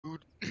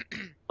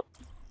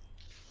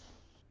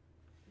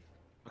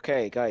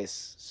Okay,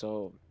 guys.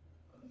 So,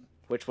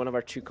 which one of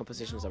our 2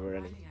 compositions are we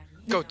running?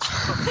 Goats.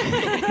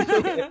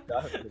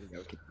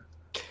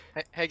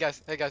 Hey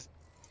guys.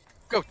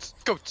 Goats.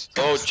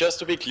 So just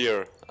to be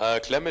clear,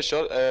 Clem is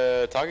shot,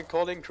 target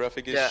calling,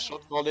 Traffic is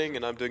shot calling,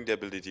 and I'm doing the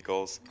ability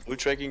calls. Full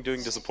tracking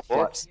doing the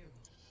supports.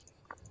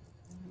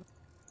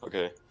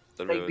 Okay.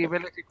 Then Like the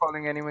ability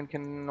calling, anyone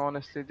can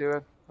honestly do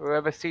it.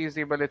 Whoever sees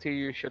the ability,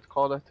 you should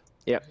call it.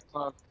 Yeah. It's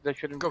not, there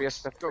shouldn't be a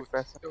specific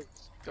person.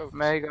 Goats.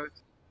 May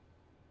Goats.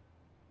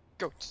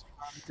 I'm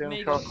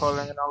doing shot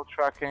calling and all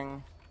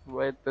tracking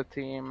with the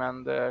team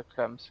and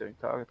Clem's doing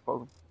target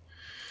calling.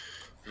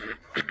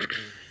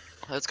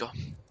 Let's go.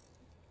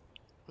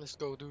 Let's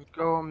go, dude.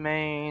 Go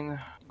main,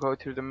 go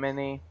to the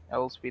mini,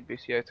 L speed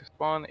BCI to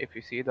spawn. If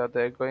you see that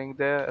they're going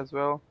there as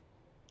well,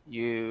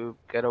 you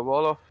get a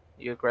wall off,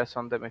 you aggress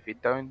on them.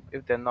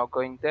 If they're not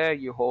going there,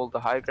 you hold the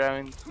high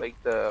ground,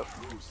 like the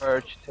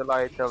urge till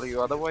I tell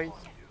you otherwise.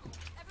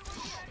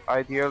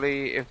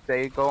 Ideally, if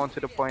they go onto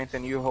the point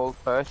and you hold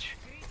perch,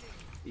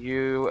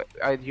 you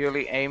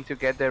ideally aim to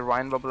get their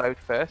Rhine bubble out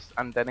first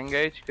and then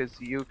engage, because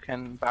you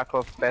can back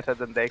off better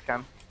than they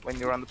can when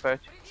you're on the perch.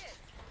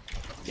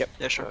 Yep.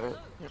 Yeah, sure. So,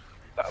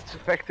 that's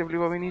effectively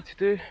what we need to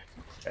do.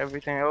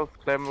 Everything else,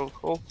 Clem will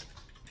call.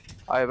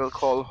 I will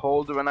call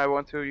hold when I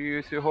want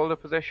you to hold a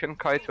position,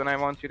 kite when I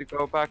want you to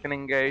go back, and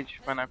engage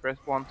when I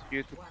want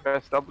you to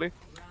press W.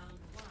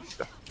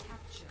 So.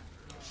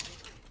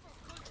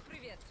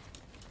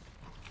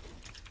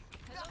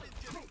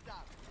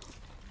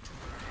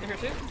 Here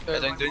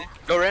too.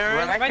 Go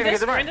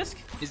Rain. Disc.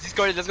 He's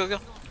discarded, let's go.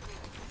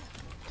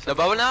 The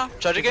bubble now,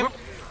 charging him.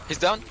 He's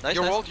down, nice.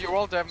 You're walled,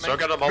 So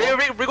get a bubble.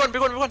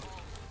 Bring one.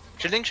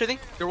 Shielding.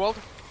 You're walled.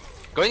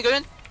 Go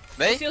in.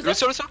 May,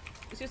 Lucio.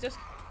 Let's use disc.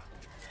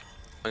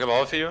 I got a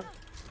bubble for you.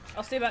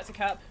 I'll stay back to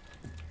cap.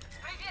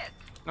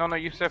 No,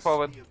 you stay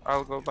forward.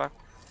 I'll go back.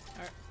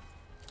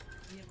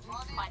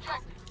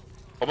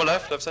 Bubble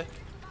left side.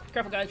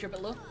 Careful guys, you're a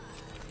bit low.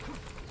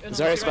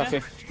 Zarya's got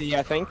 50,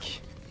 I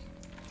think.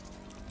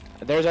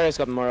 Their Zarya's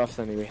got more off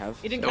than we have.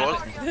 You didn't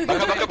cap it.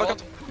 Back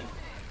up.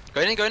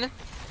 Go in.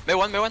 May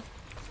one.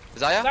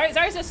 Zarya.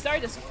 Zarya's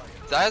disc.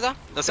 Zarya.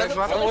 No sense.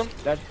 One.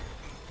 Dead.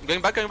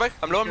 Going back.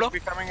 I'm low.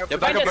 Yeah,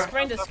 back up.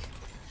 Ryan disc.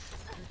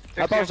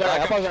 Help out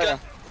Zarya.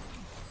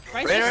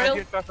 Ryan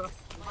disc still.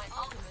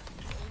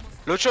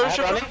 Lucio.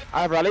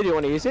 I have rally, do you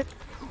want to use it?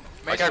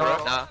 I can't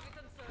run.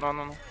 Nah.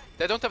 No.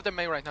 They don't have the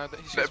May right now.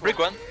 Brick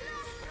one.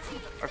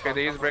 Okay,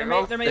 they use break.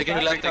 They're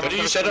getting left. But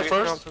you set it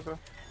first?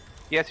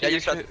 Yes, Yeah, you you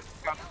should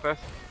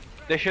first.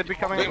 They should be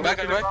coming. Going back.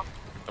 Come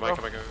on.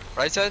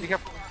 Right side. They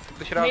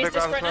should have Mace the ground disc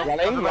as right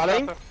well. now?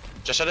 Rallying.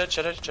 Just shut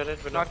it.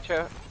 We're Not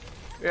chair.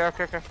 Yeah,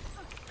 okay.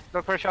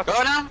 Look for a shot. Go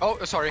now. Oh,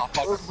 sorry.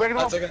 Break it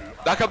off.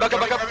 Back up. Help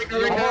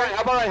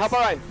out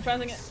Ryan.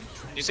 Transing it.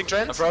 Using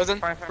trend. I'm frozen.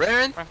 Fine.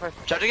 Rain.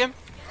 Charging him.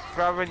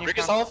 Grab when you Brick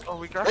can. is off. Oh,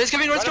 we grab. Rain's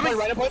coming. On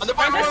the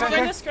point.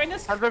 Grind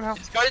disc. Help him.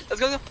 He's got it.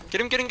 Let's go.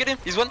 Get him.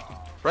 He's one.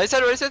 Right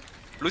side.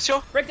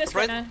 Lucio. Break disc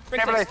right now.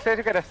 Break Stabilize,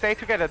 disc. stay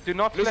together. Do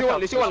not Lucio one.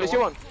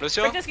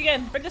 Lucio.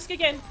 Break disc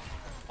again.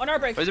 On our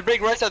break. Where's the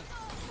break? Right side.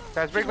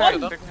 Guys, break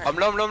One. behind. I'm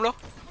low.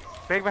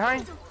 Break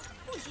behind.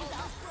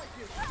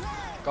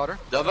 Got her.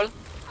 Double.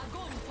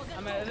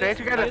 I'm out of Stay this.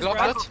 together. This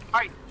is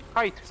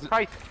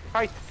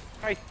Fight.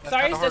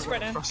 Zarya's disc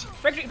right now.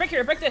 Break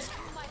here. Break disc.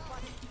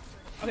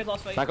 Okay,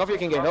 lost fight. Back off, you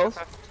can get hills.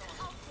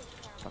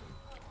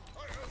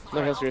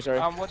 No hills for you, sorry.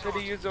 What did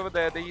he use over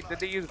there? Did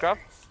they use grab?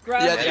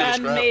 Grab Yeah,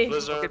 and grab, me.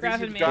 Blizzard.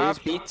 Grab and me. Use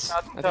beats,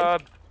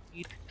 Not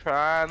beat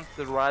trans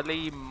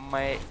rally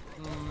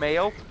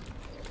male.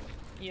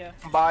 Yeah.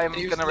 But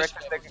I'm gonna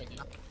reckon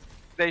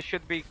they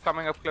should be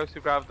coming up close to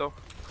grab though.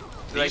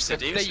 They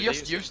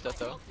just used that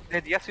though.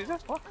 Did yes use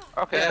that? What?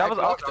 Okay, Yeah, that was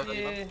blocked awesome.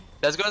 Yeah.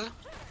 Let's go. Here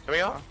we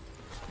go.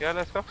 Yeah,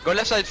 let's go. Go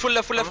left side. Full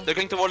left. They're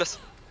going to wall us.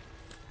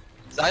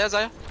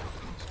 Zarya.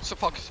 So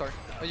fuck. Sorry.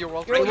 You're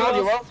wall. You're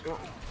wall.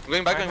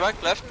 Going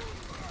back. Left.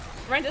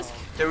 Ryan disc.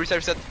 Okay,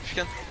 reset. If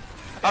you can.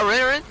 Oh,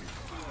 Rain.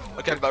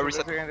 Okay, but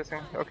reset.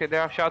 Okay, they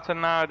have shots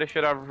and now they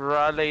should have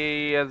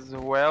rally as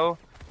well.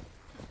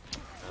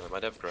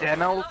 Might have grab.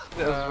 Denalt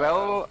as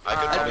well. I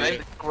could probably-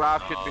 and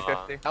grab should be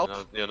 50. Help.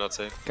 No, you're not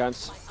safe.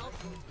 Counts.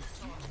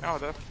 Oh,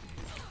 that.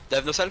 They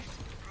have no self.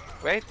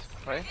 Wait.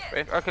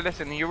 Okay,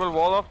 listen, you will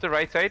wall off the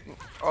right side,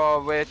 or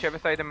whichever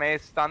side the May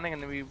is standing,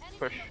 and then we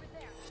push.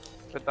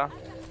 Put that.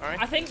 Alright?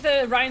 I think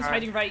the Ryan's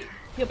hiding right.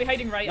 He'll be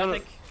hiding right, No, I no.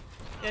 think.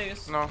 Yeah, he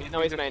is. No. No,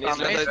 he's main. Stand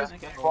main. there.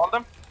 Wall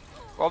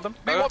them.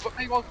 May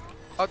wall.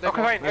 Oh, Okay,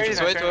 fine. Very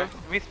Just nice, wait, very nice.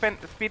 We spend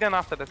speed in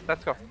after this.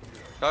 Let's go.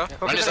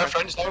 Friend is left.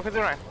 Focus the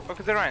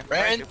Ryan.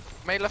 Rain. Thank you.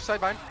 May left side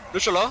bind.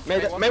 Lucio low.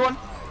 May one.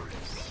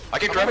 I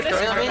can grab it.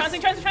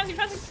 Transing.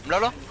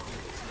 Low.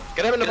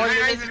 Get him in the point.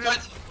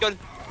 Good.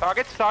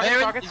 Target.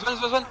 He's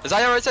one.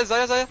 Zarya right side.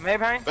 Zarya. May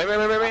behind.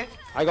 Wait.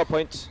 I got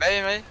points.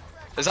 May.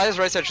 Zarya's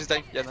right side. She's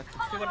dying. Yeah. No.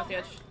 We went off the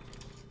edge.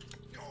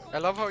 I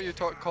love how you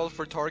call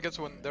for targets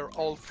when they're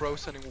all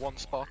frozen in one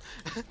spot.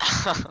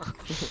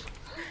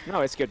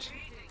 No, it's good.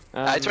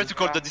 I tried to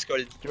call the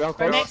Discord. Do you want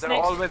Next, close? They're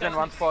next. always in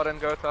one spot and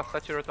goats. That's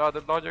such a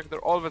retarded logic. They're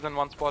always in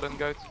one spot and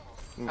goats.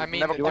 I mean,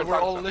 Never they mind. were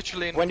all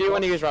literally in When do you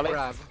want to use rally?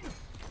 grab.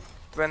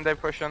 When they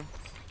push in.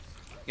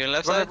 You're on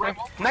left When side. they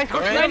push. Nice,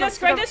 good. Grind this,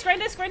 grind this,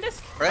 grind this, grind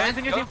this. Right,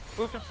 in your go. team.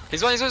 Move him.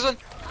 He's one, he's one, he's one.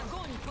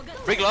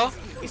 Brig low.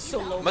 He's so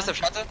low. Must have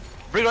shot him.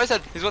 Brig right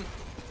side, he's one.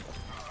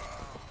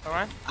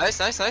 Alright. Nice,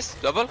 nice, nice.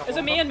 Double. Is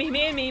it me and me,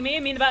 me and me, me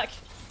and me in the back?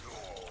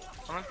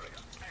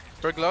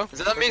 Brig low. Is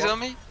it on me, is it on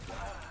me?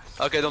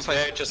 Okay, don't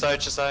Yeah, fight. just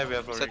side, we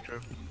have no Set.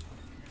 recruit.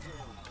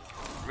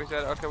 We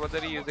said, okay, what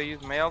did he use? They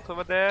use mail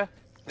over there.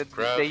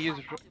 Grab. They use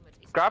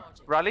grab,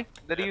 rally.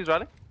 Did he use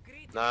rally?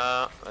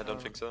 Nah, I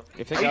don't think so. If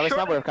you think Are you rally's sure?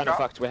 now, we're kind of Yeah.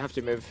 fucked. We have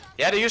to move.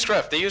 Yeah, they use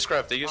grab, they use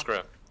grab.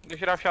 You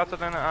should have shot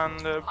it in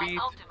and beat.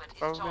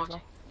 Probably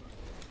so.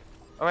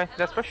 Alright,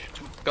 let's push.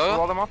 Go.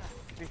 Wall them up.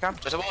 If you can.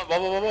 Just a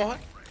wall.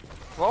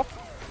 Wall.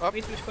 We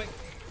need to push quick.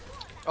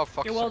 Oh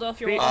fuck. You're walled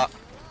off, you're Beat. walled off.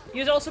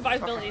 Use all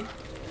survivability.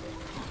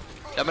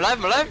 I'm alive,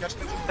 I'm alive.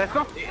 Let's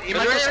go.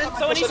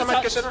 Someone needs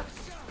to touch.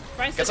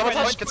 Ryan's Get someone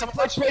touch. touch, get someone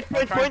touch.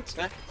 Point.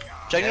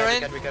 Checking Yeah, your we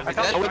rain. can, we can. I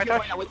can't- I'm with I you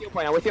touch. I'm with you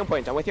point. I'm with you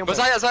point. I'm with you Go point.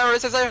 Zaya,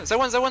 Zaya.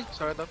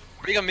 Sorry, Dub.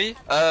 Brig on me.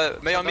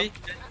 May on me.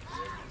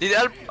 Need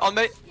help on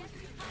me.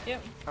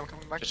 Yep. I'm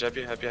coming back. Just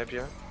happy.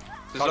 Too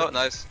slow,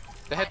 nice.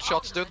 The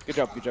headshots, dude. Good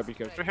job.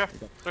 Good.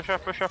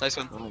 Push up. Nice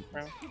one.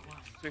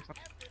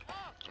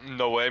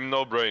 No aim,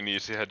 no brain,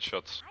 easy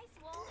headshots.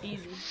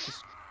 Easy.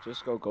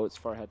 Just go goats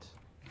forehead.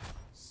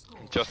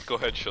 Just go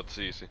headshots,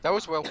 easy. That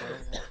was well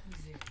played.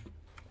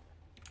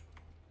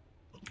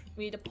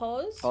 We need a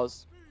pause.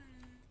 Pause.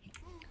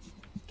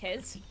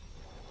 Kez.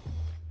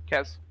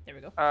 Kez. There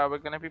we go. We're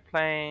gonna be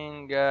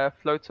playing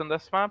floats on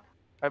this map.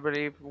 I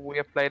believe we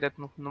have played it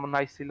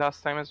nicely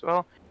last time as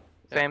well.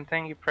 Same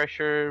thing, you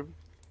pressure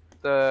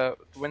the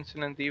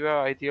Winston and Diva,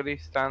 ideally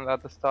stand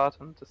at the start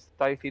on just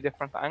slightly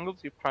different angles.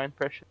 You try and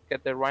pressure to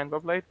get their Rhine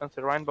bubble out. Once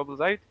the Rhine bubbles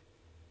out,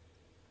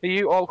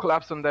 you all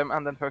collapse on them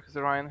and then focus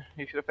the Rhine.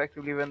 You should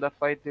effectively win that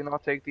fight. Do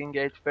not take the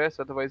engage first,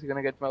 otherwise you're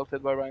gonna get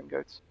melted by Rhine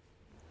goats.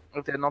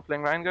 If they're not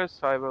playing Rhine goats,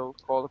 I will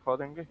call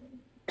accordingly.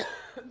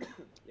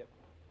 Yep.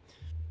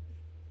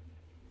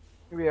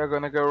 We are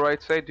gonna go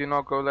right side, do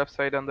not go left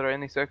side under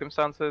any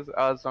circumstances,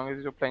 as long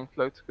as you're playing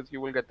floats, because you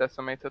will get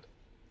decimated.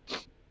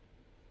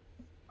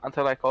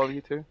 Until I call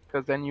you to,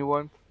 because then you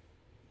won't.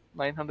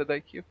 900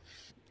 IQ.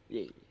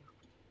 Yeah.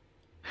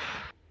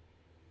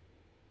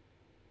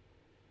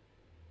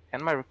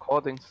 Can my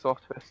recording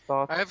software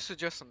start? I have a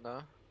suggestion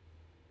now.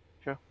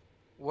 Sure.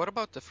 What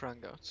about the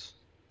frangouts?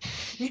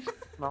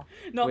 Not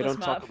We this don't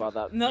map. talk about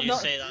that. No, You no,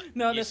 say that.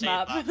 no, You this say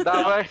map.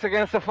 That works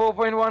against a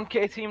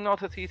 4.1k team,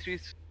 not a T3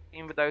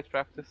 team without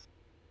practice.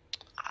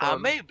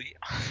 Maybe.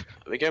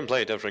 We can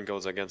play different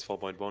goals against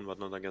 4.1, but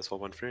not against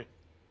 4.3.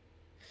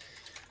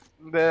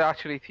 They're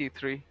actually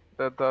T3.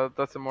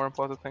 That's the more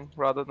important thing,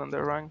 rather than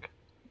their rank.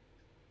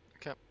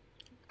 Okay.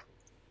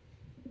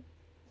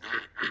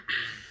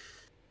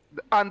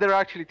 And they're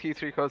actually T3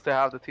 because they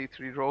have the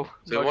T3 role.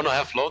 So you wanna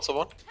have floats or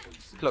what?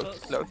 Close.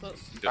 Close.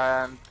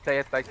 And play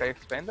it like I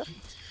explained it.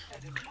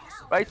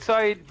 Right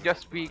side,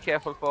 just be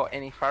careful for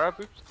any Farah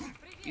boops.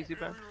 Easy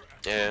burn.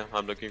 Yeah,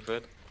 I'm looking for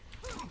it.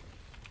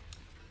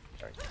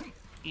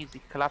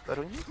 Easy clap the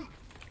ruins.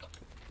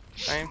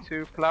 Time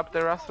to clap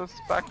their asses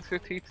back to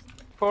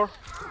T4.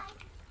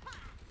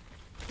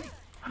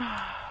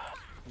 I'm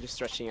just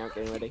stretching out,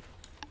 getting ready.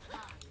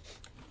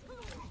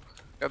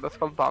 Yeah, that's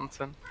called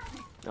dancing.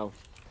 No.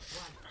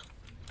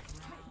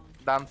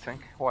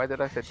 Dancing. Why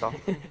did I say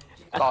dancing?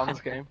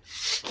 Dance game.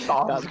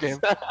 Dance game.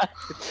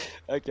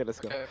 Okay, let's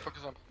go. Okay,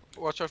 focus on.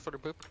 Watch out for the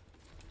boop.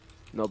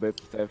 No bip.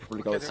 They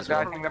probably go Okay, this there's way.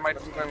 I think they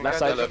might be going Left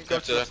there. side. Left, go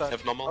to the side.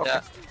 have normal.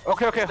 Yeah.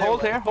 Okay,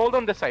 hold here. Hold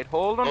on this side.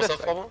 Hold on Also this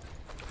side. formal?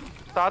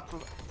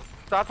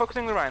 Start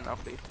focusing the Rhine now,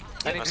 please.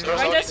 Nice.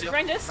 Grind this,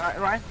 grind this.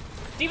 Rhine.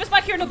 Diva's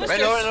back here, no boosters.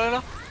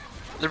 No.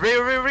 The Brig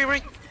low,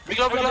 Brig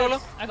low.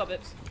 I got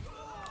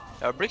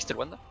bips. Brig still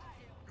won though.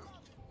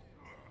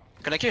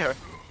 Can I kill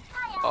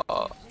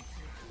her?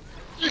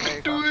 You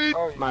can do it!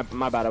 Oh,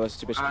 My bad. I was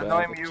too busy.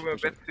 Noem, you were a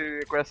bit too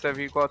aggressive.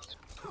 You got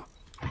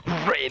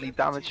really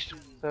damaged.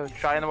 So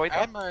try and avoid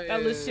that.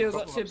 Lucio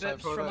got 2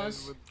 bips from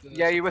us.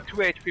 Yeah, you were 2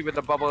 HP with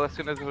the bubble. As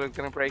soon as it was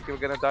gonna break, you were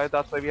gonna die.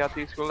 That's why we had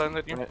to school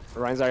landed you.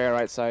 Ryan's area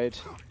right side.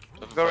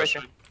 Go right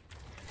here.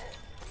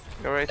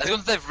 Go right Let's here.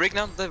 go to dive Brig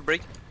now, dive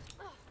Brig.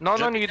 No,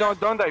 you don't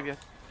dive yet.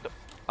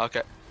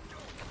 Okay.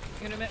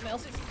 You gonna make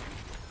Melsis?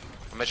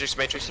 Matrix.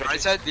 Right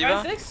side,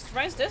 Diva.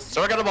 Ryan's this.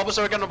 So we're gonna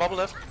bubble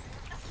left.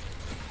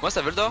 Must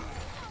have though.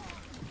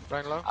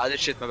 Rhine low. Ah, that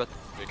shit, my bad.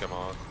 We come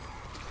on.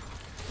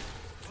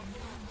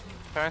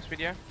 Parents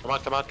video. Come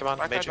on.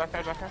 Back Matrix.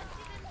 side.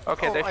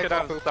 Okay, Oh, they I should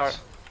got have booped. start.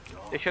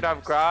 They should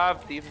have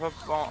grabbed Diva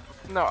bomb.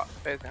 No,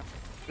 wait a minute.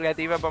 Yeah,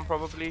 Diva bomb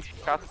probably.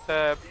 Cat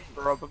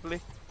probably.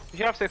 You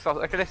should have 6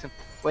 also. Okay, listen.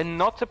 We're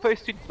not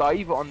supposed to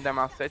dive on them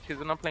as such.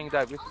 We're not playing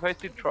dive. We're supposed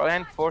to try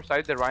and force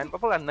out the Rhine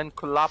bubble and then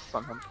collapse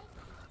on him.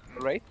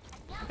 Right?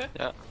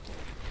 Yeah.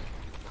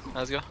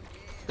 Let's go.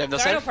 They have no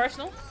Sorry, no safe.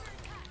 personal.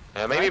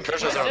 Maybe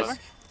pressures Right, are this.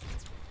 left.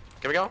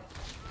 Can we go?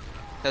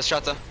 There's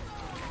Shatter.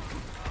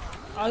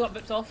 I got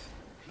bipped off.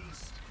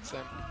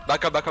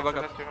 Back up.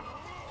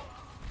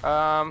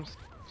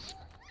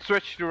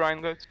 Switch to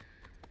Rhine goats.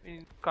 We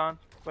can't.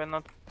 We're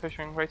not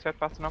pushing right side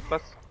fast enough.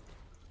 Let's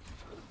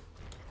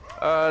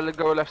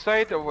go left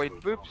side, avoid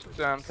boops,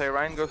 and play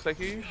Ryan goes like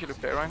you usually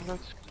play Ryan goes.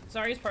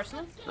 Zarya's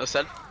personal. No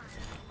self.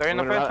 They're in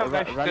the Wanna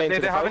first run they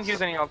into the haven't fights?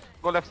 used any ult.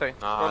 Go left side.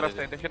 Nah, Go they left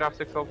side. They should have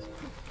 6 ults.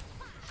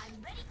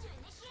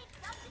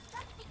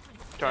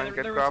 Try and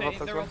get They're grab up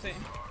rotating. as They're well.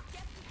 rotating.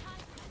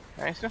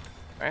 Nice.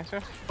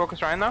 Nice.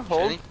 Focus Ryan now.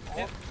 Hold.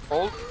 Shielding.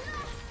 Hold.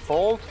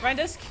 Hold. Ryan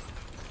disc.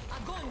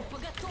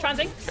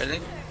 Transing.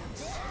 Shielding.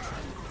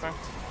 Fine.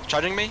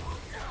 Charging me.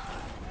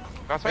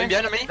 That's Ryan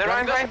fine. behind me. The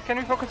Ryan, Ryan. Can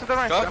we focus on the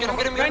Ryan? Go, get him,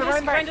 get him, get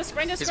him. Ryan disc.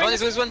 Ryan disc. He's Ryan one,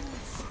 disc. he's one.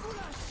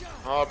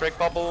 Oh, break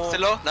bubble.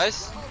 Still low,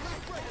 nice.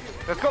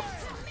 Let's go.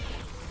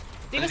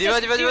 Diva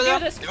Diva, disc. Diva, Diva.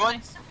 disc. Diva one.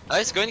 Nice.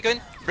 Nice, go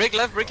in. Break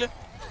left, break left.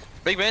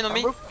 Break main on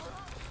me. Break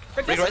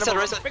Break this. right side,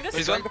 right side. Break this.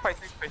 He's Take one. the fight.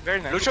 Take the fight.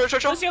 Very nice. Lucio,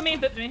 Lucio. Lucio main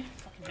bipped me.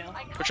 Fucking hell.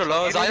 Lucio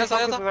low. Focus Zaya,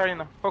 Zaya. Zarya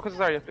now. Focus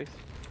Zarya, please.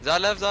 Zaya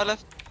left, Zaya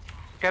left.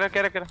 Get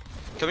her.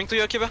 Coming to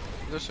you, Kiba.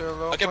 Lucio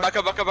low. Okay, point.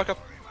 back up.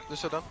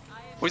 Lucio done.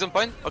 Who's on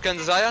point? Okay, and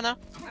the Zaya now.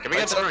 Can we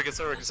get Sarah?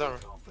 Sorry, Yeah, need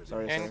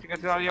sorry. to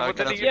get Zarya. What Okay, did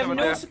he that's You use have over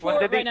no there? support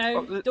What did right he?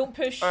 now. Don't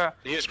push.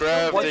 They used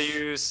grab, What? they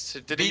used...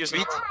 Did they Beat, use...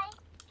 beat.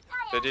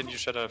 They didn't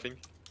use shadow, I think.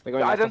 We're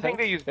going I left, don't think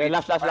they use Yeah, beat.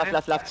 left.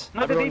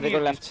 No, Everyone, they they go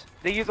use left.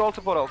 They use all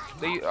support ults.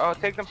 They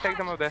take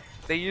them over there.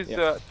 They use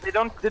Yeah. they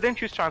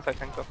didn't use trans, I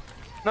think though.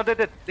 No, they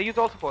did. They use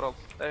all support ults.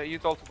 They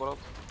use all support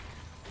ults.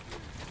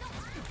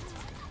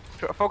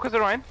 Focus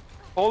Orion.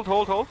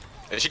 Hold.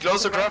 Is she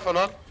close to grab or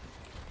not?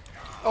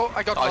 Oh,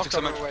 I got Oh, I knocked took so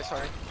out of much. the way,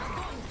 sorry.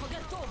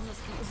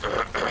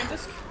 Ryan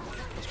disc.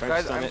 Let's try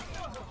Guys, to stun it.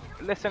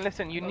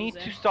 Listen. You need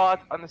to start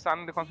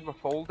understanding the concept of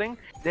holding.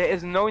 There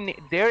is no need.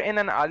 They're in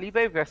an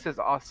alleyway versus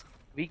us.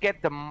 We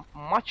get the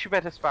much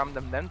better spam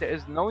than them. There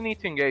is no need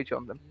to engage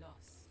on them.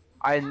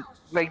 And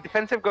like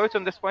defensive goats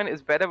on this point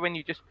is better when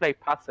you just play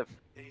passive.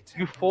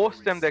 You force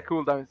them their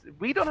cooldowns.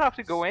 We don't have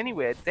to go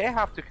anywhere. They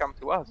have to come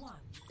to us,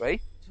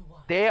 right?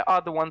 They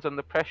are the ones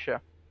under pressure.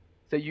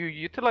 So you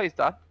utilize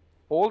that.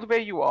 Hold where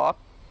you are.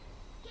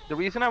 The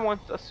reason I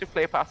want us to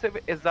play passive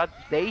is that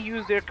they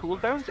use their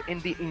cooldowns in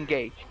the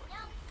engage.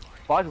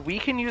 But we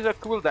can use our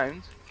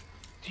cooldowns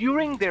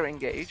during their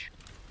engage,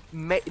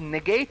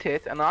 negate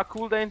it, and our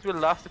cooldowns will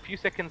last a few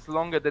seconds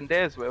longer than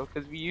theirs will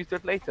because we used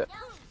it later.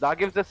 That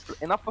gives us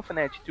enough of an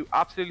edge to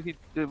absolutely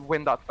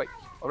win that fight.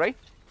 Alright?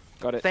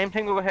 Got it. Same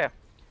thing over here.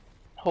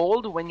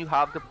 Hold when you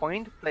have the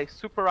point, play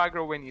super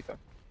aggro when you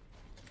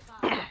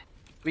don't.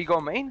 We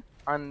go main,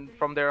 and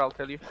from there I'll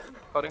tell you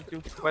according to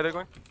where they're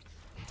going.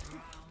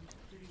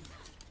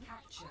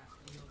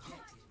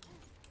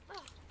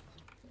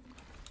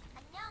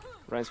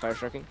 Ryan's fire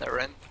striking. That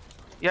ran.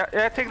 Yeah,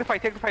 take the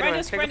fight, Ryan away,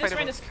 disc. take Ryan the disc. fight Ryan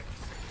away. disc.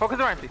 Focus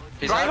Ryan, please.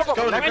 He's Ryan, out. go,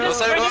 Go, Ryan go, disc.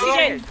 go, Ryan go, disc go.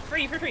 again.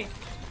 Free.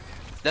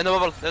 Then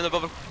the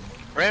bubble.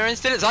 Rain,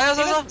 still. Zaya.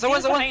 Diva's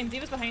Someone. behind.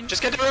 Diva's behind.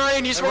 Just get the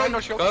Ryan, he's one! Go,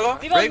 go.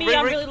 Diva on me.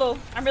 I'm really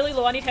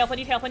low. I need help.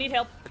 Diva.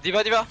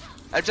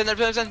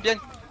 Help, bien.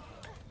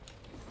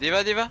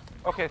 Diva.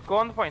 Okay, go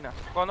on the point now.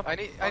 Go on the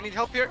point. I need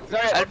help here.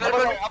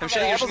 Help. I'm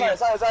shooting.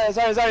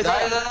 Sorry.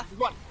 Zaya.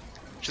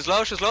 She's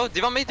low.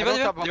 Diva on me.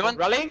 Diva.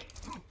 Rallying?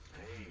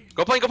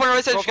 Go point,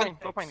 right side.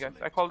 Go point, guys.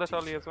 I called it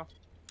earlier as well.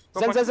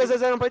 Go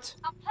Zen on point.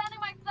 I'm planting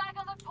my flag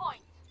on the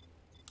point.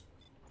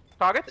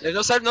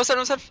 Target? No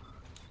self.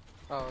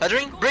 Oh,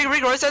 Headering. Break,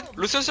 right side.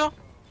 Lucio. Can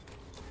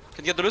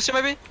you get the Lucio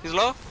maybe? He's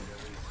low.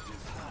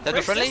 That'd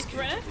be friendly.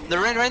 The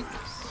rain.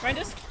 Ryan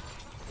disc.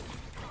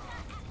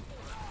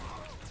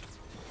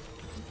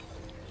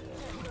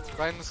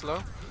 Ryan is low.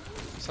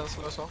 Sun's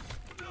low as well.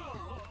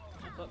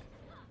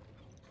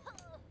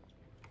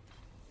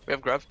 We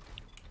have grab.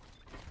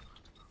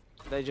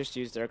 They just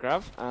used their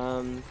grab. Did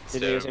So,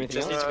 they use we anything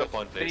just need else? to go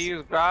point, They please.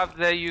 use grab,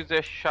 they use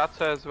a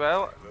shutter as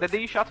well. Did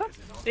they use shutter?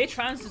 They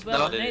trans as well.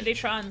 No, didn't they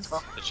trans.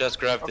 It's just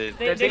grab the...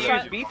 They Did they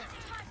try- use beat?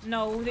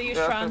 No, they use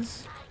Yeah,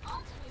 trans.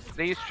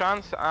 They use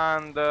trans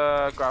and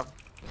grab.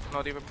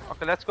 Not even.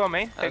 Okay, let's go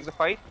main. Take the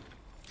fight.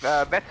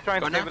 Beth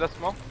trying Go to stay now. with us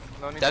more.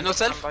 No need They have to no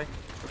self? stand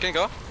We can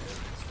go. by.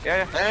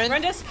 Yeah. Rain.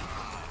 Ryan disc.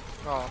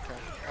 Oh, okay.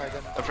 I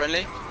didn't. A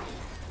friendly.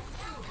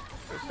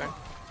 Good thing.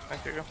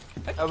 Thank you.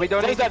 We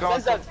don't need to go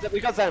on. We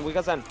got Zen.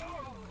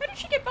 How did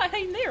she get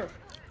behind there?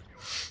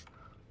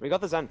 We got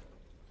the Zen.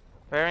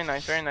 Very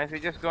nice. We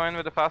just go in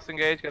with the fast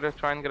engage,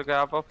 try and get a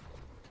grab up.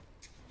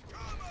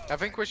 I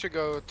think we should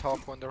go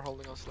top when they're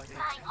holding us like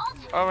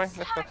that. Alright,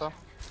 let's go top.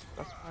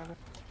 That's fine.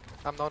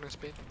 I'm not in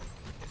speed.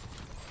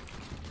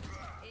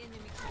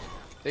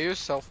 They use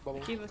self bubble.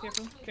 Keep it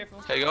careful.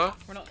 Okay, go.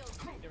 We're not.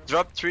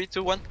 Drop 3,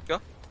 2, 1.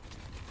 Go.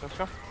 Let's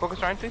go. Focus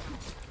Ryan, please.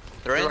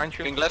 The rain. Ryan,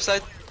 shoot. Going left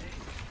side.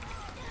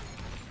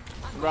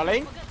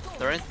 Rallying?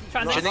 The rain.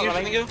 Trans.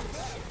 Shooting you.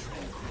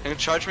 Can you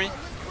charge me?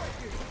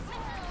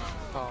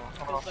 Oh.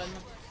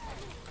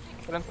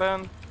 Couldn't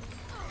turn.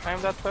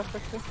 Time that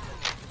perfectly.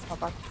 Not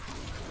bad.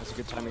 That's a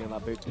good timing on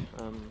that boot.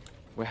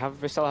 We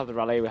still have the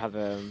rally. We have we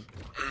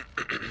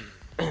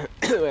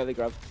have the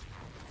grab.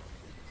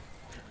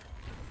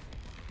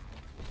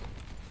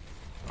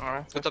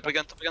 Alright. Go top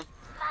again.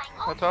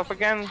 Go top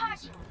again.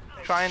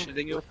 Try and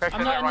Shooting you. do pressure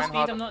I'm not in the Ryan speed.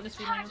 hard. I'm not in the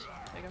speed. There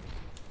you go.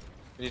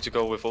 We need to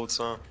go with ults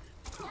now.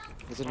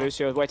 There's a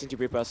Lucio waiting to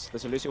rip us.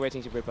 There's a Lucio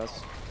waiting to rip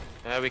us.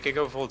 Yeah, we can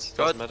go full. Go.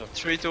 Doesn't matter.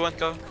 3, 2, 1,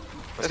 go.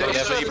 Let's go. He's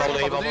Level,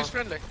 friendly, level, he's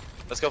friendly.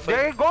 Let's go for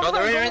There you go, Go, go,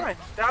 Ryan. go,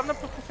 They have no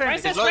push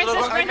Francis, Low, low, low.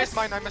 I Francis, missed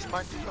mine, I missed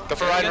mine. Go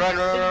for Ryan, run.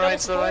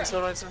 Ryan's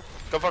Ryan.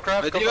 Go for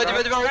Crab. Go Diva, for Diva,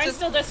 Crab. Diva, Ryan's Ryan.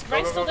 still disc,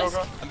 Ryan's still disc.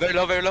 I'm very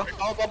low, very low.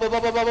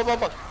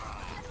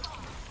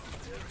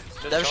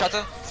 They have a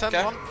shatter. Send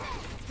Okay. one.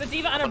 The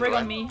Diva and a Brig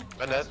on me.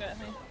 Run dead.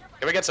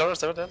 Can we get Solar?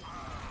 Solar dead.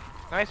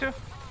 Nice, you. I'm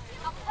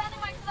planting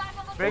my flag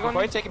on the Brig on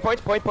Point, take a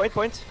point,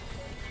 point.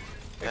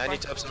 Yeah, I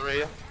need to up Solar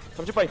here.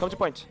 Come to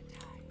point.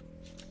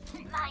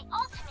 My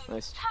ultimate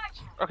Nice. is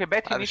charging. Okay,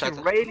 Betty, I you need have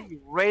to a shatter.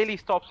 really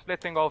stop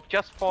splitting off.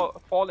 Just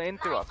fall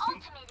into us.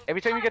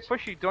 Every time you get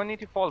pushed, you don't need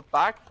to fall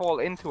back, fall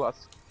into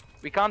us.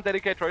 We can't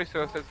dedicate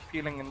resources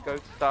feeling and go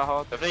that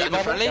hard. Definitely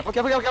They're friendly.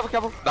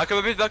 Careful. Back up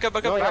a bit, back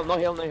up. No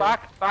heal.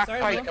 Back, Sorry,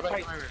 fight, bro.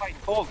 fight.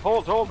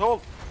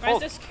 Hold.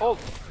 Francis.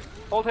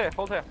 Hold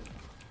here.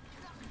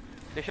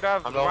 They should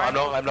have. I'm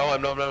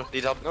low.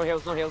 Need help. No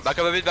heals. Back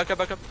up a bit, back up.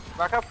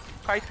 Back up.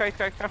 Fight.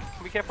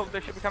 Be careful,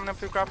 they should be coming up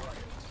to grab.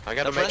 I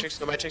got No no matrix.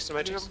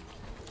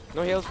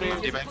 No heals for you.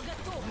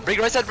 Break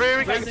right side,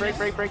 break.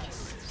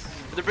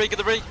 Break. Get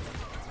the break.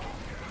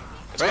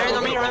 Ryan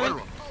on me,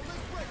 Ryan.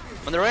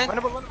 On the Ryan.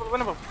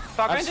 Winnable.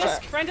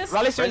 Target. Francis.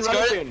 Rally soon.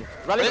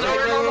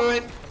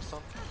 Ryan.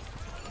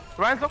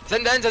 Ryan's up.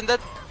 Send dead.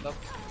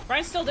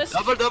 Ryan's still disc.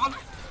 Double. Get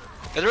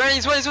the Ryan,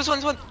 he's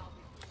one.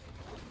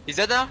 He's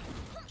dead now.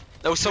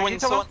 No, someone.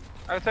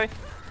 I would say.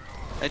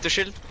 I need to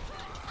shield.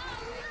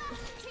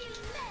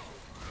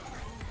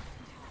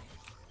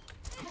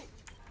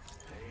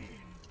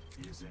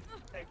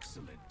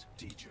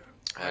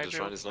 I just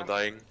Ryan is not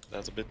dying.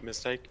 That's a bit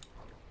mistake.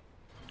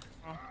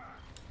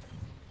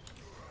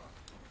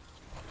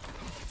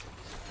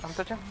 I'm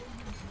touching.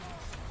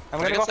 I'm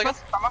gonna go Second.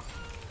 first. Come up.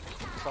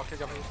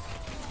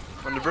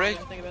 On the break.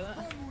 Think about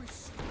that.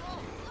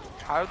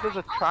 How does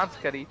a trance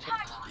get eaten?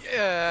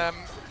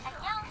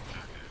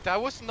 That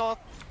was not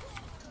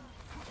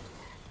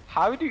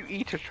How do you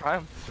eat a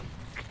trance?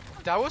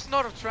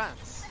 a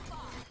trance.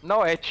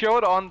 No, it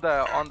showed on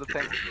the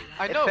thing.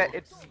 I know,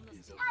 It's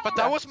but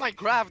that was my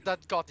grab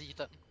that got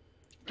eaten.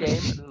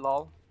 game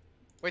lol.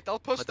 Wait, I'll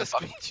post What the the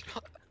fuck?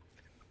 screenshot.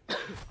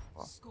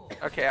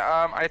 Okay,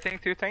 I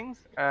think two things.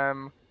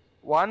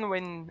 One,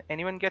 when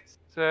anyone gets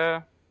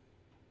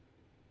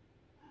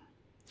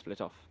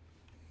Split off.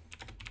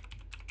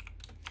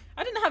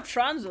 I didn't have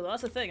trans though,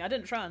 that's the thing. I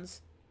didn't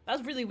trans.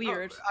 That's really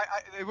weird.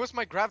 It was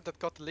my grab that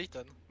got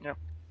deleted. what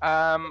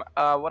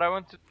I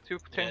wanted two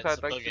things it's I'd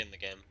a like bug to, in the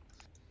game.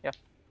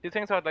 two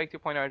things I'd like to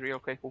point out real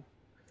quick.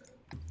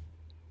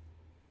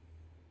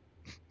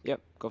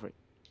 Yep, go for it.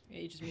 Yeah,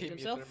 he just He muted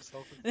muted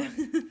himself.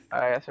 himself.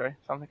 Yeah, sorry,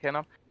 something came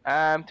up.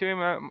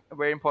 Two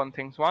very important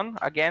things. One,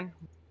 again,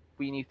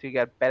 we need to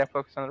get better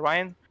focus on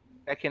Ryan.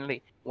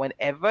 Secondly,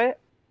 whenever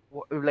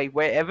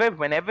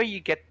you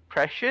get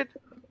pressured,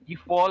 you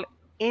fall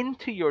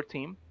into your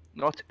team,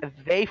 not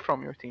away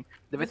from your team.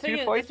 The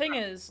thing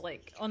is,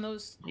 like, on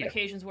those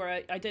occasions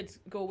where I did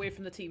go away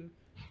from the team,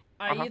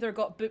 I either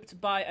got booped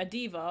by a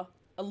Diva,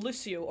 a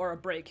Lucio, or a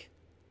Break.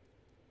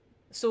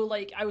 So,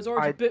 like, I was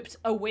already booped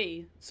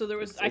away, so there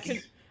was I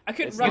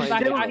couldn't run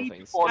back.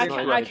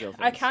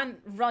 I can't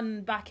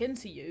run back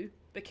into you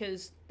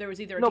because there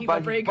was either a Diva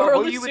Break or a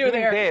Lucio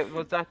there.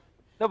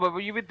 But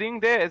what you were doing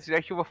there is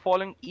like you were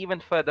falling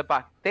even further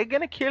back. They're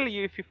gonna kill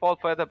you if you fall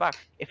further back.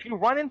 If you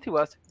run into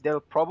us,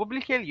 they'll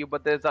probably kill you,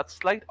 but there's that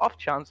slight off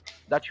chance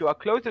that you are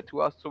closer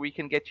to us so we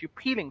can get you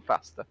peeling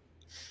faster.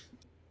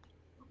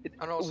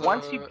 And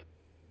also,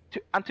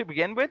 To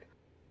begin with,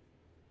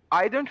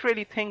 I don't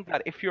really think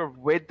that if you're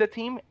with the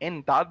team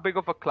in that big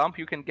of a clump,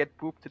 you can get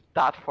booped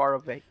that far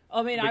away.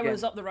 I mean, I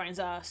was up the Ryan's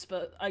ass,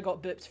 but I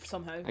got booped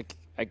somehow.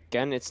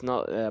 Again, it's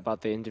not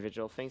about the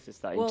individual things, it's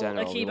that in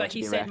general. Well,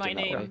 he said my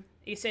name.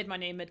 He said my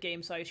name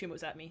mid-game, so I assume it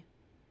was at me.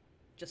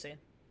 Just saying.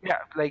 Yeah,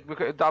 like,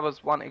 because that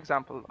was one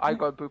example. I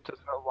got booped as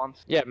well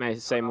once. Yeah, mate,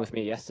 same with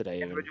me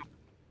yesterday. Even.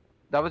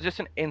 That was just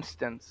an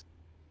instance.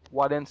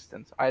 What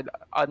instance?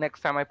 Next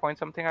time I point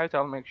something out,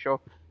 I'll make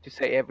sure to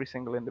say every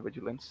single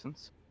individual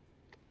instance.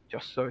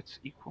 Just so it's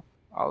equal.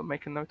 I'll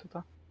make a note of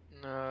that.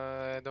 No,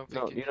 I don't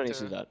think No, you don't need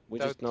to do that. We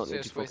just not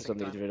need to focus on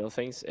the time. individual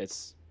things.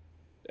 It's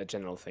a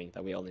general thing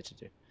that we all need to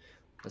do.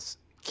 Let's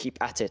keep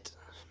at it.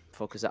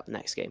 Focus up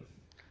next game.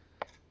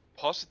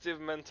 Positive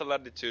mental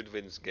attitude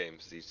wins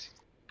games, these.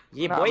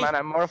 Yeah, No, boy. man,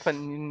 I'm more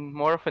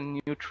of a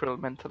neutral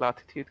mental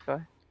attitude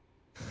guy.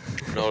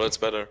 No, that's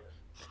better.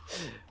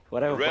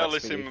 Whatever. works for you,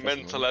 Realism personally.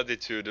 mental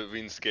attitude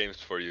wins games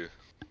for you.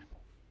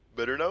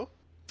 Better now?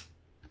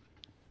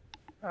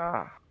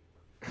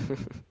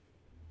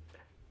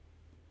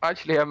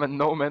 Actually, I'm a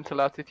no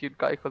mental attitude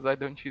guy because I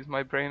don't use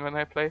my brain when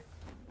I play.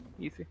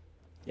 Easy.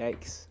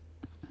 Yikes.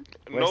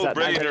 Where's No that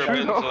brainer mental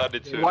mental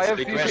attitude. Why The have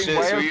you question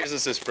why is who have-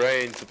 uses his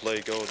brain to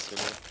play goals, you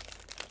know?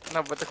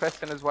 No, but the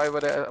question is why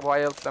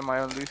else am I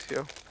on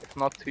Lucio? If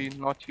not to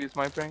not use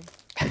my brain.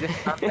 I just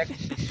stand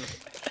next to you,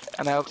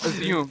 and I'll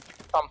assume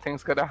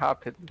something's gonna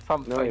happen.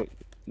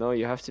 No,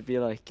 you have to be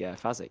like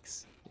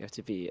Phasix. You have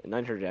to be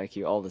 900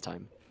 IQ all the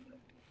time.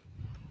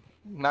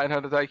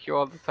 900 IQ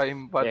all the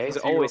time, but Yeah, he's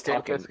zero always gameplay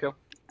talking. skill.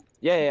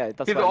 Yeah,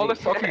 that's He's what I always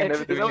mean. talking and never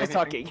He's doing always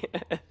anything.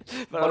 talking.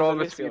 But on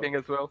always the video. feeding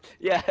as well.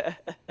 Yeah.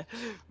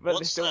 But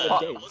they still win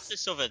games. What's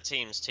this other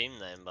team's team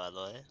name, by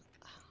the way?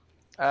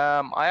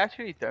 I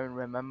actually don't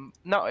remember.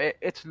 No,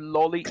 it's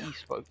Lolly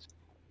Esports.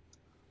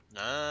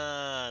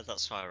 Ah,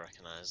 that's why I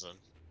recognise them.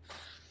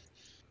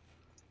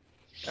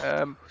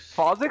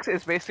 Phosix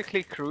is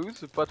basically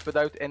Cruise, but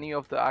without any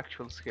of the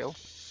actual skill.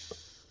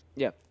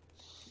 Yeah.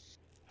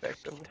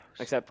 Effectively.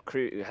 Except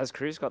has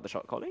Cruz got the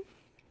shot calling?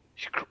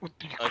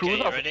 Okay,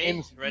 you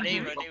ready?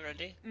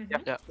 Ready?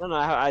 Yeah. No,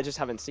 I just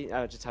haven't seen.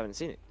 I just haven't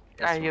seen it.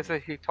 Yeah,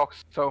 he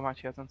talks so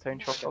much. He has insane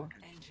shot calling.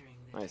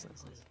 Nice.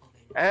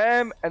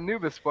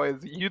 Anubis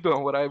boys, you know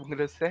what I'm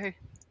gonna say.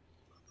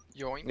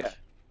 Yoink. Yeah.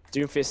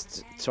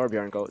 Doomfist,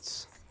 Torbjorn,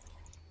 goats.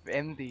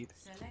 Indeed.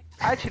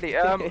 Actually,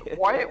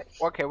 why?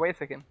 Okay, wait a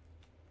second.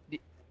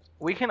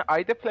 We can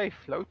either play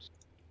floats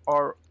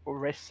or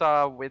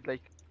Orisa with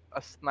like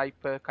a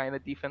sniper kind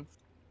of defense.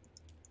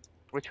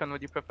 Which one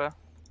would you prefer?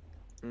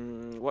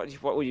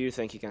 What would you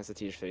think against the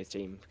Tier 3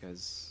 team?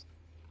 Because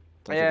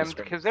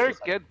because they're a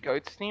good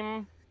goats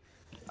team.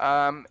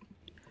 I'm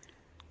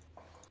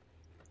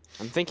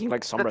thinking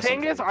like Sombra. The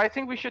thing is, I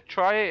think we should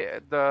try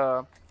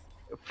the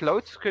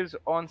floats because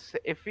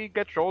if we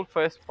get rolled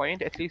first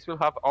point, at least we'll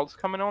have ults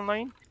coming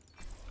online.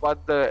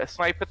 But the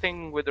sniper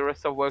thing with the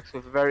rest of works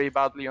very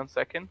badly on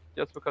second,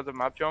 just because of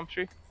map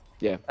geometry.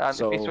 Yeah. And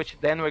if we switch,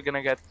 then we're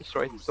gonna get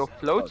destroyed. So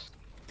floats.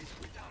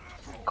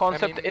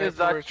 Concept I mean, is if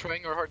that we're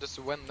trying our hardest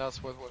to win,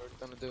 that's what we're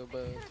gonna do.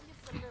 But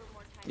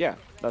yeah,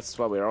 that's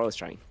what we're always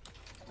trying.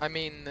 I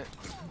mean,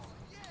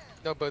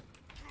 no, but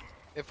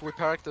if we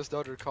practice the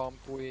other comp,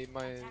 we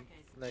might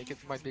it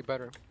might be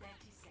better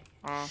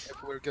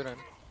if we're good in.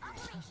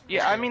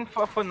 Yeah, I mean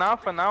for now,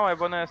 I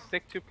wanna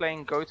stick to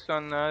playing goats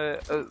on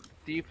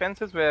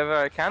defenses wherever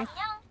I can,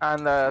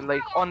 and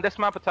like on this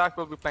map attack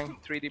we'll be playing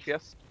 3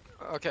 DPS.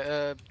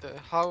 Okay,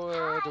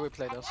 how do we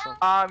play this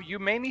one? You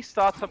mainly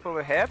start up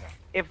over here.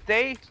 If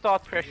they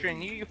start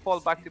pressuring you, you fall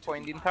back to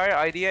point. The entire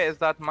idea is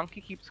that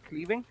Monkey keeps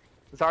cleaving.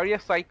 Zarya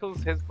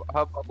cycles her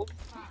bubble.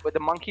 With the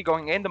Monkey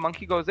going in, the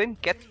Monkey goes in,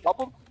 gets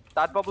bubble.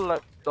 That bubble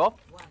left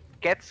off,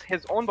 gets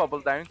his own bubble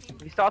down.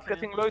 He starts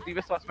getting low,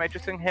 Diva starts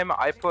matrixing him,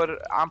 I put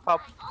amp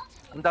up.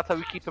 And that's how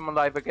we keep him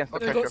alive against the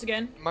There pressure. goes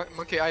again.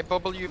 Monkey, I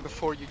bubble you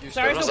before you use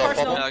Sorry, no the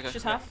personal. Yeah, okay.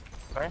 Just half.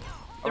 Sorry.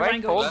 The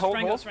Alright, hold,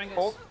 Rangos.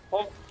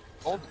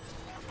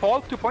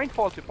 Fall to point,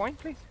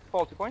 please.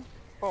 Fall to point.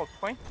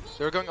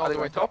 They're going all the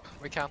way top.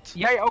 We can't.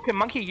 Yeah, okay,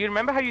 Monkey, you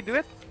remember how you do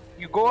it?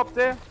 You go up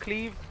there,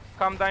 cleave,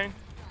 come down.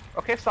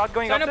 Okay, start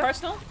going Sorry, up no there.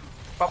 personal.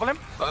 Bubble him.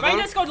 Ryan,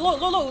 let's go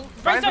low.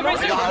 Ryan's down.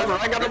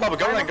 I got a bubble.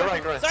 Go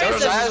right. Sorry,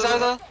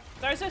 Zaya.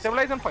 There's this.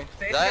 Stabilize on point.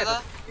 Stay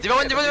Zaya. Diva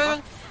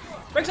 1.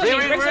 Bricks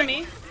on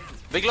me.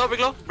 Big low.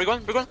 Brig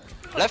one.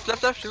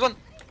 Left. She's one.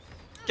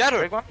 Get her.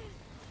 Break one.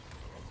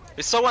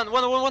 We saw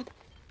one.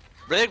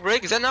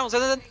 Break. Zen now.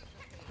 Zen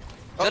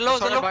low.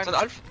 Zen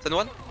Alf. Zen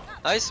 1.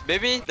 Nice.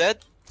 Baby. Dead.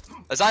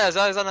 Zaya.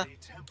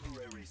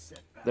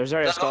 There's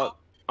Zarya got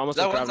almost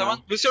a grab That now.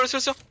 one. Lucio.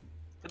 Get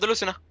the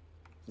Lucio now.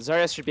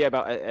 Zarya should be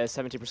about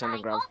 70%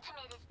 on grab.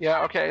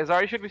 Yeah, okay,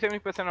 Zari should be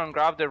 70% on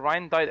grab. The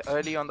Ryan died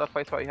early on that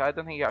fight, so I don't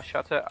think he got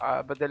shutter,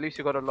 but at least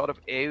he got a lot of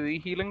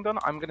AoE healing done.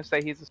 I'm gonna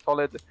say he's a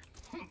solid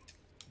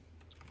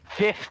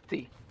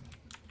 50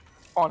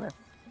 on it.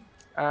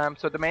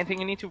 So the main thing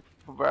you need to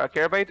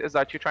care about is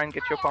that you try and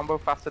get your combo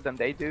faster than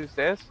they do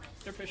theirs.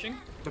 They're pushing.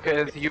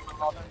 Because you do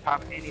not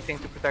have anything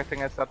to protect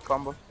against that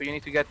combo. So you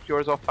need to get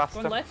yours off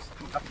faster. One left.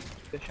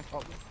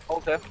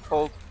 Hold there,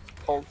 hold,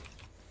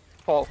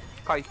 fall,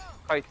 kite,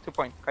 2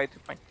 point.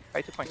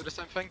 Do the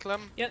same thing,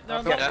 Clem. Yeah, they're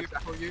on Bubble top. you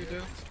before you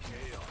do.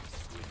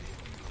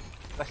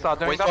 Let's start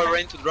doing Wait that. for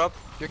rain to drop.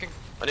 You can.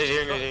 I need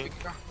healing.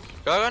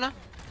 Go now.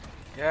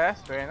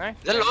 Yes, very nice.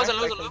 Zen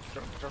very low.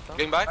 nice.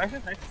 Going back.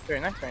 Nice.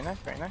 Very nice.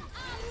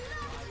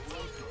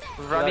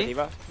 Rally.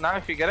 Diva. Now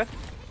if you get it.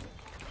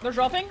 They're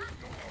dropping.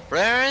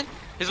 Rain.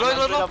 He's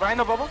low.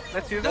 Rhino bubble.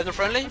 Let's use it. They're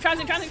friendly.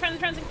 Transing.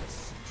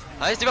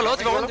 Nice. Diva low.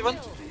 Diva 1.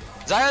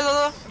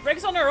 Zaya.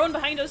 Bricks on their own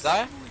behind us.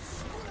 Zaya.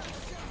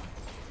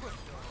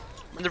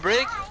 On the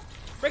break.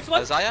 Bricks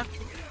one. Zaya.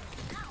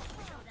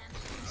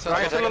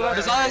 Zaya. Zaya.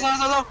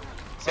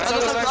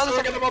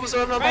 Get the bubbles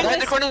around.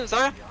 Behind the corner.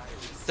 Zaya.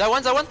 Zaya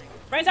 1.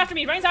 Ryan's after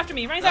me.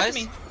 Ryan does.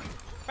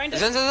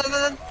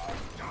 Zen.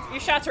 You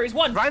shatter. He's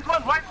one. Right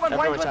one.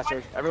 Everyone's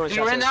shattered. Everyone's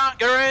Get rain shattered.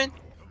 now. Get rain.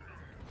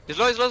 He's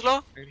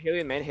low. Heal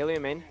your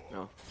main.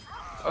 No.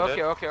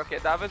 Okay.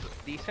 That was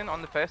decent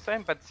on the first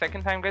time, but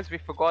second time, guys, we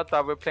forgot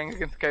that we're playing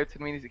against scouts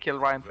and we need to kill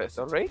Ryan first,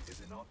 alright?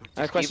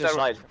 Question that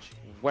aside,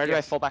 where do I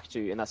Yes. fall back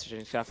to in that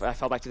situation? I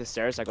fell back to the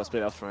stairs. I got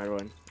split off from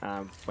everyone.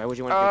 Where would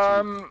you want me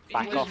to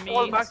back You off?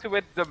 fall back to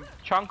it. The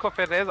chunk of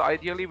it is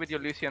ideally with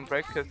your Lucian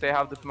break because they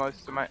have the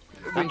most amount.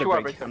 I'm the two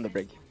are brig. breaks. I'm the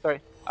brig.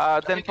 Sorry.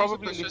 I Then think you should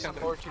probably push your Lucian.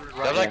 support to the They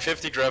right. have like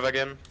 50 grab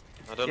again.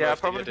 I don't know Yeah, if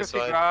they probably get this 50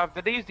 side. grab.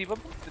 Did they use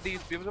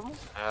D-bubble?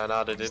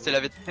 Nah, they didn't. Still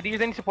have it. Did they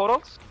use any support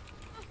ults?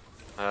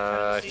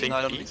 I think No,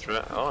 I don't East,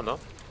 right? Oh no.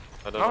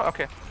 I don't No? know.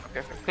 Okay.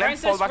 Clem,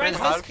 Ryan's fall back Ryan's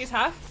in half. he's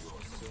half.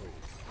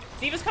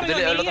 D.Va's coming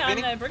on me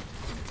and Brick.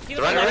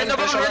 D.Va's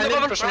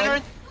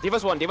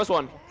one. The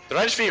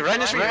Ryan is free,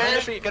 Ryan is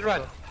free, get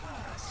Ryan.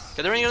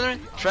 Get the ring.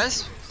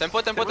 Trans.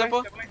 Tempo. Taking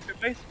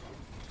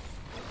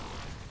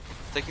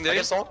the I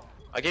get Saul.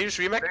 I can use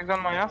remake. Briggs on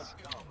my ass.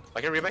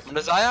 I can remake. On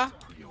the Zaya?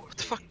 What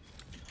the fuck?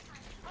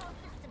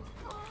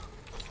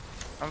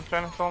 I'm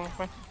trying to solve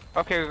my.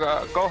 Okay,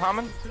 go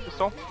Hammond. The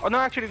soul. Oh no,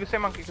 actually the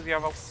same monkey because you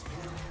have ult.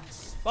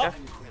 What?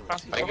 Yeah.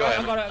 I go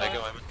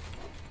Hammond.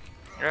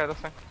 Yeah,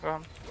 that's fine. Go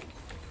Hammond.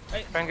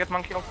 Right. Try and get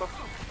monkey also.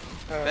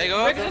 There you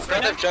go.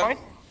 Grab jump.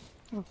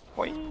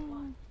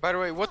 By the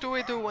way, what do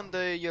we do when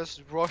they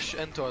just rush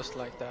into us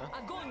like that?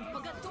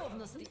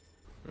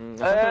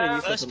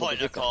 First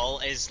point of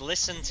call is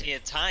listen to your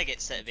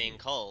targets that are being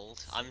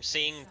called. I'm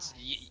seeing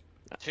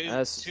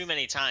too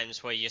many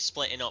times where you're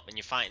splitting up and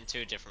you're fighting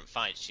 2 different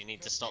fights. You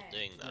need to stop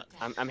doing that.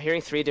 I'm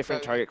hearing 3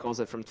 different target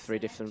calls from 3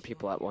 different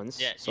people at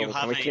once. Yeah, so you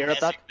can we clear up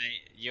that?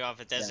 You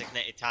have a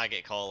designated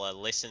target caller.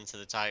 Listen to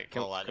the target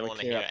caller. I don't want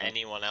to hear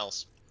anyone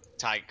else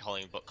target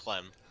calling but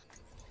Clem.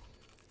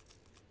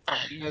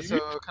 Yeah, so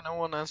can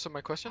anyone answer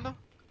my question though?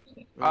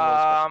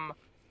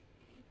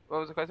 What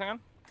was the question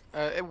again?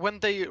 When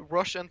they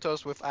rush into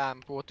us with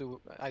AMP, what do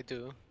I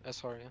do?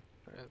 Sorry.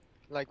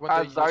 Like when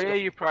As they Zarya,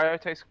 you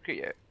prioritize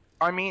create.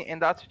 I mean, in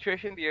that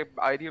situation, the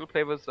ideal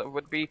play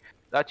would be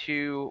that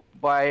you,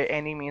 by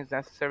any means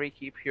necessary,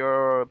 keep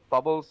your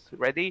bubbles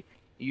ready.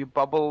 You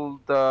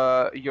bubble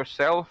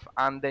yourself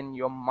and then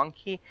your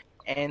monkey,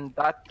 and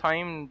that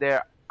time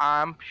their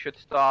AMP should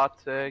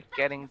start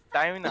getting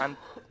down, and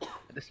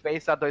the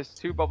space that those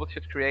 2 bubbles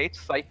should create,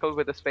 cycle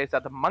with the space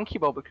that the monkey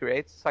bubble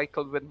creates,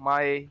 cycle with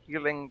my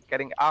healing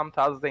getting amped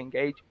as they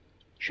engage,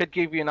 should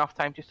give you enough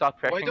time to start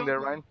pressuring their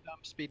round.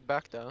 Speed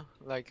back though,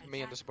 like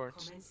me and the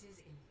sports.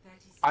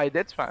 I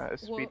did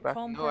speed back.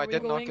 No, I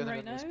did not get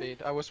any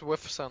speed. I was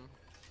with Sun.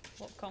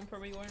 What comp are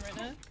we going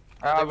right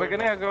now? We're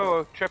gonna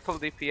go triple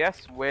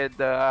DPS with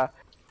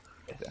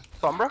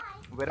Sombra,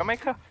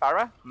 Widowmaker,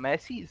 Pharah,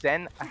 Messi,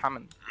 Zen,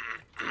 Hammond.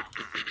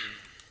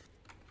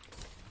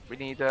 We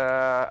need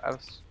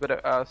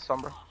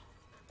Sombra.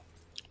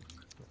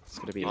 It's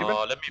gonna be. Let me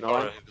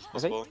borrow if it's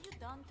possible.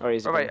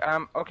 Alright,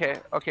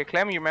 okay,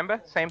 Clem, you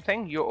remember? Same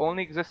thing, you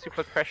only exist to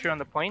put pressure on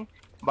the point.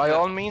 By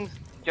all means,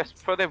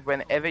 just put it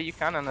whenever you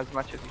can and as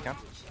much as you can.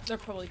 They're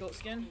probably goat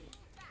skin.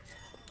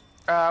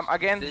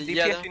 Again,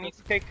 DPS, you need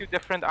to take 2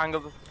 different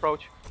angles of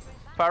approach.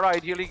 Pharah,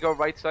 ideally go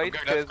right side,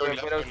 because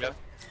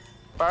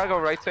Pharah go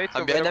right side, so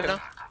I'm behind them now.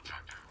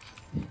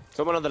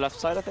 Someone on the left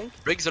side, I think.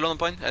 Briggs alone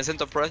point, and send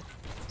top right.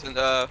 And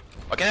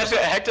okay, let's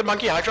hack the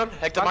monkey, Hydron.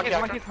 Hack the monkey,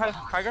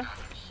 Hydron.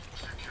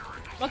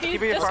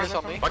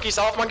 Monkey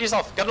south,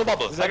 get no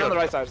bubbles. Zen on the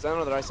right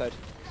side,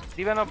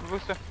 D.Va no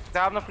booster, they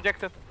have no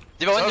projected.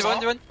 D.Va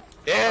one.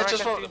 Yeah,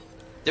 just for...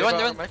 D.Va.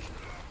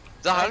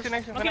 Zahal.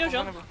 Monkey no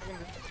jump.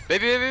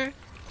 Baby.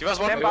 D.Va's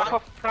one.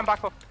 Come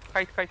back off.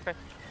 Kite.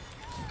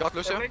 Got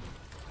Lucio.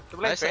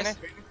 Nice.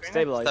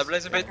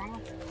 Stabilize a bit.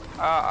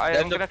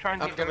 I'm gonna try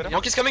and get it.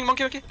 Monkey's coming,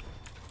 monkey. Okay.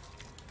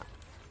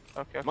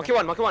 Monkey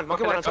one on top.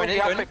 Monkey one up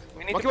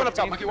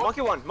top.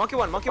 Monkey one.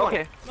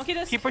 Monkey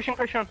this. Keep pushing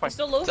pressure on point.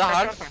 Still low.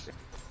 Start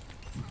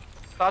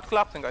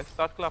collapsing, guys.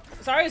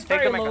 Zarya's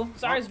very low.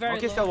 Zarya's very low.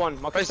 Monkey's still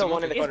one. Monkey's still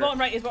one in the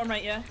corner. He's bottom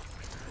right, yeah.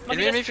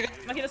 Monkey this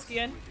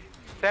again.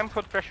 Sam,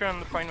 put pressure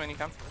on the point when you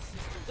can.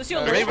 Lucio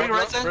low. Brig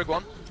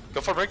one. Go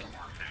for Brig.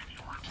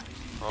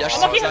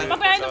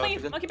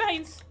 Monkey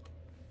behind.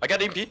 I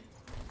got EMP.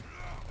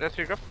 Let's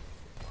regroup.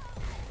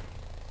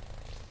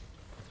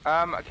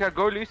 Okay,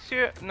 go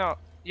Lucio. No.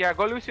 Yeah,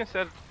 go Lucio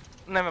instead.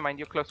 Never mind,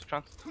 you're close to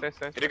trans. Stay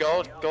safe. Can you go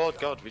out.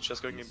 We're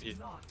just going EMP.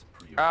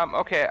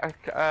 Okay,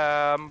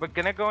 we're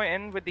gonna go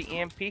in with the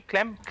EMP.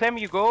 Clem,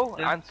 you go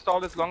and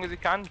stall as long as you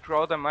can,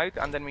 draw them out,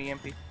 and then we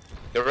EMP.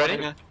 You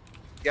ready?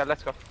 Yeah,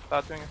 let's go.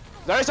 Start doing it.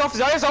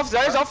 Zarya's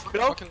off.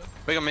 Below.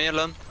 Bring on me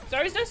alone.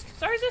 Zarya's disc.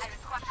 Oh, shit.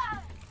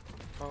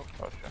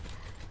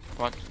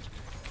 One.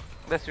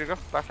 Let's go.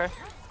 Back out.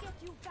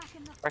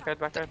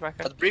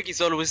 But Brig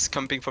is always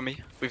camping for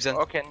me with Zen.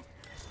 Okay,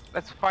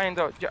 let's find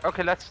out.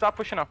 Okay, let's start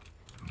pushing up.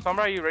 Sombra,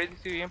 are you ready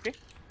to EMP?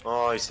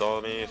 Oh, he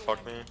saw me.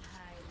 Fuck me.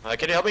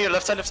 Can you help me?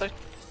 Left side.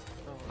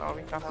 No,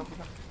 we can't help you.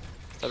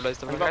 Stabilize.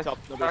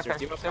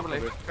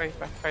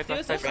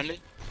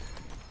 Friendly.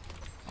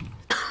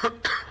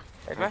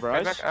 They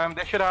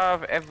should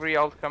have every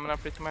ult coming up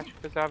pretty much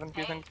because I haven't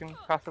used anything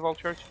past the Vault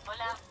Church.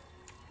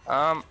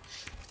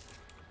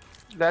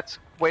 Let's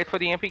wait for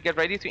the EMP. Get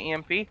ready to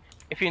EMP.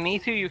 If you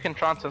need to, you can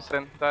trance us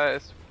in. That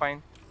is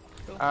fine.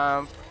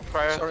 Prior.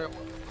 Sorry.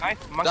 Nice.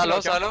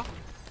 Monkey Silo.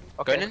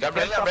 Okay. Can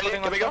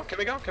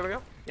we go?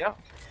 Yeah.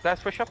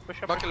 Let's push up.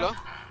 Monkey low.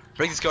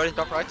 Brig is going.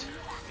 Top right.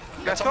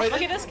 Let's go.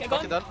 Monkey disc. Go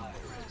on.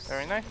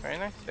 Very nice.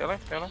 Stay alive.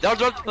 Down.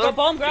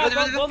 Bomb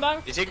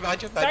back. He's taking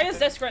behind you. Zarya's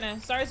disc right now.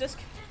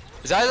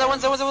 Zarya one.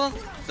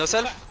 No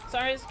self.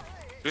 Zarya's.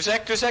 2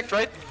 sec,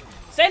 right?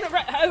 Zen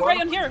right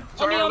on here.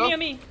 On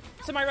me.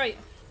 To my right.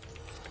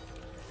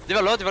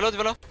 D.Va low.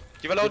 D1.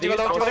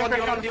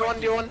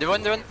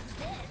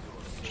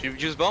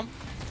 Use bomb.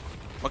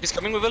 Monkey's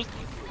coming with ult.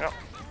 Yeah.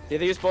 Did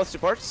they use both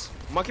supports?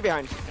 Monkey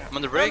behind. I'm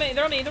on the They're on break. me,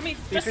 they're on me, they're on me.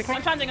 Just,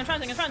 I'm tranting.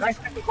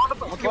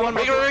 Monkey one,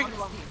 Break, monkey.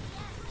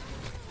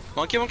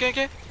 break.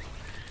 Monkey.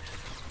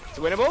 It's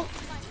winnable?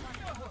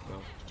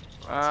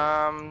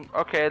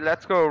 Okay,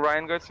 let's go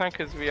Ryan goes now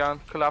because we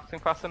aren't collapsing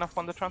fast enough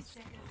on the trans.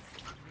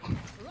 My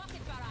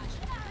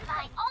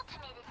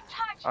ultimate is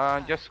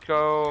charged. Just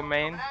go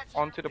main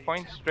onto the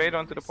point, straight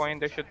onto the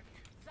point. They should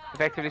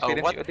effectively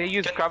speed what? it. They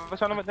use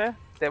Gravis on it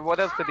there. What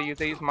else did they use?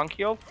 They use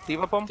Monkey ult,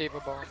 Diva Bomb, Diva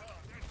bomb.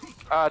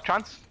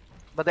 Trans,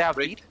 but they have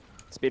Break. beat.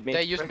 Speed me.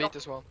 They use beat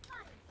as well.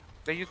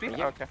 They use beat?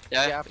 Yeah. Okay.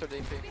 Yeah, Yeah. after the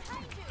EP.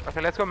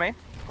 Okay, let's go main.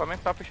 Go main,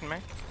 stop pushing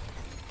main.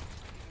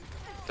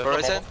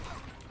 Horizon.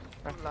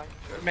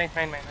 Main.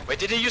 Wait,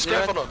 did he use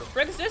Scrim or not?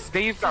 Break is this?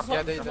 They use Grab.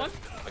 Yeah, they One.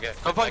 Okay.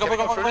 Go point. Go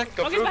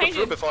Monkey's behind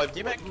through you. before I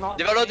demag.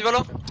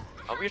 Develop.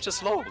 Oh, we're just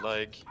slow,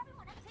 like.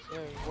 Yeah,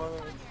 why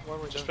were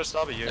we Just done? press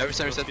W. Every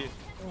time we said.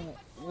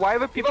 Why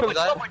were people...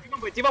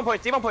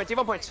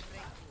 D1 point.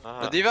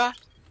 Ah. The Diva.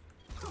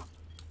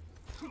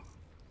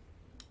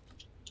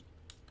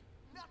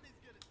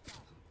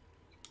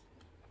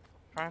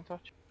 Try and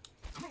touch.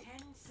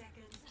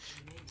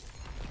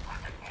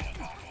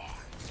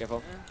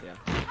 Careful. Yeah.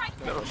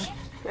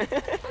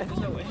 There's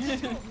no way.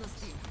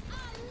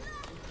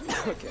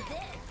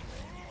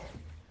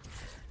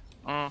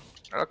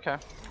 Okay.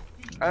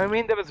 I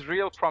mean, there was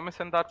real promise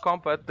in that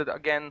comp, but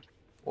again,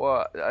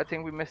 well, I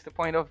think we missed the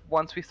point of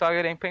once we start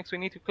getting pinks, we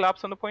need to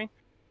collapse on the point.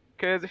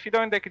 Because if you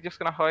don't, they're just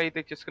gonna hide,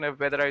 they're just gonna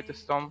weather out the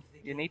storm.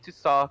 You need to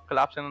start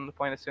collapsing on the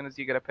point as soon as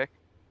you get a pick.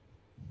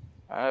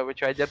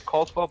 Which I did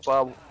call for,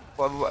 but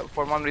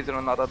for one reason or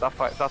another, that's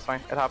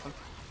fine, it happened.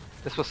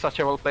 This was such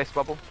a well-placed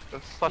bubble. It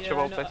was such a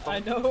well-placed bubble. I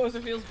know,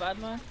 it feels bad,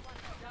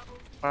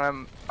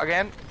 man.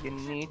 Again, you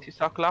need to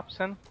start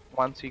collapsing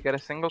once you get a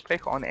single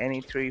pick on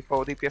any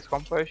 3-4 DPS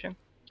conversion,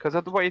 because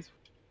otherwise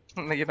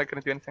you're not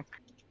gonna do anything.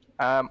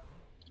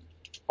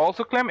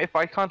 Also, Clem, if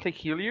I can't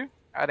heal you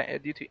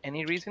due to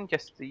any reason,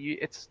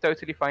 it's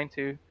totally fine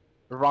to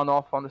run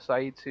off on the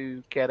side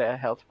to get a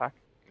health pack.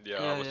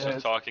 Yeah, I was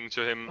just talking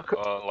to him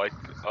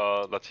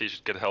that he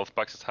should get health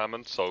packs as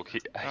Hammond, so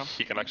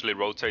he can actually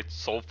rotate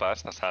so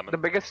fast as Hammond.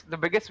 The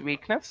biggest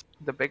weakness,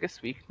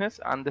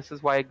 and this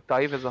is why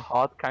dive is a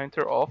hard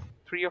counter of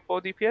 3 or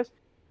 4 DPS,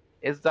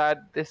 is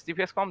that this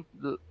DPS comp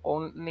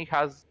only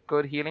has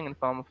good healing in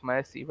form of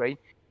Mercy, right?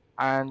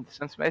 And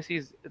since Mercy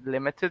is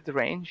limited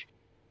range,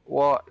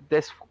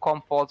 this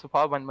comp falls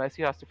apart when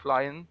Mercy has to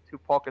fly in to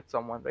pocket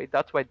someone, right?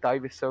 That's why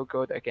dive is so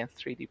good against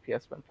 3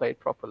 DPS when played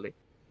properly.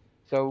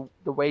 So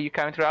the way you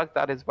counteract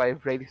that is by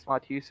really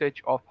smart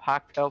usage of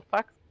hacked health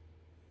packs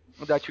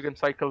that you can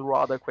cycle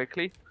rather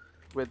quickly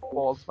with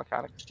Paul's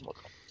mechanics.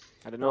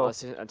 I don't know, I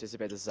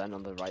anticipate a Zen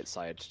on the right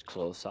side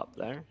close up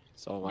there.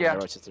 So when I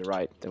rotate to the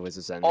right, there was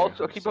a Zen Also,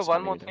 there. keep up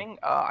one more thing.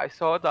 I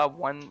saw that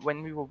when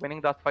we were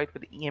winning that fight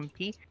with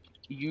EMP,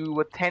 you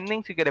were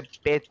tending to get a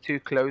bit too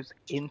close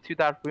into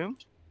that room.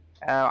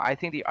 I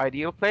think the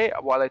ideal play,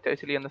 while I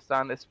totally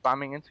understand is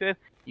spamming into it,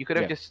 you could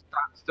have just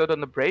stood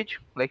on the bridge,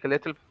 like a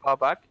little far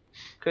back,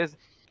 because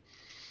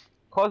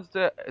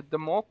the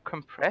more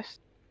compressed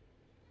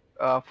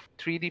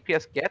 3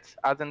 DPS gets,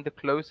 as in the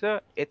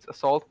closer its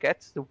assault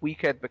gets, the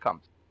weaker it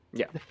becomes.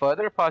 Yeah. The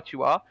further apart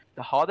you are,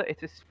 the harder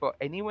it is for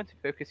anyone to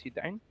focus you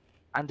down,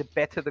 and the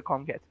better the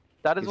comp gets.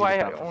 That is why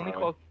I only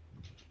call.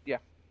 Yeah.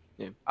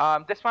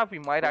 This map we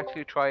might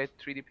actually try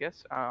 3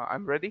 DPS.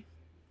 I'm ready.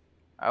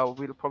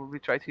 We'll probably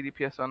try 3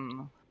 DPS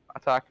on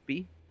attack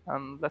B,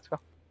 and let's go.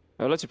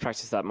 I would like to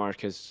practice that more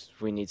because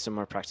we need some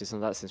more practice on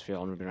that since we're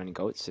only running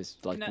goats. It's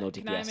like no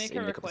DPS Can I make in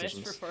a the request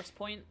competitions. for first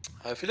point?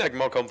 I feel like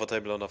more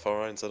comfortable on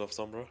Afara instead of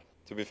Sombra,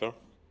 to be fair.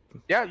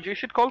 Yeah, you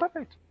should call that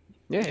out.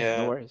 Yeah,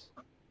 no worries.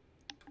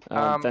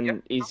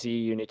 Then easy,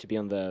 you need to be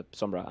on the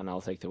Sombra, and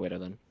I'll take the waiter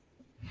then.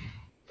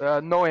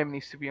 No aim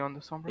needs to be on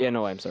the Sombra. Yeah,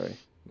 no, I'm sorry.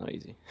 Not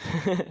easy.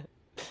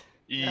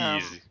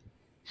 Easy.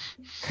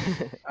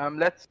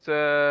 Let's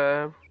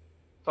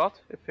start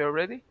if you're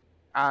ready.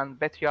 And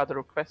bet you other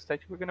requests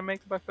that we're gonna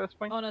make by first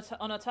point.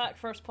 On attack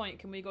first point,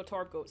 can we go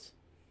Torb goats?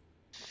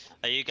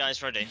 Are you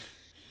guys ready?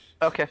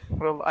 Okay,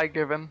 well I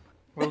give in.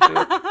 We'll do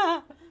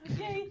it.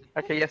 Yay.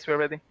 Okay, yes, we're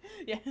ready.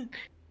 Yeah.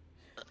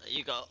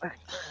 You got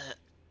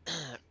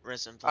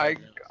Risen I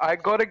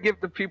gotta give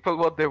the people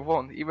what they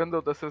want, even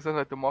though this isn't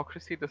a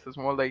democracy. This is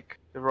more like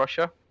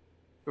Russia,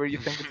 where you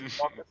think it's a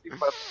democracy,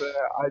 but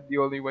I'm the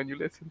only one you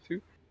listen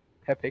to.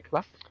 Happy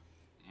clap.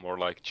 More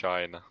like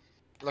China.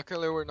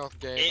 Luckily we're not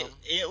gay.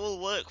 It will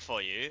work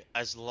for you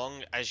as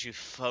long as you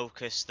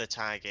focus the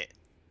target.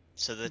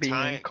 So the Being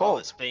target cold.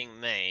 that's being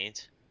made,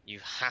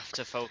 you have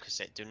to focus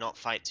it. Do not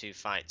fight 2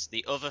 fights.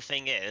 The other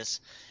thing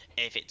is,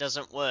 if it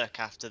doesn't work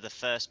after the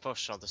first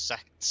push or the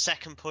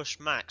second push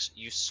max,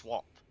 you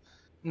swap.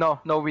 No,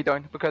 we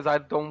don't, because I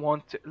don't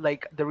want to,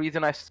 like, the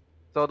reason I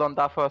stood on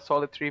that for a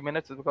solid 3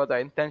 minutes is because I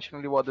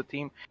intentionally want the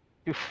team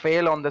to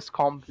fail on this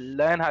comp,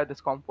 learn how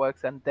this comp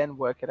works, and then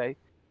work it out.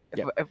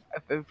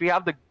 If we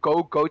have the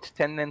go-goat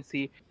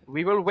tendency,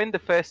 we will win the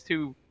first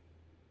 2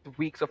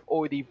 weeks of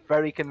OD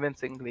very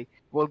convincingly.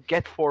 We'll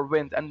get 4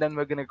 wins, and then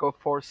we're gonna go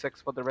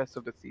 4-6 for the rest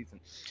of the season.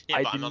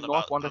 Yeah, but I'm on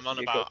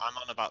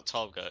about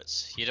 12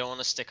 goats. You don't want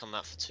to stick on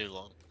that for too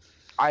long.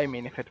 I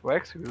mean, if it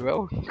works, we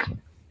will.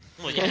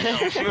 Well, yeah,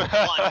 no.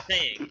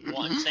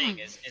 what I'm saying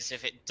is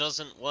if it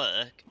doesn't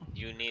work,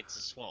 you need to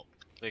swap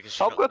because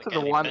you're 12 not goats gonna is get the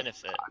any one.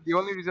 benefit. The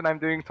only reason I'm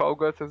doing 12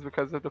 goats is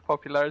because of the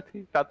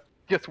popularity. That's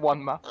just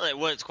one map. Well, it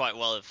worked quite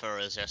well for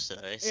us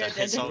yesterday, so Yeah,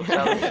 it's all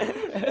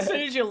as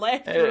soon as you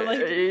left, you were like,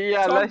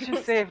 yeah, 12 let's just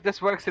goats. say if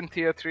this works in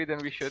tier 3, then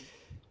we should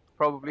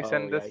probably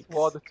send this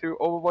squad to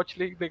Overwatch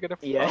League. They're gonna.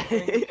 Yeah.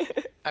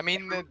 I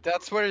mean,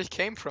 that's where it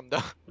came from,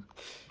 though.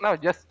 No,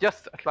 just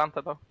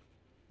Atlanta though.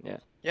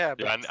 Yeah,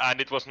 but Yeah,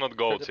 and it was not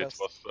goats. the It best.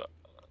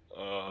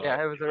 was.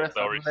 Yeah, it was the rest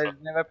of them.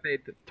 They never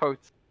played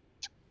Toads.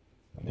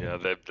 Yeah,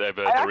 they I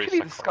the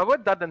actually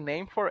discovered that the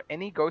name for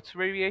any goats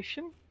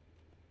variation,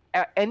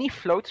 any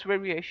floats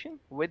variation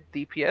with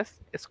DPS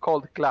is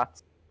called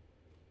Glatz.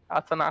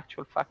 That's an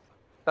actual fact.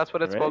 That's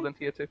what it's called in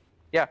tier 2.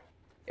 Yeah,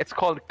 it's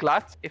called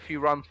Glatz if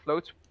you run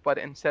floats, but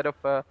instead of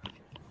a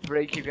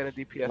break you get a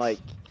DPS. Like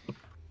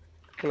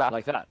Glatz.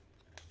 like that.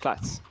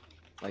 Flats.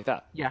 Like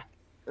that. Yeah,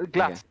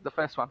 Glatz, Okay. the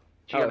first one.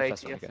 Oh, GLA.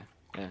 that's one, okay.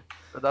 Yeah.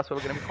 So that's what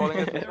we're gonna be calling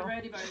it. They're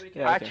ready by the weekend.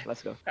 Yeah, okay, Patch.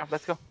 let's go. Yeah,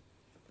 let's go.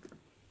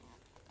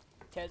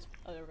 Tez.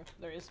 Oh, there we go.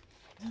 There he is.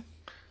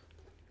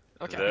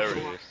 okay. There it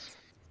is.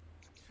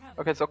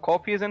 Okay, so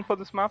copy is in for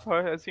this map, I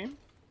assume.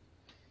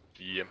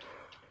 Yeah.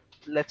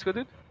 Let's go,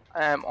 dude.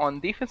 On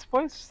defense,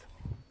 boys.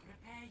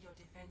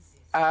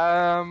 They're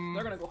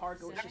gonna go hard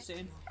goats, just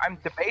saying. I'm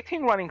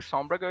debating running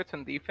Sombra goats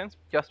on defense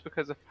just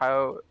because of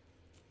how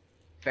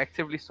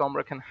effectively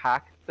Sombra can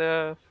hack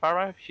the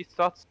Pharah if she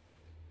starts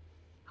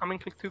coming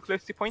too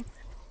close to point.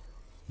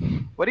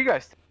 What do you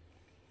guys think?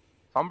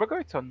 Sombra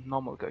goats or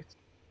normal goats?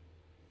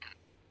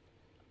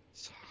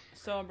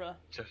 Sombra.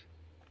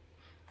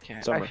 Okay, I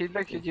Sombra. feel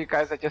like you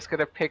guys are just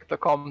gonna pick the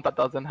comp that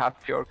doesn't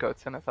have pure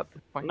goats in it at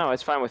this point. No,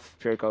 it's fine with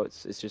pure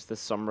goats. It's just the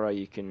Sombra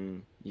you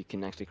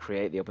can actually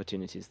create the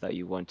opportunities that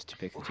you want to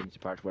pick the teams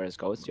apart. Whereas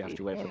goats, you have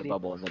to wait for the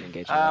bubble and then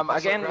engage. Also,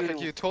 Again, again,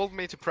 you told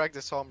me to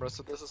practice Sombra,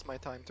 so this is my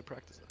time to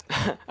practice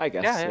it. I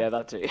guess. Yeah, yeah. Yeah,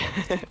 that too.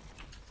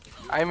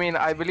 I mean,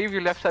 I believe you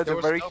left out There a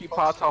was very no key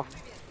box. part of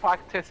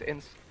practice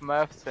in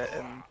Smurfs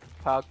and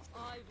Pugs.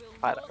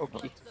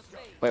 Okay,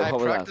 Wait, I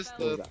what was that? practiced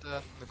What was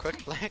that? the quick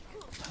play.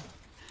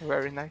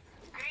 very nice.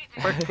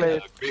 Quick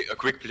play, A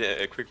quick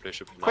play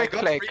should be nice. Quick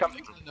play, Got come-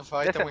 3 in the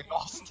fight listen. and we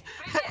lost.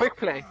 quick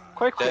play,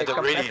 quick play. The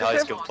really high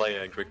competitive. skill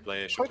player and quick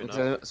play should be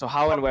nice. So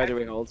how and where do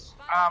we hold?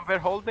 We're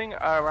holding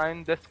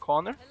around this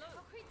corner.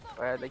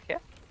 Like here.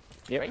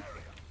 Yep. Right?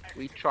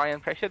 We try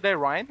and pressure their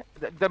Ryan.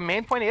 The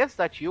main point is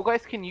that you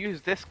guys can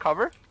use this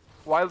cover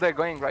while they're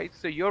going, right?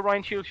 So your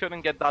Ryan shield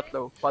shouldn't get that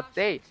low. But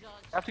they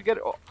have to get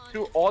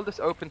through all this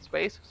open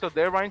space, so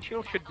their Ryan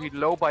shield should be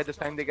low by the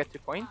time they get to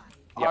point.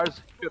 Yep.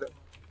 Ours shouldn't.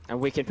 And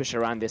we can push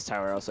around this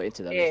tower also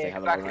into them if they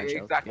have a long range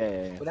shield. Exactly.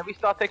 Yeah. Whenever we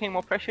start taking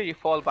more pressure, you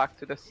fall back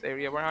to this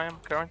area where I am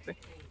currently.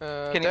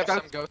 Can you you have guys-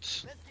 some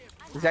goats?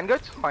 Zen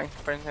goats? Fine.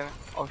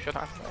 Oh, shut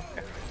up.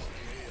 Okay.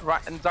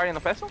 Right, and Zarya no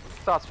Vessel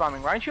start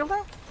spamming Ryan shield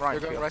now. Ryan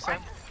You're going shield. right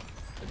side?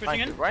 They're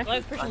pushing in. Right.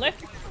 Left, pushing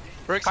left.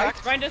 Brick Right.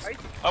 sack? Grind us.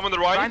 I'm on the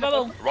right.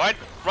 Bubble. Right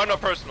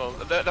not personal.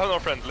 They're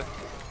not friendly.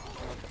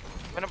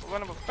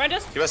 Winnable. Grind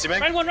us. You must see me.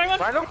 Grind one.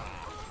 Right low.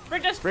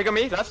 Break this. Brig on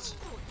me, left.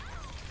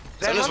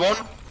 Send us one.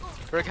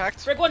 Brick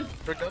hacked? Break one.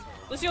 Brick done?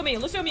 Lucio me.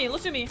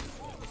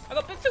 I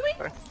got bit to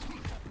me.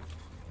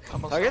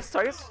 Targets?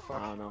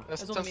 Oh no.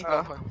 That's That's just only-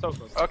 Alpha. So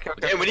close. Okay.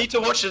 Okay, we need to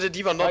watch the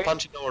D.Va not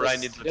punching our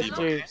Ryan into the Just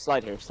D.Va. do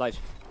slide here, slide.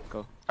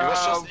 Go. He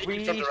was just aiming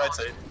we- from the right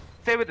side.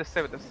 Stay with this.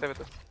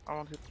 I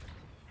want to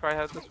try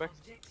out this way.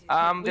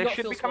 We They got should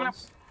fuel be coming up.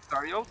 spawns.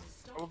 Zariel,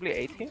 probably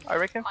 80, I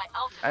reckon.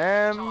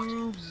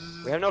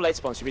 We have no late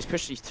spawns. Should we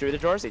push through the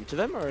doors into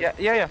them or?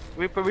 Yeah.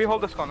 We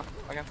hold this corner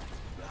again.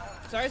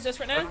 Sorry, is this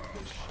right now?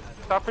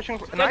 Start pushing.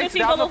 go Nice. team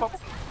They have no bubble. bubble.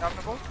 They have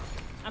no bubble.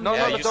 I'm No,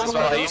 Yeah, I the used this double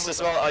well. I bubble.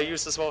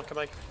 used this well. Come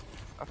on.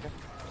 Okay.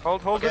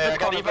 Hold Okay, this I got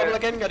corner. E-bubble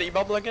again. Got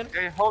E-bubble again.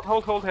 Okay,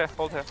 hold here.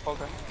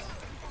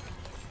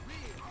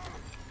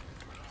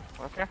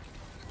 Okay.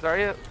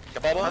 Zarya,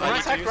 Got bubble. Right I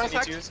need hack, to use. right I need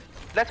hack. to use.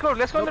 let's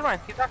go in the Ryan.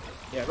 He's active.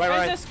 Yeah, right, grind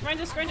right. this.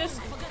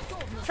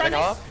 Try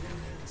Hang this.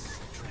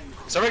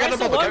 Sorry, I got the Nice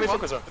bubble. one. Can we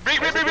focus her? Brick!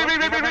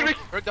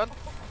 Brick done?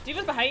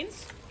 Diva's behind.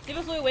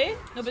 Diva flew away.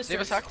 No Diva's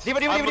boosters. hacked? Diva.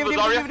 I'm with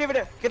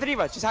Zarya. Get the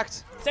Diva. She's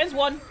hacked. Sends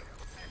one.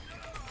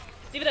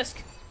 Diva disc.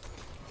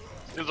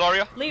 Still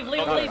Zarya? Leave.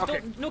 Okay.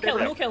 Don't, no kill.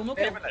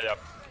 Yeah.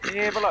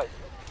 Stabilize.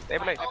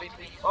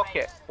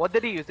 Okay, what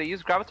did they use? They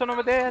used Graviton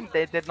over there and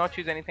they did not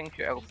use anything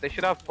else. They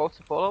should have both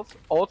supporters,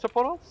 all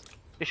supporters.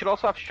 They should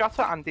also have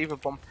Shutter and Diva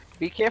Bomb.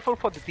 Be careful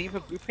for the Diva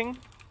grouping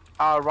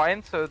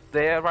Ryan, so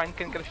their Ryan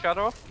can get a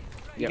shadow off.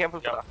 Be Yep. careful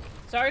for that.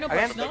 Sorry, no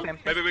Again, push, no.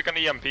 Maybe we can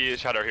EMP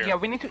Shadow here. Yeah,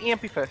 we need to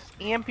EMP first.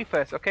 EMP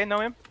first, okay,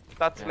 Noam?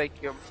 That's like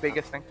your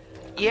biggest thing.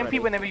 EMP ready.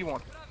 whenever you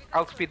want.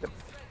 I'll speed them.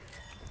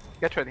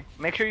 Get ready.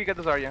 Make sure you get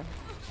the Zarya.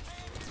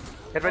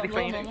 Get ready for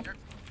No, EMP. no, no.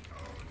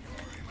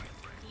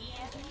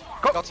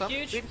 Go! Got some?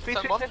 Huge. Speed,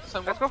 Send one,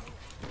 send Let's go.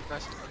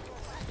 Nice.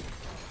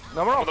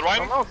 No more. On the right.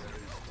 No more.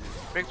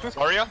 Big switch.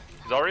 Zarya.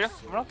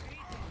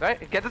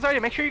 Right, get the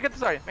Zarya. Make sure you get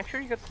the Zarya. Make sure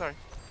you get the Zarya.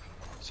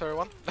 Sorry,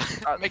 one.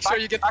 Make sure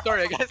you get the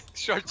Zarya, guys.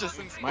 Short just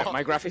in spawn.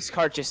 My graphics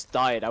card just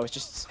died. I was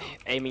just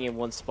aiming in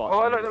one spot.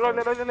 Oh,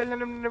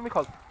 let me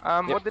call.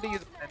 What did they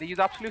use? They use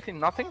absolutely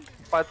nothing.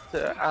 But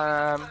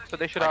so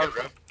they should have.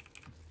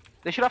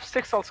 They should have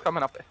 6 ults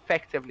coming up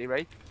effectively,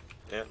 right?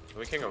 Yeah,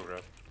 we can go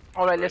grab.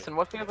 Alright, listen,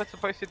 what we are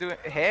supposed to do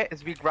here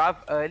is we grab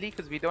early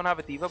because we don't have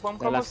a Diva bomb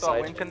combo, so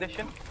a win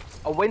condition.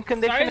 A win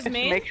condition is to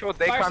make sure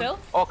they can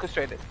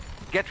orchestrate it.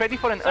 Get ready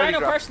for an early no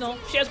grab. personal.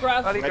 She has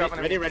grab. Ready?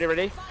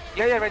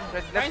 Yeah, ready.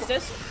 Let's go.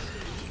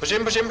 Push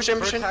in.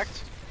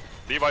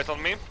 Levi's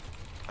on me.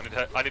 I need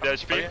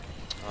HP.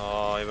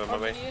 Oh, he went my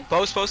way.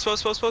 Pause. Pause,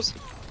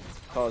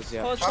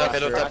 yeah. Pause.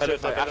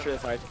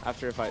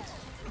 After a fight.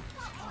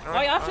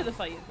 Why after the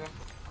fight?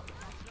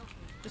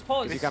 Just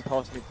pause. You can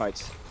pause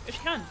mid-fights. Yes,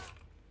 you can.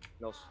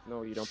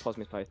 No, you don't pause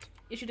mid-fight.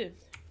 Yes, you do.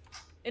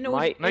 In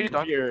OD, no, you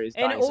don't.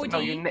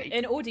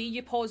 In OD,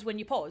 you pause when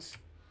you pause.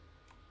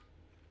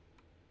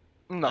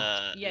 No.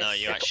 Yes. No,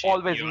 you It's actually.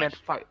 always you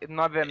mid-fight.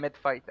 Not a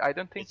mid-fight. I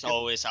don't think It's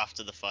always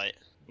after the fight.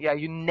 Yeah,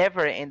 you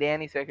never in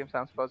any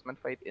circumstance pause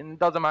mid-fight. It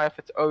doesn't matter if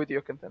it's OD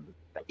or contenders.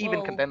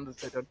 Even contenders,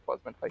 they don't pause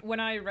mid-fight. When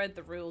I read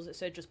the rules, it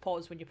said just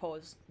pause when you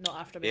pause, not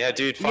after mid-fight. Yeah,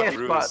 dude, fuck Yes,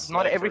 rules. but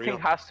not like, everything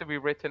has to be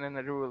written in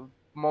a rule.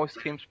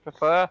 Most teams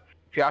prefer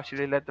if you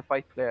actually let the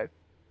fight play out.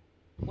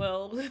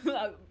 Well,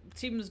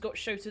 teams got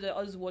shouted at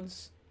us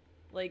once,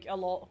 like a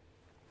lot,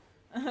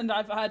 and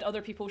I've had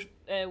other people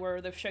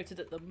where they've shouted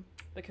at them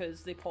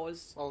because they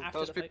paused Well, after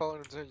those the people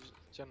fight. are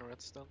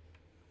degenerates then.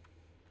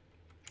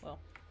 Well,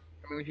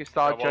 I mean, if you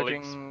start Yeah, well,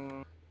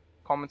 judging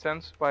common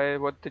sense by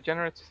what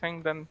degenerates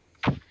think, then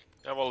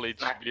Yeah, well,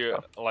 it's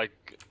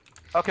like.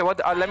 okay. What?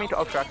 Let me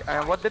talk track.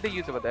 What did they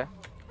use over there?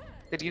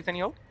 Did they use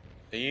any ult?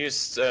 They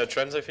used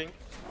trends, I think.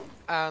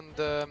 And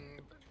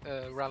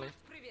rally.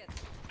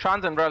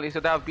 Trans and rally,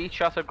 so they have beat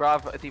shot or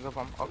grab a Diva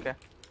bomb. Okay.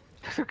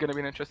 This is gonna be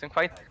an interesting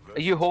fight.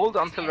 You hold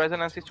until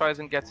Resonancy tries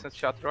and gets his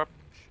shot drop.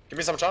 Give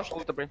me some charge.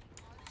 Hold the brain.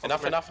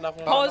 Enough.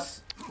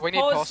 pause. We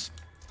need pause.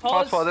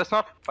 Pause for this,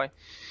 not fine.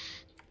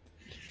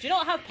 Do you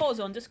not have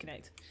pause on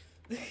disconnect?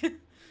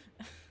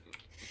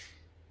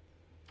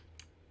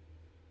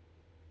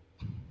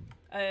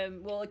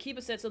 Well,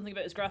 Akiba said something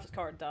about his graphics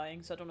card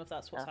dying, so I don't know if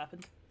that's what's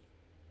happened.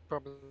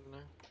 Probably.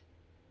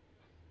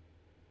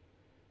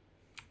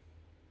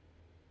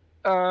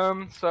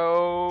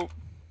 So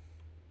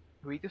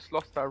we just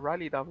lost our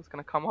rally that was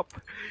gonna come up,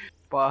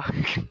 but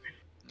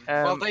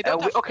well, they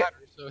don't have okay. cover,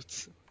 so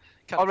it's.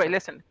 All right,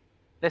 listen.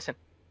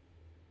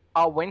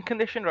 Our win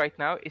condition right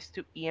now is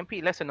to EMP.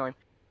 Let's annoy him.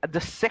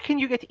 The second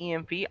you get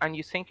EMP and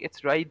you think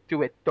it's right,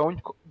 do it.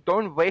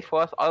 Don't wait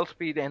for us. I'll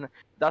speed in.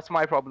 That's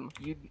my problem.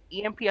 You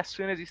EMP as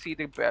soon as you see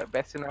the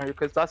best scenario,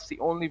 because that's the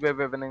only way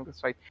we're winning this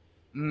fight.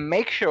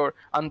 Make sure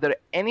under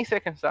any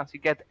circumstance you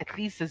get at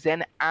least the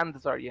Zen and the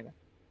Zarya.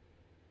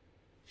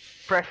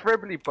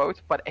 Preferably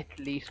both, but at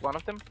least one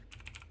of them.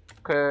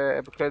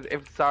 Because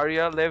if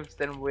Zarya lives,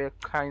 then we're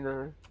kind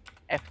of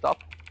effed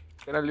up.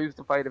 We're gonna lose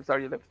the fight if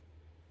Zarya lives.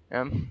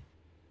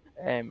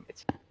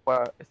 It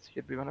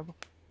should be winnable.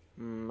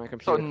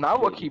 So now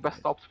Akiba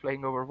stops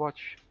playing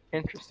Overwatch.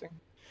 Interesting.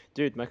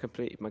 Dude, my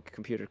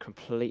computer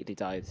completely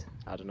died.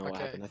 I don't know what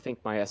happened. I think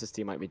my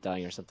SSD might be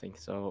dying or something.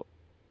 So,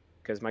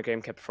 because my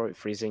game kept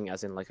freezing,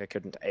 as in like I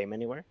couldn't aim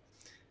anywhere.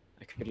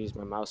 I could use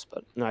my mouse,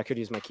 but no, I could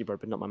use my keyboard,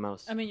 but not my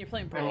mouse. I mean, you're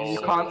playing I mean, you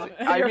so can't.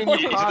 I mean, you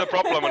It's can't. the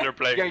problem when you're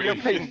playing. Yeah, you're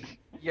playing.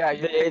 Yeah,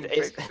 you're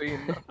playing. So you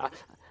know.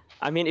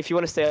 I mean, if you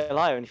want to stay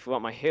alive and if you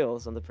want my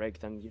heals on the break,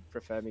 then you'd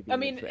prefer me being I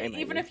mean, able to aim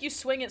even if you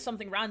swing at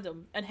something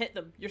random and hit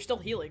them, you're still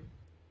healing.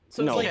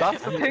 So No, it's like,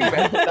 That's the thing,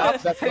 Bet.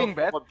 That's the thing,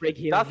 Bet. what break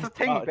healing That's the is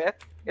thing, about.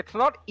 Bet. It's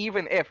not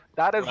even if.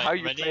 That is Right, how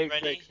you ready, play.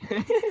 ready?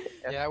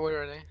 Yeah, we're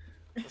ready.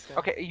 Let's go.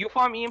 Okay, you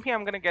farm EMP.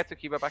 I'm gonna get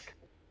Akiba back.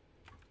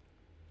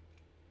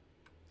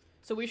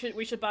 so we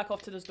should back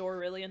off to this door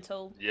really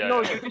until. Yeah.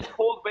 No, you just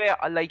hold where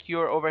like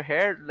you're over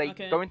here. Like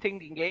Okay. don't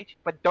think engage,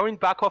 but don't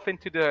back off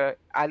into the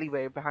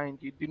alleyway behind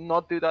you. Do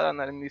not do that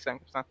under any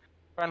circumstance.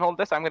 Try and hold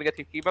this. I'm gonna get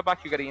Akiba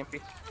back. You get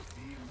EMP.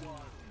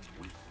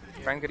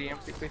 Try and get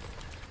EMP, please.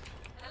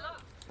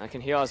 I can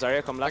heal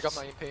Zarya, come I left. got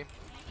my EP.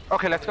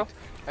 Okay, let's go.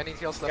 I need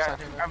heals left Yeah, side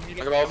here. I'm I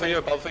healing. go for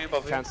you.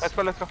 Chance. Let's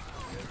go.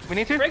 We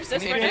need to. Briggs,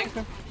 this We need right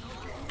to.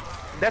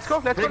 Let's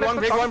go. Break one,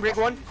 break one, break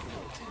one.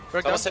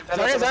 Break down.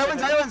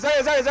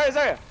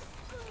 Zarya.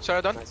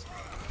 Sorry, done.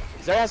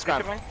 Zarya has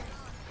Scrim.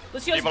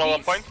 Let's use Even on 1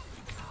 beats. point.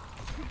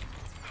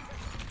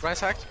 Ryan's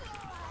hacked.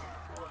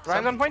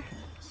 Ryan's on point.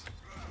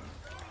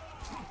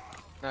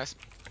 Nice.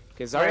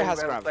 Okay, Zarya has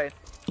well Scrim. played.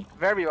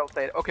 Very well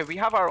played. Okay, we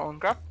have our own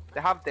grab.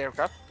 They have their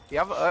grab. We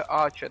have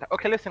Archer.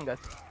 Okay, listen, guys.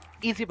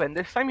 Easy Ben.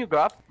 This time you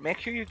grab, make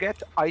sure you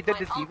get either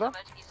the Diva,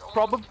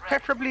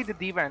 preferably the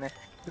Diva in it.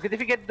 Because if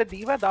you get the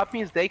Diva, that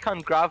means they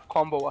can grab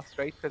combo us,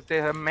 right? Because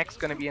their mech's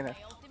gonna be in it.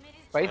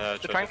 Right?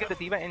 So try and get the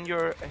Diva in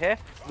your hair.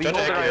 We hold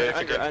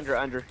it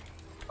Under.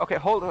 Okay,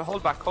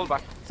 hold back.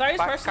 Sorry, it's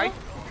Back, personal.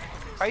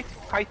 Kite.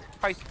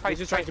 He's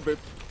just trying to boop.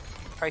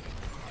 Kite.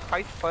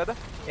 kite further.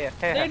 Here.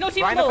 There's no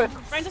team low.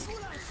 Ryan just...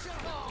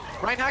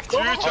 Ryan hacked. Shoot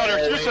each other,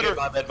 shoot each other.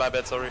 My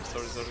bad, sorry.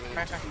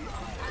 I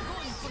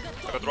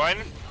got Ryan.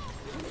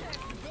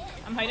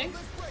 I'm hiding.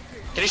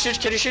 Can you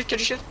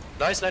shoot?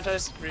 Nice,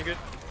 really good.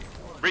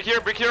 Brick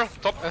here,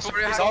 top.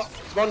 Sorry,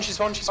 She's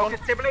one. Okay,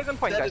 stabilize on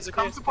point, That guys. is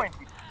okay. Come to point.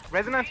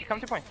 Resonance, come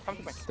to point.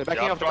 They're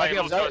backing Yeah, off,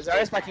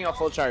 Zarya's backing off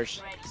full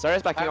charge.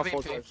 Zarya's backing off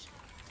full charge.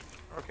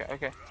 Okay. we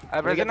get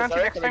the Resonance,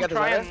 Zarya? next Can we time get the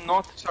try Zarya? and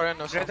not... Sorry,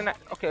 no. Resonance.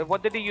 Okay,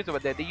 what did they use over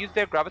there? They used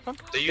their graviton?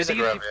 They use a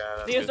grab,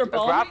 yeah. They use their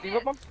bomb. Grab,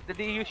 Diva bomb? Did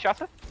they use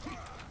Shatter?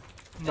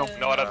 No.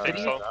 No, I don't think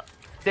so.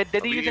 Did they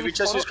use any We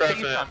just use solo?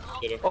 grab,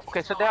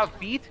 Okay, so they have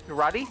Beat,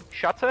 Rally,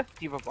 Shatter,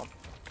 Diva bomb.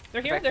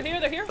 They're here.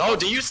 No,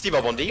 they use Steve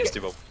one, Yeah,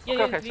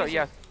 Okay, so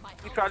yes.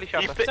 Beat, Rally,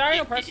 Shatter. Sorry,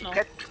 no personal.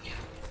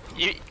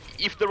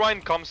 If the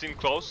Ryan comes in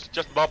close,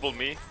 just bubble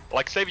me.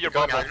 Like, save your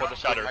bubble for the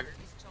shatter.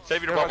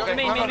 Save your bubble.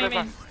 Main.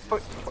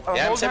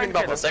 Yeah, I'm saving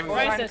bubble,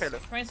 Ryan's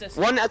this.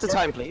 One at a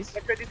time, please.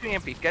 Get ready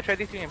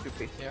to EMP,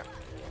 please. Yeah.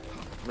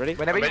 Ready?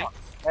 Whenever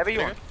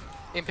you want.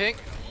 In pink.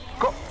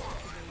 Go.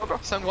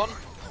 Send one.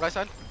 Right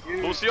side.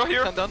 Lucio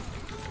here. Send done.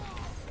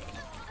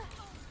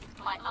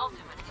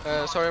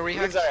 Sorry,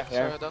 rehack. Yeah.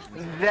 Sorry, done.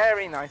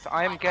 Very nice.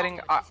 I am getting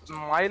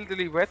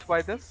mildly wet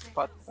by this,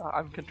 but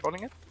I'm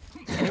controlling it.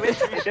 Anyways,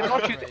 they did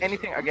not shoot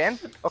anything again.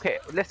 Okay,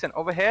 listen,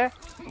 over here,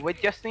 we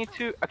just need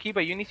to...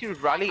 Akiba, you need to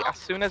rally as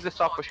soon as they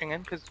start pushing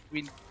in, because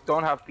we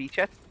don't have beach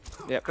yet.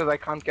 Yeah. Because I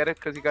can't get it,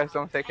 because you guys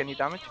don't take any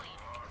damage.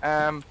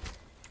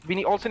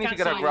 We also need to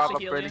get a grab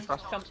up really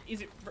fast.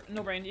 Easy,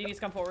 no brain, you need to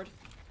come forward.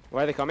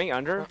 Where are they coming?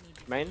 Under?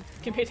 Main?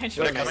 Can pay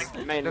attention to this.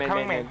 They're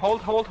coming main.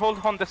 Hold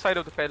on the side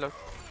of the payload.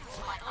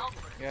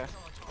 Yeah.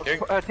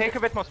 Take a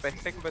bit more space,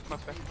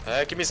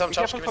 Give me some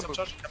charge,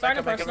 Sorry,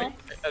 no personal.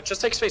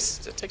 Just take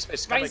space,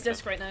 Ryan's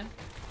disc right now.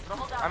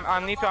 I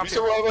need to amp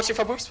Still watching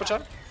for boobs, watch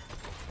out.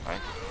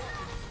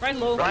 Ryan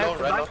low. Ryan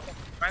low.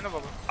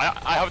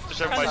 I have to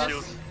check my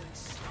shield.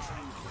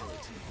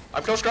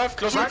 I'm close graph.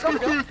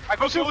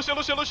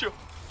 Lucio.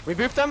 We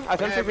booped them? I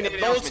don't think we need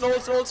No,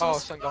 Oh,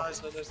 send gone.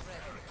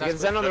 We get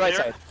Zen on the right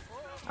side.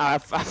 I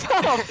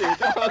fell off,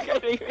 dude.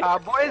 Okay.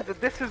 Boys,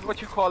 this is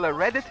what you call a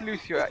Reddit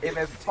Lucio in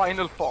its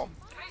final form.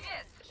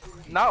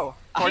 Now.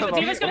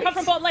 Diva's gonna come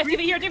from bottom left.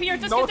 Diva here.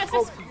 This. Oh,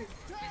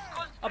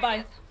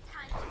 bye.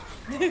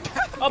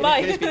 Oh,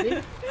 bye.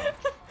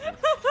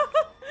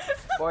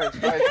 Boys,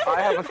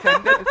 I have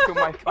ascended to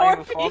my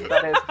final form,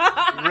 that is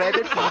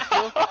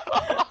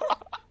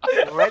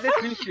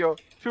Reddit Lucio,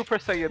 Super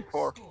Saiyan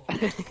 4.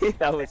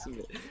 That was...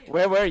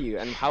 Where were you,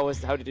 and how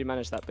did you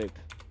manage that boop?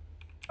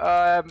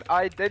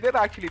 They did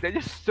actually, they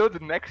just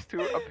stood next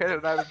to a pillar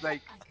and I was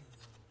like,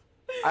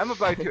 I'm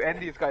about to end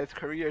these guys'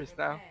 careers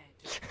now.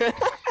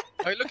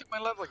 Oh, look at my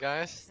level,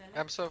 guys.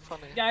 I'm so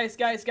funny. Guys.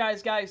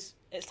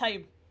 It's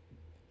time.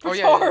 Oh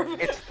yeah.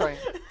 It's time.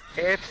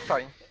 It's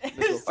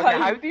Okay,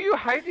 time.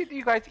 how did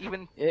you guys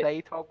even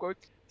play top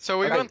goats? So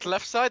we went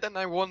left side and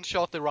I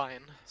one-shot the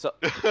Ryan. So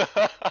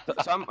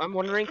I'm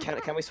wondering,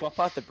 can we swap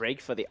out the break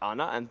for the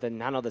Ana and the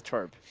Nano the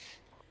Turb?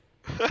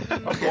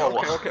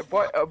 Okay.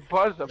 Boy,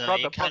 brother.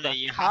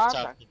 You have to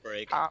have the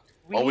break.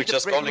 We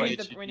just calling break.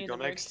 it. We need Go the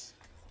break. next.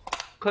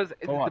 Because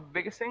the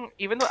biggest thing,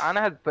 even though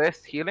Ana has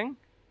burst healing,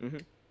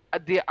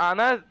 the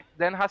Ana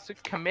then has to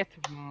commit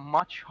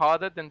much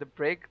harder than the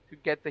break to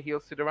get the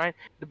heals to the Ryan.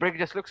 The break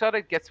just looks at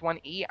it, gets 1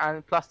 E,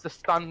 and plus the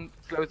stun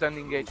slows down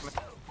the engagement.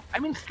 I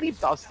mean, sleep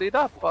does do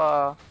that, but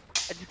I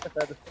just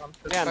prefer the stun.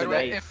 Yeah, By the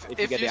way, if if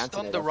get you the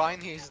stun antidote. the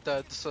Ryan, he's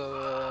dead,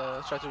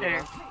 so try to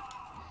run.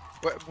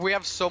 We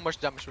have so much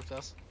damage with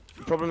this.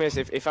 The problem is,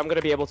 if I'm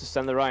gonna be able to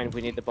stun the Ryan,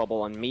 we need the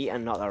bubble on me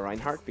and not our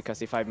Reinhardt,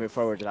 because if I move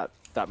forward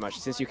that much,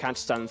 since you can't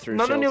stun through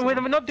No, shields we're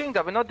not doing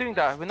that. We're not doing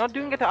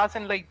it as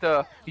in like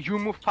you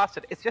move past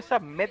it. It's just a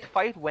mid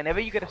fight. Whenever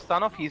you get a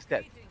stun off, he's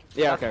dead.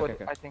 Yeah, That's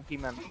what I think he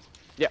meant.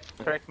 Yeah.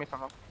 Correct me if I'm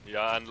wrong.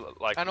 Yeah, and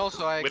like, and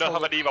also we don't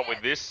have a diva with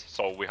this,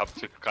 so we have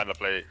to kind of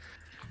play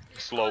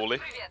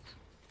slowly.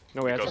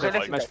 No, we have to Because,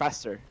 play like- much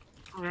faster.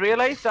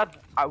 Realize that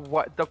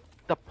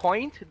the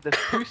point, the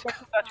 2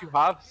 seconds that you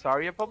have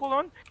Zarya bubble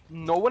on,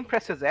 no one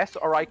presses S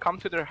or I come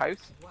to their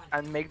house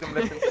and make them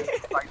listen to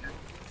it.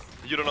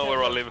 You don't know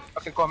where I live.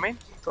 Okay, go main,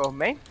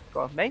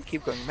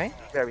 keep going main.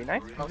 Very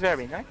nice.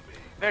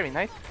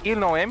 Heal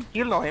no him,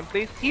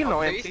 please.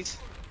 Please.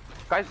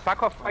 Guys,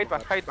 back off, hide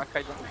back.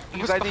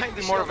 You guys need to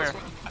be more aware.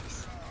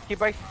 Keep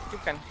back,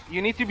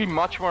 you need to be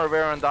much more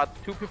aware on that.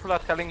 2 people are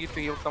telling you to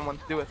heal someone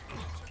to do it.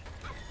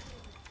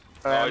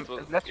 It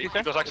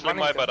was actually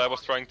my bad. I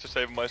was trying to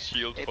save my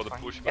shield for the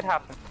push. It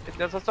happens.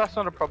 That's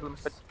not a problem,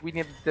 but we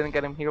didn't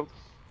get him healed.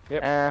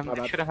 Yep.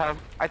 They shouldn't have.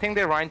 I think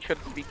their Ryan should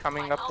be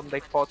coming up from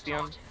like 40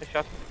 on the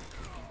shot.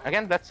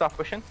 Again, let's start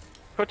pushing.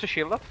 Put a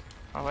shield up.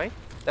 Alright,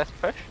 let's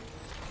push.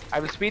 I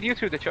will speed you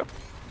through the chop.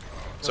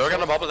 So I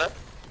got a bubble there.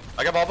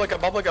 I got bubble.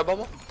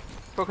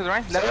 Focus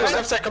Ryan.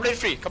 Left side, complete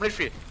free. You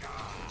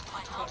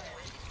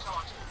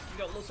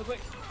got low so quick.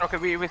 Okay,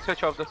 we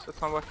switch off this.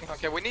 It's not working.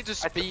 Okay, we need to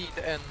speed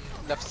in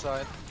left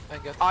side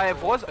and get. I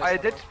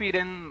did speed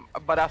in,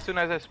 but as soon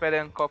as I sped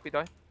in, copy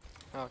die.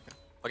 Okay.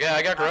 Okay,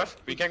 I got Graph.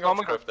 We can go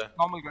for Graph there.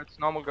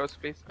 Normal goats,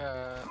 please.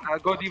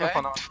 Go Diva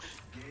for now.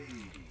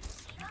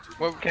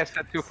 Well, Kess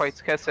had 2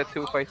 fights. These are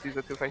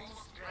 2 fights.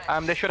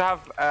 They should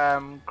have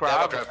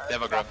Grab. They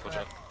have a Graph for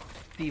sure.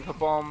 Diva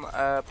Bomb,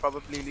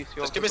 probably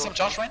Lucio. Just give me some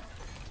charge, Ryan.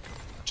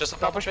 Just a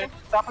stop pushing.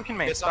 Stop pushing,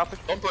 mate.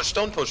 Don't push.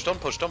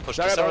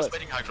 The Sarah's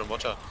waiting high ground,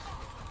 watch out.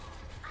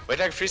 Wait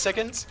like 3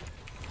 seconds.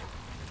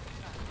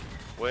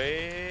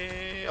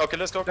 Wait. Okay,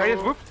 let's go. There he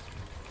is, whoop.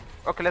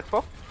 Okay, let's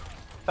go.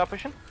 Stop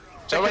pushing.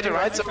 So waiting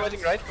right,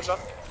 push on.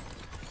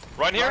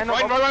 Run here,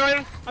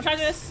 Ryan. I'm trying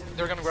to do this.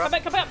 They're gonna grab.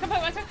 Come back,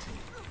 my turn.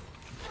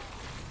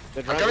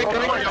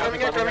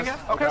 Coming here.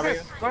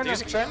 Okay.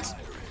 Using trends.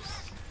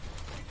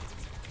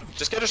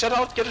 Just get a shot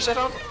out,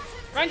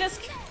 Ryan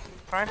disc.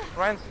 Ryan,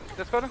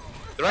 let's go then.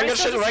 The Ryan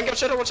got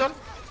shadow, watch out.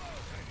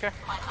 Okay.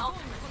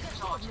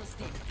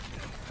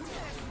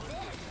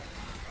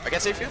 I can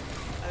save you.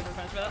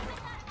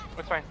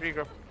 It's fine,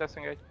 regroup,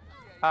 disengage.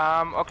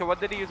 Okay, what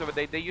did they use over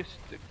there? They used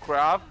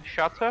Grab,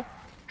 Shutter,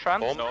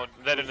 Trans. Bomb? No,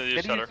 they didn't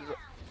use Shutter.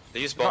 They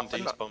use bomb,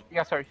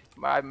 Yeah, sorry,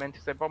 I meant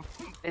to say bomb.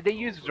 Did they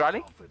use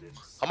Rally?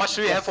 How much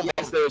do we have for bomb?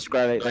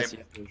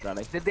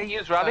 Rally. Did they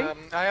use Rally?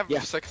 I have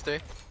 60.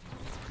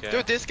 Yeah.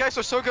 Dude, these guys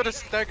are so good at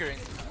staggering.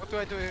 What do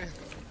I do?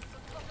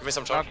 Give me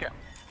some charge. Okay.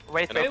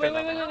 Wait, don't go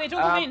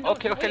in.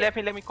 Okay,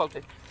 let me call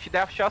it. Should they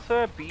have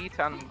Shutter, Beat,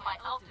 and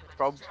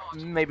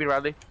maybe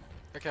Rally?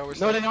 Okay, we're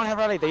No, they don't have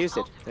Rally, they used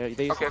it. They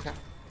used it.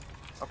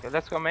 Okay,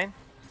 let's go main.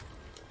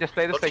 Just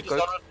play the fake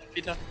good.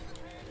 Okay,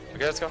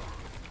 let's go.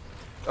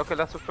 Okay,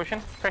 let's keep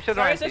pushing. Pressure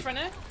the Ryan.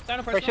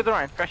 Pressure the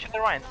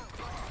Ryan.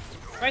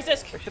 Rise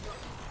disc.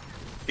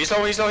 He's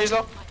low. He's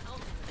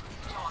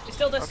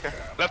still disc. Okay.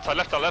 Left side.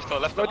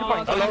 Go to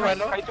point.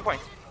 High to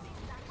point.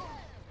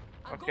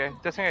 Okay,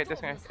 disengage.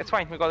 It's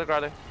fine, we got the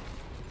Grotto.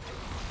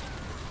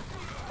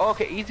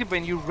 Okay, easy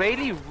win. You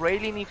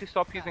really need to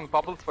stop using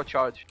bubbles for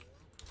charge.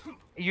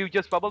 You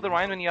just bubble the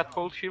Ryan when you have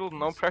full shield,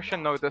 no pressure,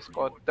 no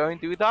discord. Don't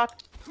do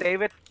that.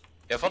 Save it.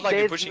 Yeah, I felt like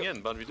you're pushing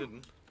in, but we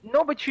didn't.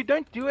 No, but you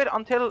don't do it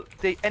until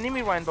the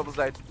enemy Ryan bubbles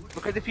out.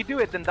 Because if you do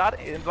it, then that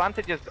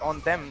advantage is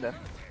on them then.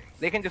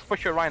 They can just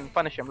push your Ryan and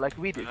punish him like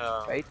we do,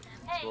 right?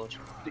 So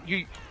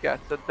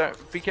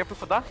be careful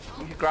for that.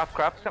 You grab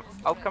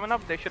out coming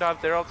up, they should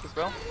have their ults as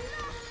well.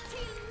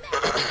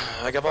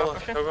 I got bubble.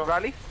 Go.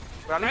 Rally.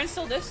 Ryan's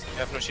still disc. I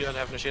have no shield.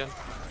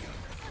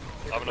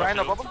 Ryan,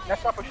 no bubble.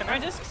 Let's stop pushing.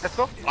 Ryan disc. Let's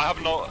go.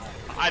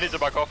 I need to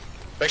back off.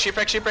 Break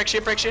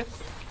sheet.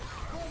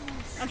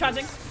 I'm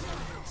charging.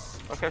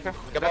 Okay.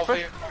 Get ball for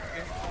you.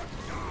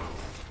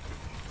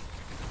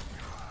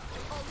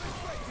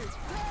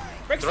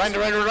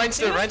 Ryan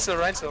still. Ryan's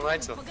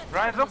up.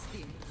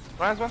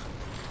 Ryan's one.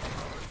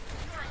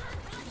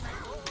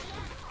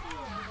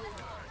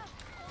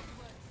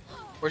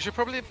 We should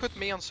probably put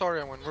me on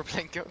Saria when we're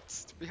playing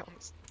goats, to be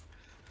honest.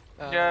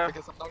 Yeah.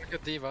 Because I'm not a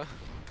good diva.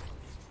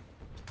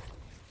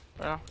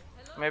 Yeah.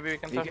 Maybe we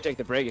can. You can take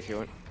the break if you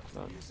want.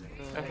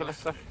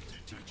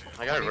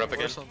 I got a rep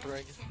again.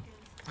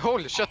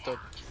 Holy shit, dude.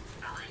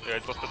 Yeah,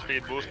 it was the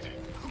speed boost.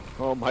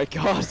 Oh my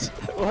god.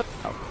 What?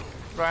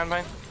 Ryan,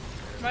 mine.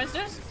 Ryan's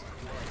disc.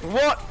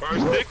 What?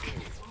 First stick.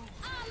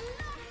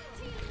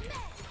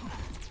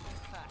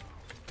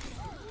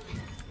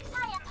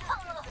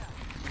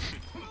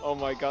 Oh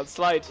my god,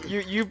 Slide,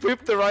 you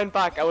booped the Ryan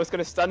back. I was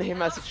gonna stun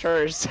him as a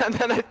charge, and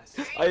then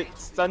I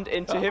stunned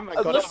into him. I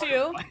got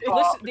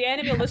the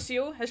enemy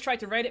Lucio has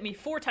tried to Reddit me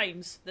 4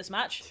 times this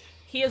match.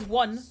 He has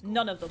won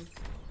none of them.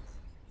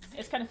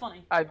 It's kind of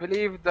funny. I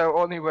believe the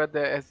only word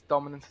there is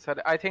dominance.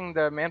 I think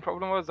the main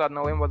problem was that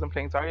no one wasn't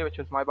playing Zarya, which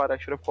was my bad. I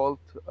should have called.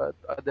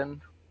 I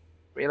didn't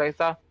realize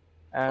that.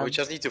 We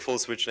just need to full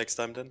switch next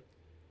time then.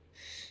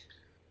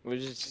 We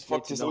just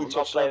need to know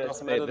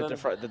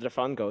the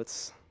Defan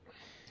goats.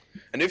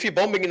 And if you're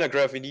bombing in a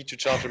graph, we need to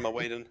charge him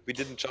away then. We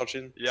didn't charge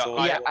in. Yeah, so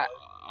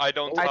I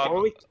don't have...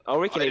 Or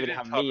we can even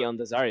have me on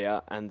the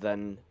Zarya, and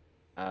then...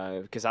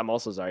 because I'm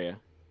also Zarya.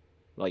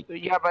 Like...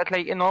 Yeah, but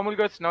like in normal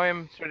gods, no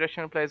him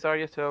traditional plays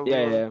Zarya, so...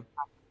 Yeah.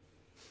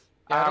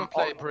 I don't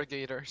play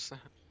Brigaders.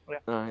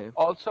 Yeah.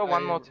 Also,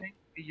 one more thing.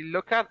 You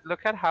look at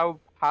how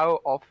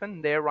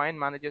often their Ryan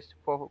manages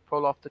to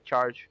pull off the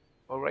charge,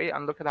 alright?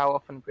 And look at how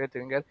often we're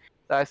doing it.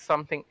 That is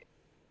something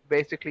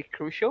basically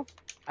crucial.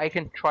 I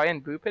can try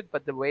and boop it,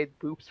 but the way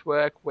boops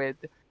work with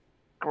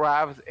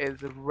grabs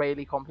is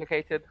really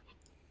complicated.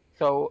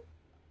 So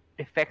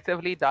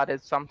effectively, that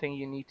is something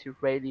you need to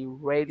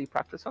really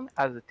practice on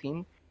as a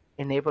team.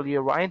 Enable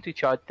your Ryan to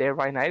charge their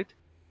Ryan out,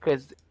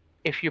 because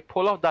if you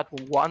pull off that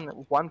one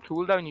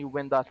cooldown, you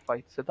win that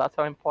fight. So that's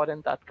how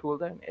important that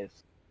cooldown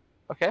is.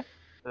 Okay,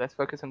 so let's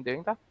focus on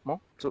doing that more.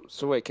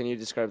 So wait, can you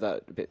describe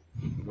that a bit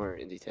more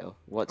in detail?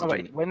 What did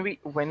you mean?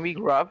 When we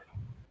grab,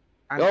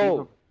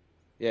 and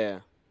yeah.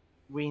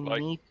 We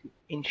need to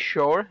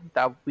ensure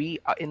that we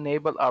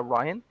enable our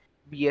Ryan,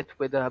 be it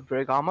with a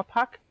Brig Armor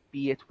Pack,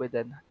 be it with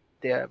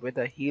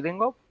a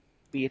healing up,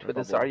 be it with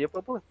a Zarya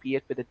bubble, be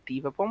it with a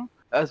Diva Bomb,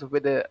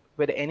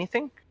 with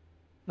anything,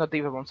 not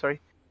Diva Bomb,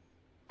 sorry,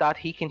 that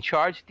he can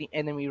charge the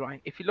enemy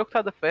Ryan. If you looked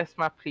at the first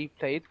map he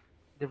played,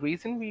 the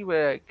reason we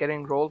were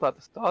getting rolled at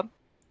the start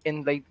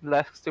in like the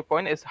last 2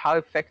 point is how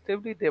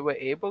effectively they were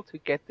able to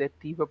get their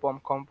Diva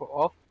Bomb combo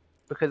off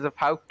because of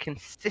how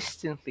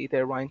consistently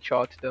their Ryan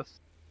charged us.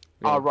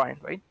 Yeah. Our Ryan,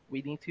 right?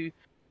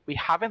 We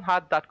haven't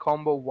had that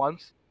combo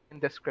once in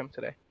this scrim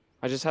today.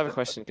 I just have a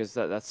question because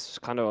that's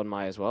kind of on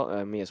me as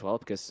well,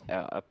 because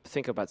I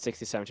think about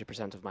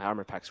 60-70% of my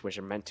armor packs, which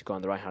are meant to go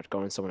on the Reinhardt, go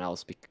on someone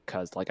else,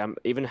 because like I'm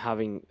even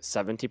having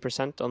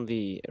 70% on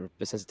the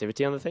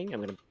sensitivity on the thing.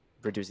 I'm gonna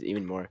reduce it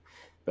even more,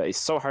 but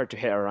it's so hard to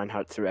hit a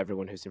Reinhardt through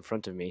everyone who's in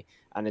front of me,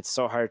 and it's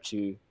so hard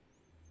to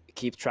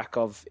keep track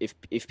of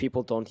if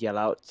people don't yell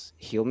out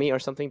heal me or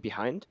something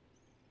behind,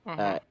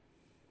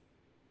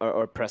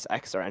 or press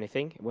X or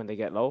anything when they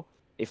get low.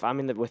 If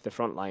I'm with the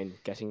front line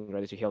getting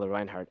ready to heal the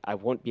Reinhardt, I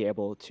won't be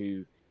able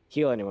to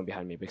heal anyone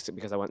behind me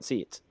because I won't see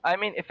it. I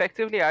mean,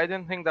 effectively, I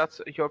don't think that's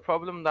your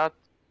problem. That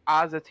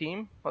as a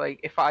team,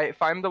 like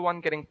if I'm the one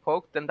getting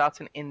poked, then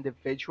that's an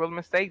individual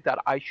mistake that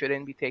I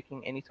shouldn't be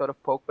taking any sort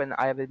of poke when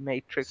I have a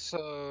matrix.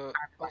 So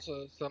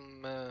also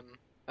some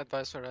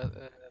advice for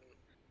that.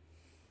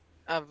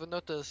 I've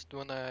noticed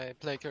when I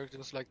play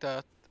characters like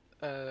that,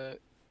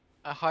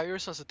 a higher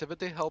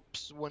sensitivity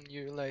helps when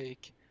you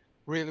like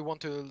really want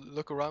to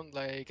look around.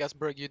 Like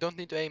Asberg, you don't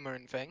need to aim or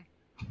anything,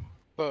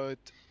 but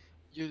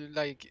you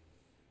like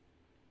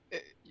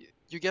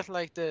you get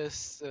like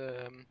this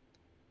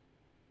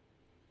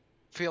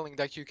feeling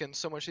that you can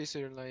so much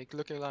easier like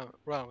look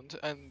around,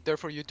 and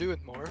therefore you do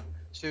it more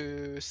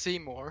to see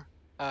more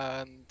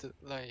and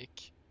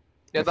like.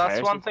 Yeah,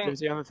 that's one thing.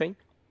 On the thing.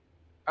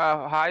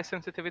 High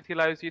sensitivity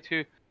allows you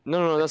to.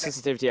 No, not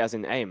sensitivity as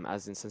in aim,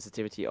 as in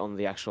sensitivity on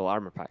the actual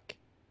armor pack.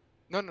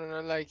 No,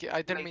 like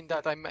I didn't mean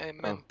that. I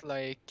meant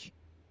like.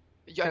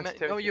 Yeah,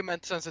 you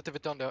meant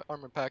sensitivity on the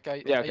armor pack.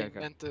 I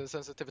meant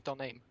sensitivity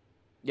on aim.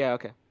 Yeah,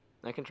 okay.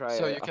 I can try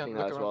so you can upping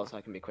that as well, so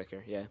I can be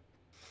quicker. Yeah.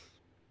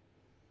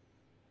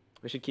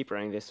 We should keep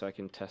running this so I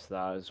can test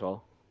that as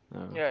well.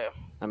 Yeah.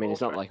 I mean,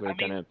 it's not like we're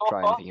gonna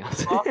try anything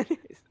else.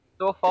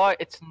 So far,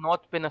 it's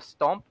not been a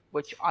stomp,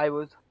 which I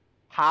was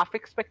half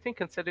expecting,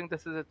 considering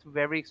this is a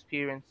very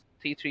experienced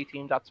T3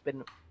 team that's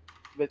been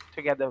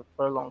together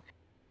for long.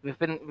 We've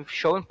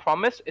shown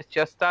promise. It's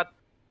just that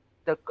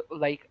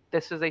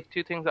this is like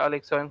two things that are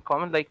like so in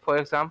common. Like for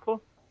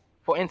example,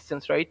 for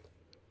instance, right?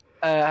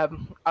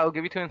 I'll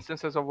give you 2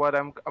 instances of what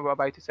I'm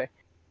about to say.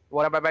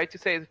 What I'm about to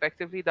say is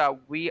effectively that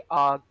we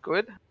are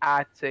good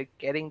at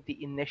getting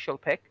the initial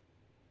pick.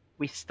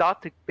 We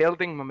start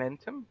building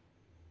momentum,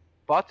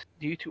 but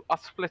due to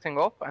us splitting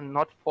up and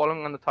not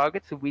following on the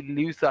target, so we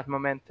lose that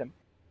momentum,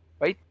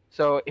 right?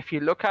 So if you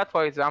look at,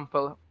 for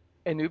example,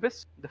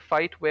 Anubis, the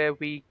fight where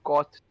we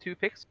got 2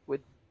 picks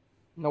with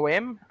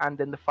Noem, and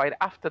then the fight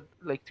after,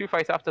 like 2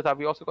 fights after that,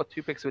 we also got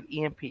 2 picks with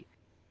EMP.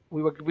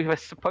 We were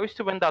supposed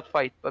to win that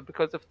fight, but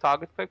because of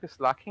target focus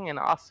lacking and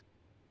us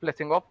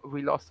splitting up,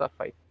 we lost that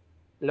fight.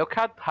 Look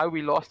at how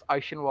we lost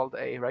Eichenwald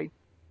A, right?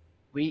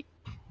 They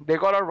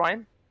got our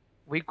Ryan,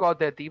 we got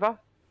their Diva,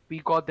 we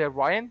got their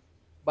Ryan,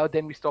 but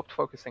then we stopped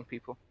focusing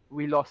people.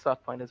 We lost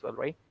that point as well,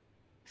 right?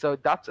 So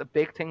that's a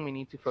big thing we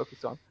need to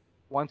focus on.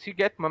 Once you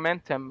get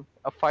momentum,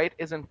 a fight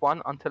isn't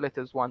won until it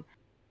is won,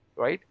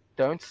 right?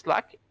 Don't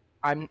slack.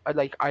 I'm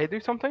like I do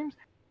sometimes.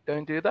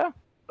 Don't do that.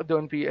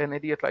 Don't be an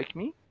idiot like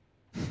me.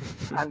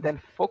 And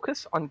then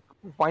focus on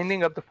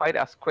winding up the fight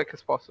as quick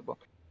as possible.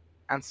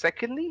 And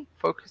secondly,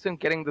 focus on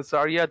getting the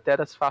Zarya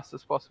dead as fast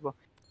as possible.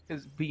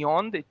 Because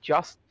beyond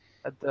just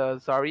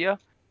the Zarya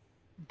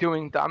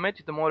doing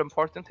damage, the more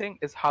important thing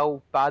is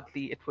how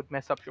badly it would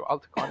mess up your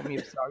ult economy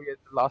if Zarya is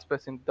the last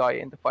person to die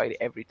in the fight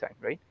every time,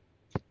 right?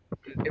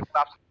 It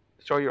will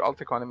destroy your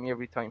ult economy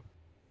every time.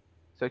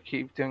 So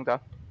keep doing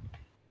that.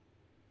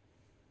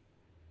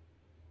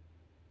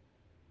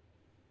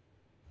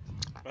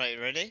 Right,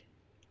 ready?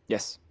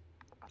 Yes.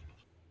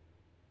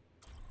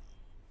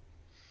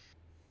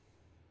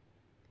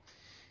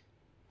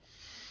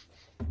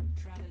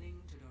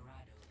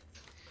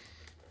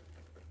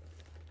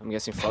 I'm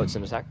guessing floats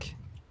an attack.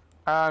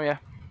 Yeah.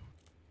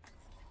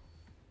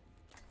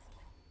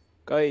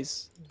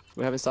 Guys,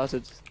 we haven't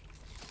started.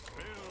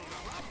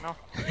 No.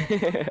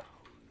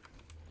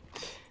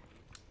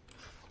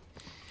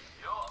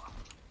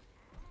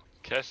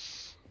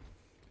 Kiss.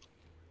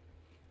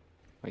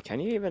 Wait, can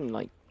you even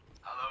like?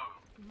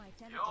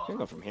 You can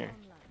go from here.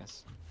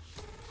 Yes.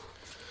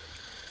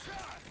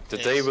 The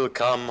day will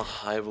come.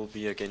 I will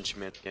be a Genji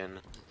mid again.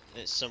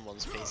 It's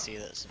someone's PC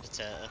that's a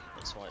potato.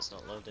 That's why it's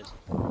not loaded.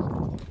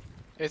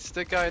 It's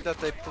the guy that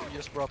they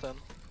just brought in.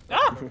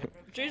 Ah!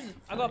 Jesus,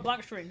 I got a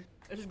black screen.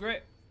 This is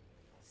great.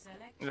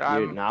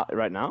 Right now?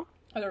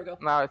 Oh, there we go.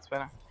 Now it's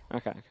better.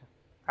 Okay.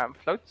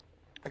 Floats.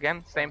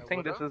 Again, same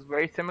thing. This is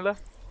very similar.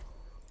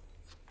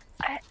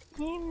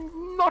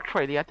 Not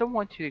really. I don't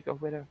want you to go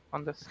with her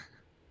on this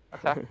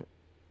attack.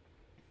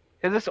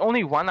 Because there's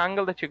only one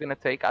angle that you're going to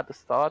take at the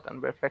start,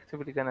 and we're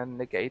effectively going to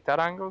negate that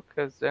angle,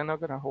 because they're not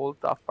going to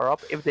hold that far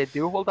up. If they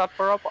do hold that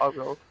far up, I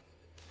will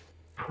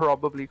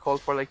probably call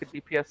for like a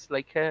DPS,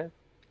 like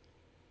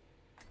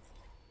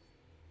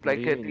like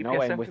you DPS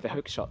know him and with the people.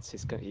 hook shots.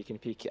 He can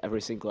peek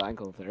every single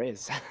angle there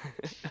is.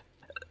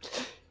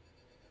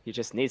 He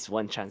just needs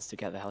one chance to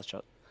get the health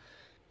shot.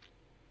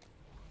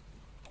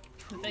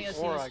 The thing is,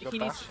 Or I go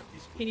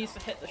he needs to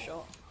hit the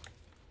shot.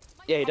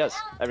 Yeah, he does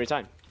every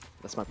time.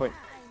 That's my point.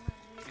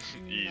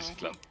 Easy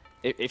clap.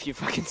 If you've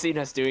fucking seen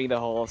us doing the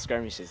whole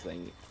skirmishes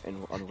thing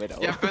on Widow.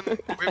 Yeah,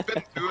 we've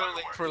been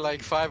dueling for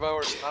like 5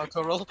 hours now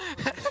total.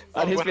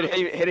 And he's been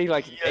hitting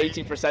like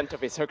 80%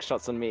 of his hook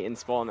shots on me in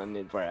spawn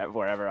and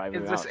wherever I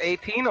move Is this out.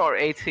 18 or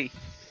 80?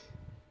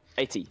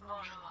 80.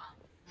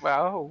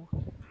 Wow.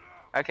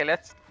 Okay,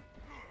 let's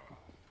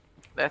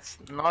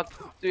not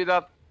do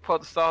that for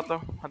the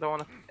starter. I don't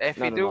wanna. If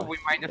we do, we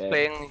might just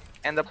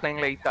end up playing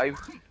like dive.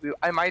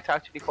 I might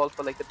actually call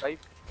for like a dive.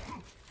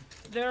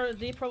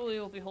 They probably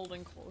will be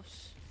holding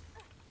close.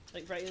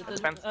 Like right at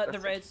the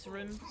red's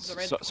room.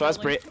 So as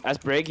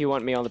Brig, you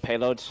want me on the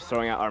payload,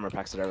 throwing out armor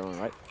packs at everyone,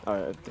 right?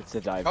 Or it's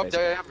the dive. Oh,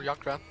 yeah,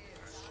 Junkran.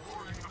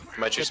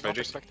 Magic.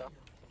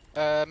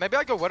 Maybe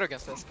I go Weather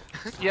against this.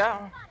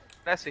 Yeah.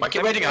 Let's see. Monkey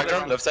waiting,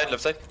 Agron. Left side.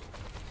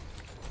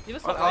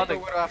 I'll go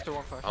Weather after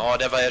 1-5. Oh,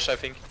 der war Ash, I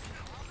think.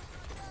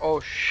 Oh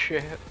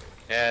shit.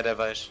 Yeah, der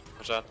war Ash.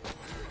 Watch out.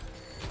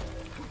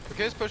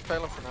 Okay, let's push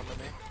payload for now,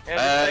 maybe.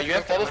 You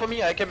have follow for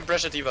me? I can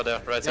pressure D.Va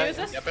there, right side.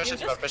 Yeah, pressure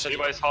D.Va.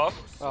 D.Va is half.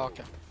 Oh,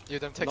 okay. You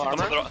then take I'm on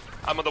the Winston.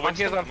 I'm on the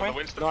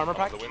Winston. No armor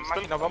pack. I'm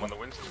on the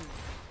Winston.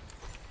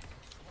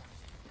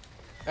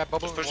 Bubble.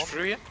 Just push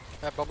through here.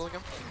 Bubble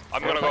again.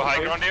 I'm gonna go high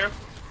ground here.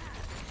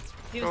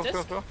 He was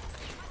disc.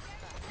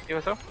 Give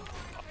us up.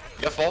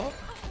 You have follow?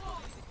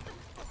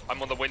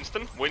 I'm on the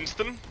Winston.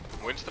 Winston,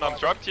 I'm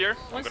trapped here.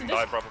 I'm gonna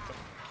die probably.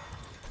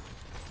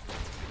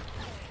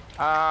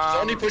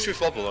 Only push with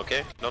wobble,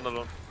 okay?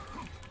 No.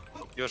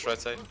 Yours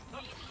right side.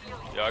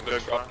 Yeah, I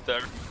got trapped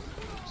there.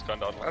 Just gone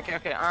down one. Okay.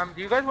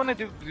 Do you guys want to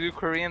do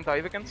Korean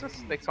dive against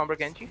us, like Sombra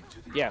Genji?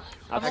 Yeah,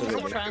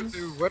 absolutely. I can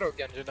do Widow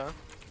Genji now.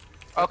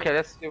 Okay,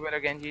 let's do Widow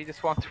Genji. You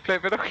just want to play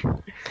Widow? Like,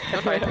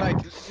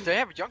 they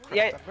have Junkrat.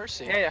 Yeah.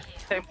 Mercy. Yeah.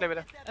 Play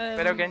Widow.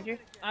 Widow Genji.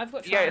 I've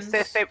got Yeah,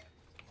 trans. stay.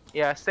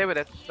 Yeah, stay with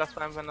it. That's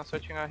why I'm not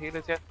switching our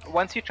healers yet.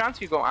 Once you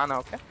trans, you go Ana,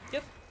 okay?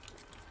 Yep.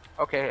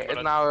 Okay,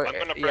 I'm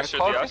gonna yeah, pressure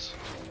the ass.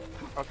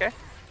 Okay.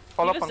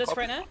 Follow up on this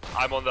copy. right now.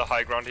 I'm on the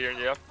high ground here,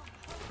 yeah.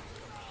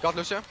 Got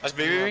Lucio. That's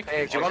baby.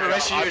 Do you want to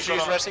rush you?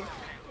 She's rushing.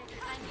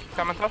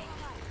 Come on top.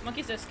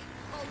 Monkey's disc.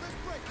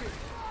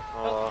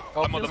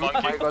 I'm on the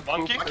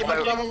monkey.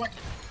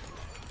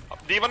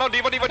 D.Va now,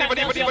 D.Va.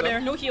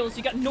 There. No heals.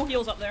 You got no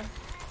heals up there.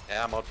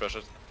 Yeah, I'm out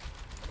pressured.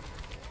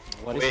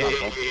 What is that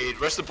bob? Wait,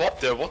 where's the Bob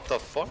there? What the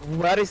fuck?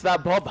 Where is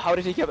that Bob? How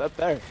did he get up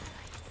there?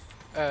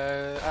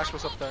 Ash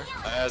was up there.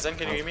 Zen,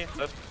 can you hear me?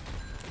 Left.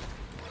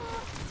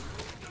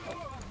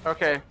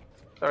 Okay.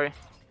 Sorry.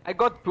 I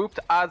got booped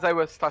as I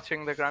was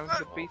touching the ground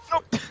with beat.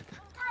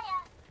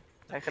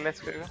 Okay, let's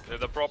go.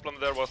 The problem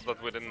there was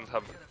that we didn't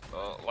have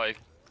like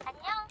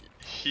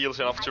heals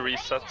enough to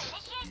reset,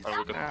 and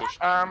we got pushed.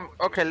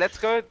 Okay, let's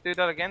go do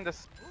that again.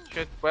 This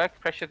should work.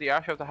 Pressure the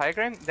Ash of the high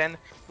ground. Then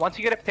once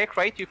you get a pick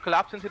right, you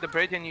collapse into the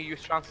bridge and you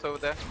use trans over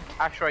the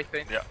Ash right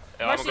there. Yeah,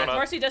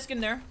 Mercy disc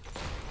in there.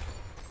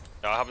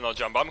 Yeah, I have no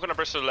jump. I'm gonna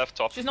press the left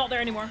top. She's not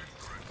there anymore.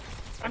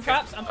 I'm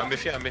trapped. I'm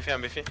with you.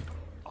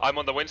 I'm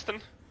on the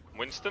Winston.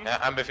 Yeah,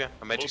 I'm with you.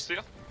 I'm magic.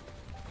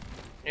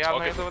 Yeah,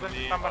 I'm Okay. over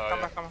there. Come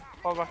back.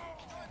 Fall back.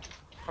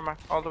 Come back,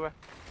 all the way.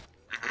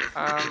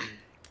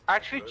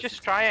 Actually,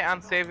 just try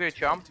and save your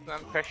jump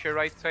and pressure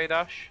right side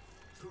Ash,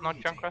 not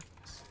Junkrat.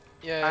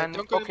 Yeah, And,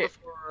 don't go okay.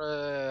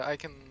 before I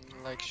can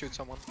like shoot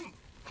someone.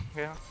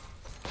 Yeah.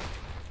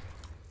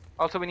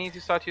 Also, we need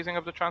to start using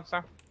up the trans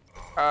now.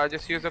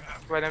 Just use it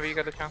whenever you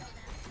get a chance.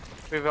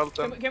 We've all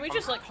done. Can we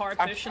just like hard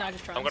push and I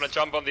just try? I'm gonna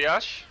jump on the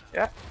Ash.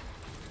 Yeah.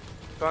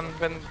 Go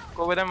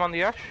with him on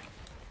the Ash.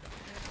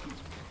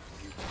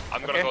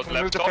 I'm gonna go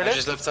left top.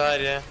 Just left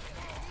side, yeah.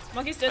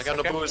 Monkey's disc. I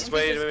got no boost.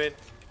 Wait.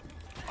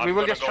 We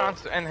will just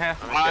trans in here.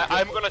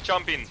 I'm gonna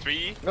jump in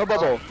 3. No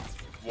bubble.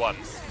 1.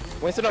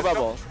 Winston, no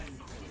bubble.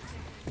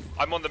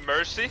 I'm on the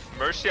Mercy.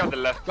 Mercy on the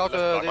left. Got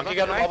the Monkey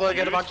got a bubble.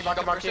 Get a monkey.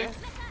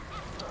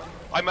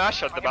 I'm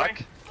Ash at the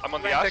back. I'm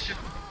on the Ash.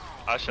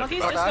 Ash at the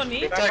Monkey's back. disc on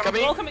me. Attack on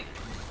me. All coming.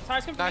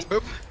 Tires coming. Nice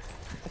boop.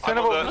 I'm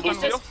on the Monkey's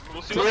disc.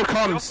 Here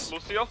comes.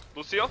 Lucio.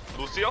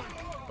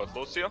 Got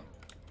Lucio.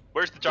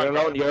 Where's the You're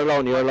jungle?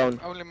 alone. You're alone.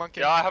 Only monkey.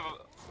 Yeah, I have.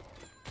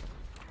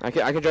 I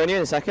can join you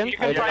in a second. You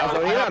can I'm try. on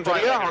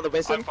the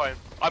Winston. I'm fine.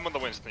 I'm on the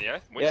Winston, yeah?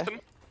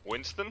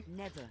 Winston.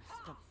 Never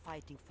stop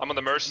fighting for I'm on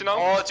the Mercy now.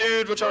 Oh,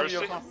 dude, watch out.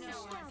 Mercy.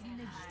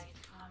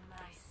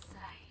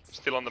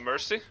 Still on the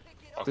Mercy.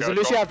 Okay, Does the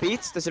Lucio have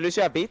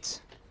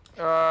beats?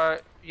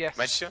 Yes.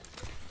 Match you.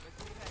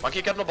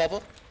 Monkey got no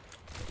bubble.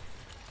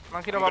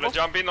 Monkey I'm no gonna bubble.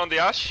 jump in on the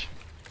Ash.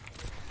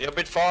 You're a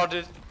bit far,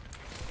 dude.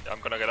 Yeah, I'm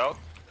gonna get out.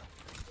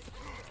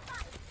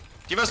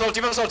 D.Va slow.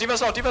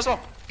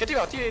 Get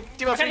D.Va. I can't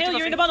heal you.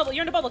 You're in the bubble.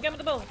 Get in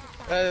the bubble.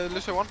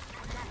 Lucio 1.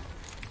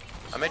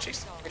 I'm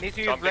Matrix. We need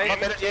to use Jump in.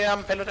 blade. Yeah,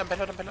 I'm pellet. D.Va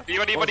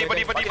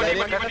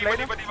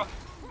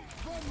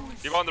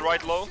on the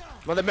right low.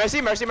 On the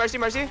Mercy. More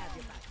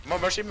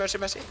mercy.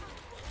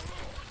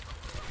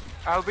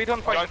 I'll be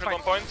on point. Jungle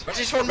on point.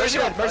 Mercy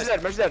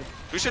dead.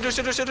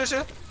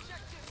 Lucio.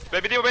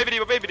 Baby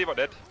Diva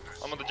dead.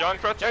 I'm on the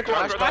Junkrat.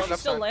 Ash is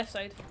still left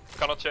side.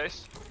 Cannot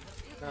chase.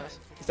 Nice.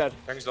 He's dead.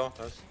 Thanks, though.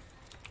 Nice.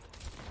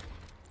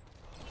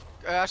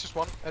 Ash is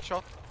one.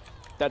 Headshot.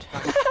 Dead.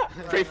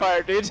 Free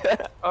fire, dude.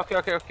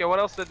 Okay. What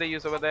else did they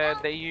use over there?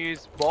 They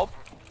use Bob.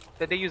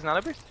 Did they use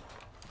Nanoburst?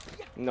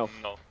 No.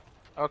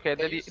 Okay,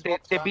 they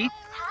beat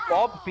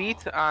Bob,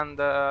 and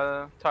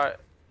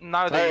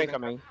now they're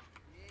coming.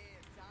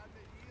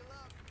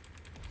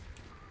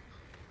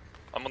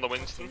 I'm on the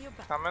Winston.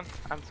 Coming.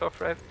 I'm so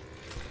afraid.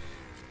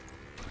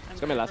 I'm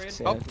It's gonna be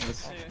left. afraid.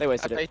 Yeah, they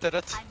wasted I it. baited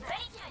it.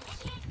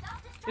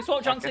 You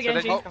swap junks Okay, so again,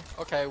 they G. go-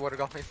 Okay, water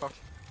got me. Fuck.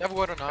 You have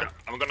water now.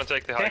 I'm gonna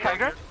take the Take high high ground.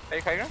 ground.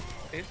 Take high ground.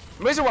 Please.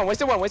 Where's the one?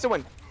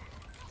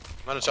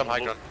 I'm gonna jump high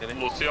ground.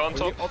 Lucio on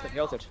top. He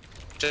ulted.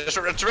 Just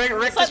wreck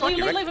this Like, one.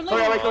 leave him.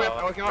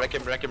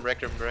 Wreck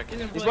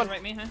him. He's one.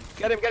 right me, huh?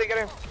 Get him.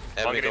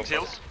 I'll get him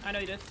heals. I know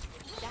you did.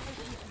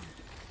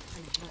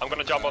 I'm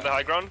gonna jump on the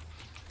high ground.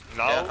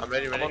 Now, Yeah, I'm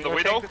ready. I'm on the Go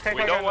Widow. take high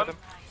Widow ground one. with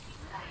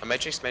A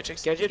Matrix. Get you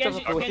Genji,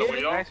 to Genji.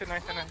 Widow. Nice.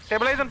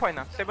 Stabilize on point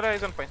now.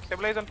 Stabilize on point.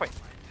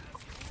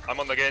 I'm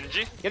on the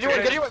Genji. Get you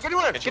one.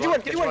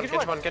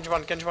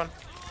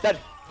 Dead.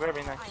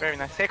 Very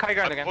nice. Take high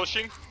ground I'm again.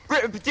 pushing.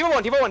 Diva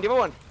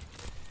one.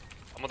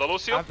 I'm on the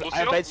Lucio. I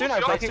have blade soon.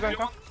 Keep going.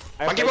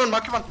 Monkey one.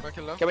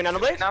 Working low. Can we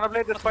nanoblade?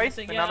 Nanoblade this way.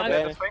 Yeah,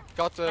 Nanoblade this way.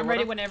 Got I'm ready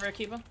water. whenever,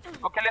 Kiba.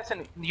 Okay,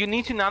 listen. You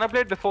need to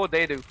nanoblade before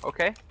they do.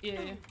 Okay. Yeah.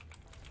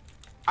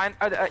 And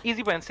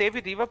easy win. Save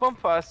your diva bomb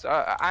first,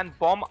 and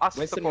bomb us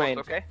Winston support. main.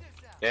 Okay.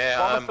 Yeah,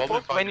 Bomb I'm us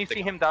support when you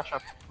see him dash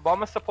up.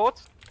 Bomb us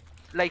support.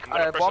 Like I'm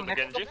gonna press bomb on the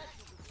next. Genji.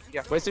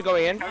 Where's he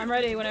going in? I'm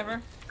ready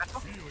whenever.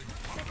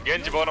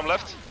 Genji bottom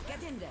left.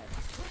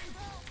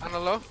 And a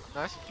low.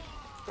 Nice.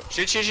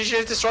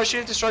 Shield. Destroy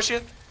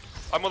shield.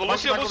 I'm on the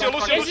Lucio.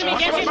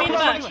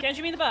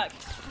 Genji me in the back.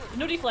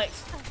 No deflect.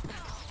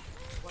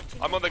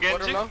 I'm on the Water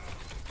Genji. low.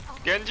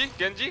 Genji.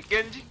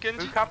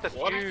 Who capped it?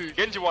 What?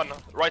 Genji one,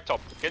 right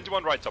top.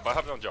 I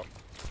have no jump.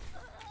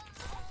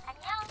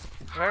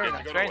 Very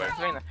Genji, nice.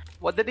 go away.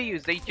 What did they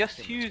use? They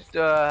just used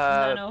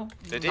No.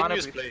 They didn't Nano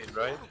use boost. blade,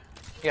 right?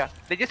 Yeah,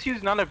 they just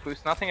used nano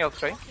boost, nothing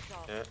else, right?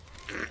 Yeah.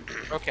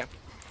 Okay.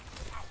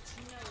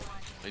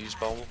 I use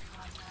bomb.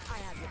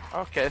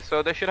 Okay,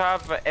 so they should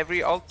have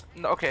every ult.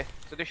 No, okay,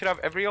 so they should have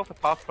every ult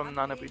apart from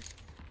nano boost,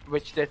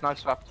 which they've not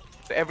swapped.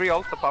 So every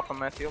ult apart from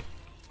Mercy ult.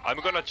 I'm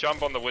gonna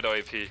jump on the Widow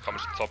if he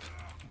comes to top.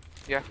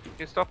 Yeah,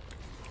 you stop.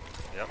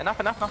 Yeah.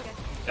 Enough now.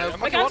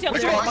 I can't see up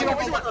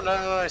there.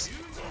 Nice.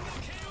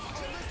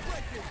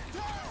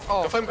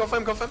 Oh. Go for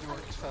him.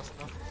 It's fast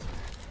enough.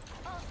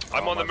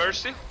 I'm on the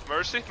Mercy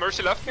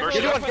left. Get Mercy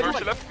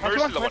one. left.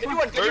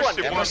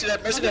 Yeah, Mercy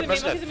dead.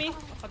 Look at me.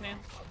 Fuck man.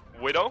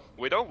 Widow.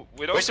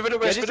 Where's the Widow?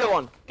 Get you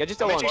one.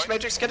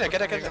 Matrix, get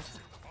her.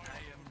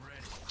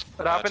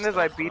 What happened is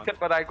I beat it,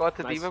 but I got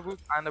the diva boop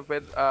and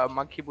a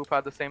monkey boop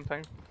at the same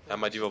time. And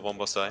my diva bomb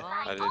was die.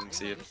 I didn't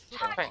see it.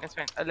 It's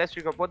fine. Let's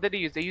recap. What did they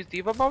use? They used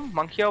diva bomb,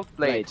 monkey ult,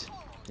 blade.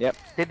 Yep.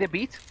 Did they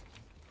beat?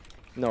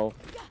 No.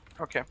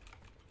 Okay.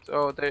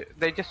 So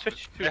they just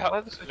switched to They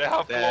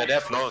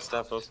have flows.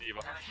 No,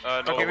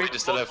 Okay, we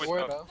still have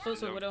Widow. Close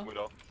to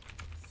Widow.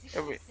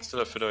 Still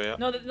have Widow, yeah.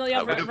 No, they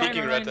have Widow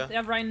peeking right Ryan. there. They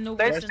have Ryan no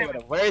There's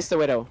Winston. Where is the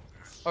Widow?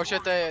 Oh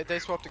shit, they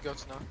swapped the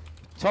goats now.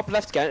 Top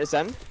left is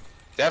them.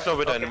 They have no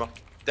Widow anymore.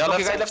 They're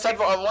Okay, left side,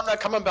 one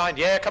coming behind.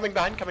 Yeah, coming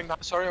behind.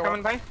 Sorry,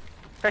 Coming by.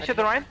 Pressure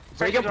the Ryan.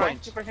 Bring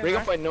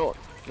up point. No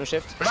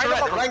shift.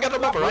 Ryan got the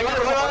bumper.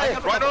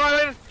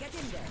 Ryan.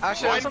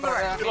 Actually,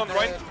 Still on the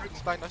right.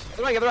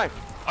 Get the Ryan.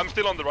 I'm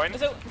still on the Ryan.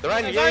 So, The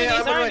Ryan, yeah, I'm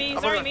on the right.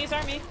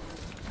 Sorry.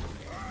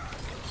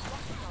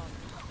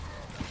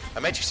 I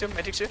Matrix you.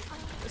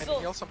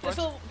 There's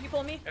still people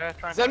on me. Yeah,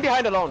 try. Zen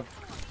behind alone.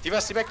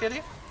 Diva, see back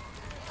nearly?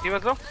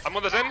 Diva's low. I'm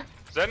on the Zen.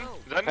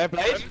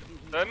 Blade.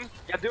 Zen.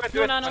 Yeah, do it.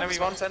 No. There's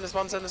one,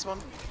 there's one.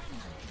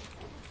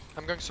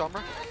 I'm going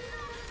somewhere.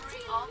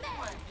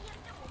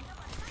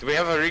 Do we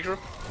have a regroup?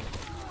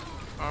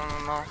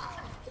 No.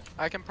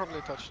 I can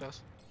probably touch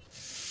this.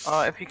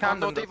 If you can,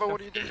 No, then Diva, what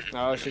do you do?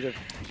 No, she did.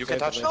 You can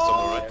touch it No!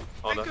 somewhere, right?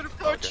 Oh, I no. could have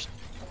touched.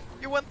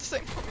 You went the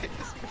same for me.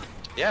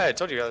 Yeah, I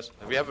told you guys.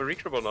 We have a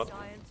regroup or not?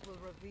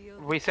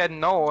 we said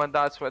no, and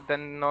that's what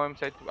then Noam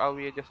said. Oh,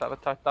 we just have a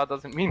touch. That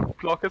doesn't mean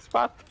block is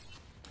bad.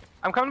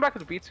 I'm coming back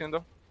with the beat soon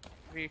though.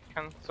 We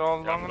can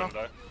solve long enough.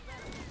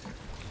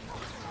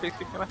 Please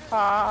keep going.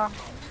 Ah.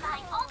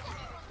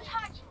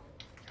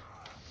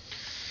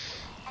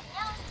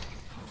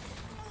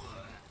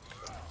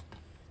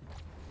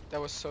 That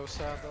was so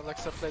sad.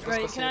 Alexa played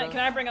this. Right, can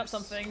I bring up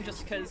something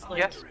just because like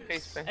Yes,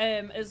 please.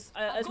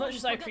 as much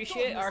as I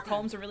appreciate our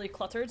comms are really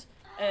cluttered,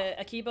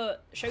 Akiba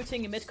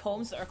shouting mid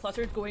comms that are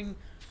cluttered going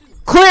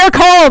clear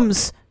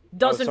comms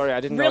doesn't sorry, I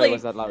didn't know really it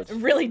was that loud.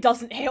 really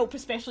doesn't help,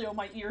 especially on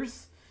my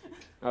ears.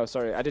 Oh,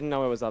 sorry, I didn't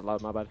know it was that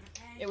loud, my bad.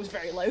 It was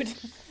very loud.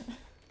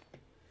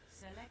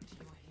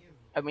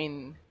 I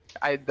mean,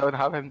 I don't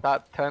have him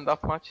that turned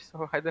up much,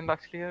 so I didn't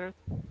actually hear it.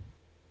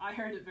 I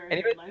heard it very,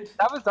 Anyway, very loud.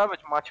 that was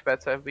much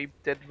better. We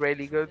did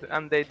really good,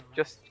 and they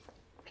just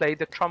play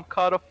the trump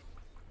card of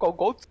Go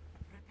Goats.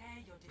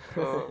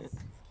 So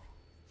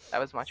that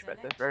was much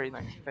better. Very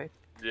nice play.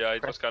 Yeah,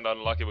 it was kind of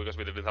unlucky because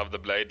we didn't have the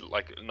blade.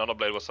 Like, nano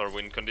blade was our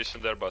win condition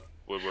there, but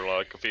we were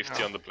like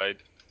 50 on the blade.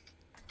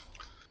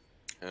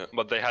 Yeah.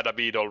 But they had a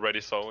bead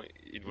already, so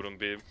it wouldn't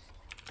be.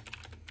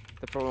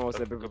 The problem was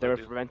they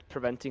were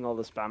preventing all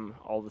the spam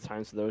all the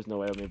time, so there was no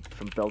way of me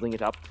from building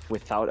it up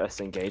without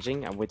us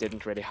engaging, and we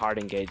didn't really hard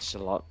engage a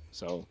lot,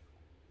 so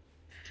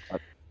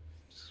that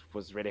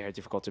was really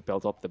difficult to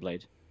build up the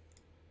blade.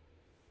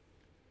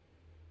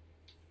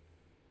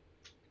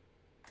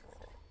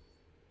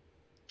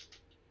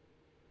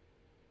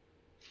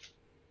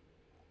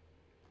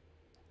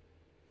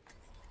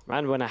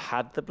 Man, when I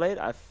had the blade,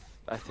 I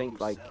think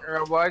like.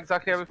 Well,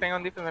 exactly everything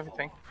on defense,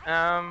 everything.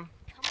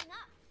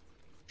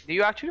 Do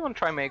you actually want to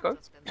try Mako?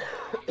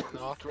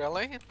 Not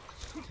really.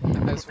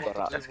 I just want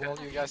to roll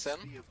you guys in.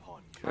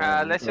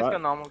 Let's just go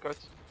normal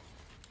goats.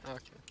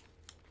 Okay.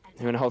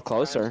 You wanna hold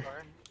closer?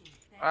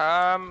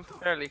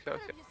 Fairly close.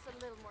 Yeah.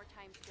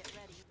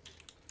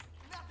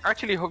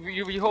 Actually,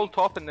 we hold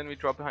top and then we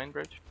drop behind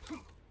bridge.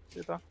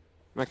 Do that.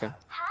 Okay.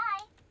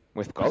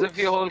 With Because goats? if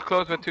you hold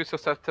close, we're too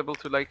susceptible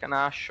to like an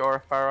Ashe or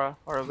a Pharah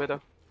or a Widow.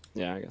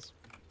 Yeah, I guess.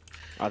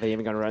 Are they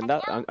even gonna run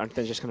that? Aren't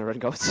they just gonna run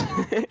goats?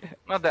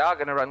 No, they are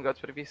gonna run goats,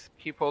 but if you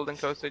keep holding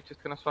close, they're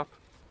just gonna swap.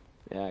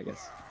 Yeah, I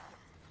guess.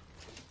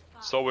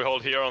 So we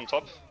hold here on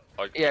top?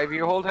 Like... Yeah, if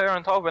you hold here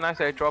on top, when I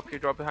say drop, you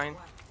drop behind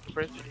the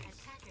bridge.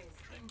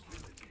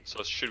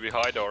 So should we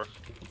hide or?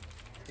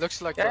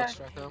 Looks like goats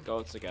right now.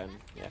 Goats again,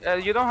 yeah.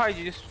 You don't hide,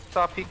 you just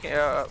start peeking,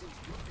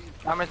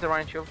 damage the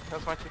Rhine shield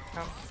as much as you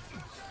can.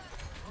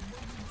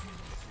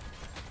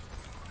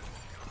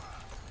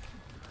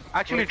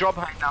 Actually, drop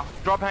behind now.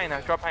 Drop behind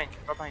now. Drop behind.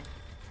 Drop behind.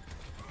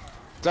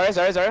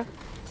 Sorry.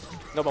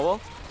 No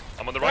bubble.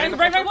 I'm on the Rhine.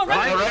 Rhine.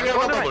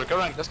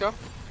 Let's go.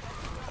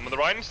 I'm on the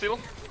Rhine still.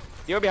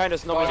 You're behind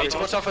us. No bubble. Need to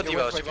watch out for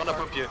D.Va. She wanna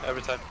poop you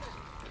every time.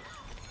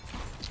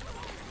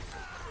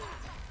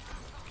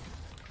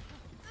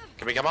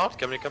 Can we come out?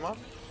 Can we come out?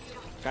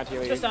 Can't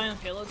hear you. Just dying on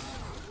payloads.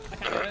 I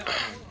can't do it.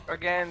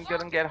 Again,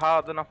 didn't get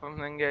hard enough of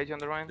an engage on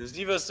the Rhine. This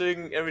D.Va's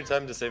doing every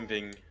time the same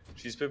thing.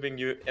 She's pooping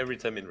you every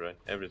time in Rhine.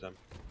 Every time.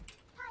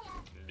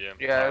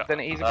 Yeah,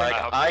 then easy.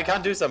 I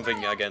can't do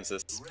something against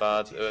this,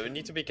 but we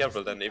need to be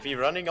careful then. If we're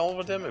running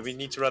over them, we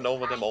need to run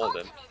over them all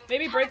then.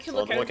 Maybe Break can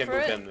look out for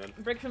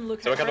it. Break can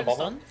look out for it.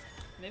 Stun.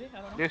 Maybe,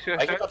 I don't know.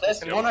 I got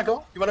this. You wanna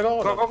go? You wanna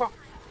go? Go.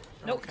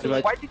 Nope.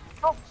 Why did you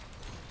no?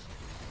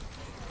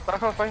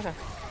 Back off, right now.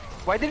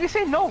 Why did we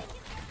say no?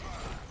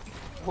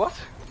 What?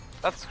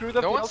 That screwed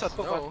up. No one said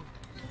no.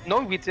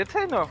 No, we did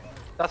say no.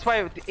 That's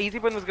why the easy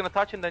one was gonna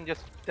touch and then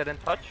just didn't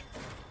touch.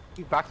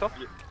 He backed off.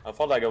 I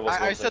felt like I was.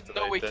 I said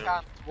no, we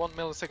can't. 1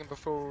 millisecond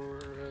before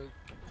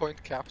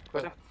point capped,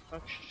 but.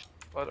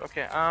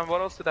 Okay.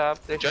 What else did I have?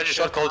 Judge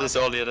shot called this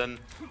earlier then.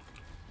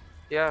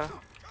 Yeah.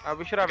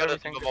 We should have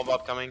everything. Bomb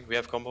upcoming. We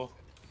have combo.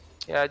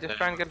 Yeah, just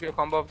try and get your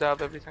combo if they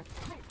have everything.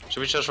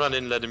 Should we just run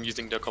in, let them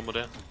using their combo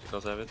there?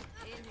 Because I have it.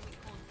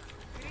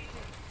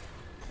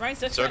 Rhine's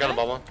this. So I got a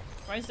bomb.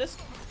 Rhine's this.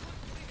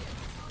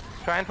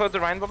 Try and hold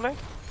the Rhine bubble.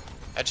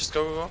 I just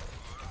go.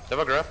 They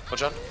were grab.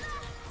 Watch out.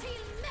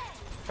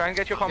 Try and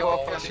get your combo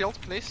off. Shield,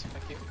 please.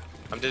 Thank you.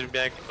 I'm dead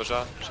back. Watch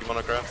out. She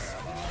wanna grab.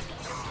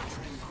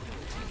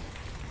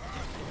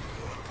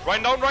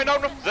 Rhine down.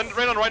 Then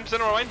Rhine on Rhine.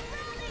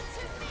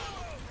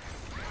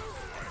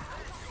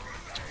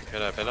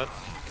 Can I pellet?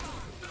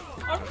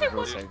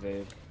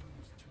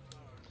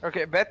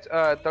 Okay, bet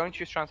don't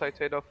use translate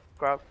trade off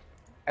grab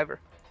ever.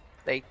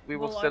 Like we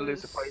will still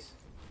lose the fight.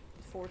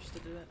 Forced to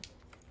do it.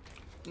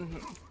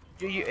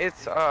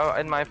 It's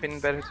in my opinion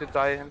better to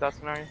die in that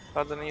scenario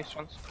rather than use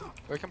trans.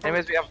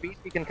 Anyways, we have beat.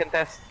 We can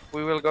contest.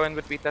 We will go in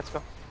with beat. Let's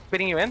go.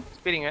 Speeding you in.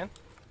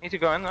 Need to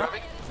go in now.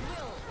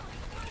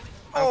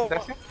 Oh!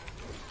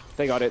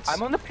 They got it.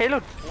 I'm on the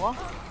payload. What?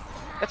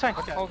 That's fine.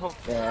 Okay. Hold.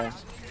 Yeah.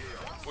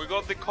 We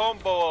got the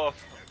combo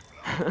off.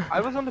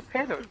 I was on the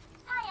payload.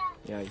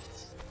 Yeah.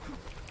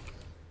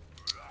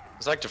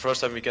 It's like the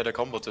first time we get a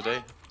combo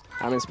today.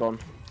 I'm in spawn.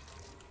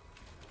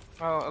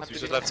 Oh, okay.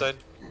 Use the left side.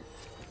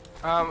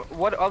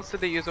 What else did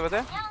they use over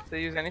there? Did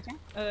they use anything?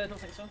 I don't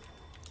think so.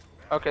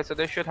 Okay, so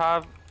they should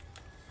have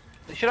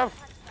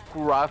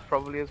graph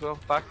probably as well.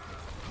 Back.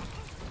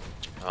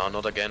 Oh,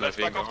 not again. Let's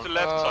I think. back off the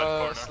left side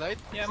corner. Slide.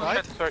 Yeah,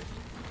 slide. Sorry.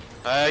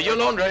 You're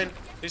alone, Ryan.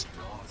 Please.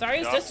 Sorry,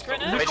 is this right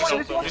now?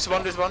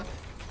 This one.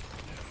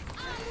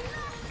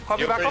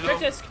 Copy back up. Break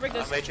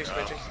this. Matrix.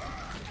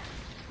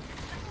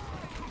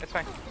 It's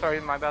fine. Sorry,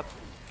 my bad.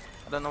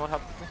 I don't know what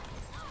happened.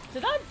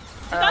 Did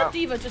that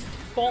D.Va just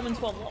bomb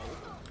into a wall?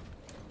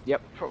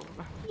 Yep.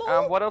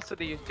 What else did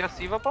they use? Just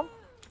D.Va bomb?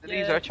 Did they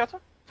use Earth Shatter?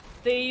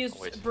 They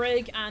used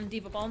Brig and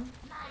D.Va bomb.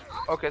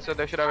 Okay, so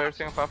they should have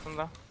everything apart from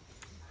that.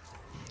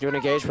 Do you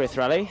want to engage with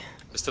Rally?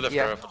 They still have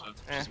Pharah for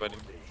that. She's waiting.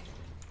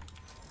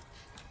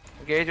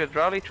 Engage with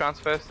Rally,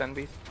 transfers, then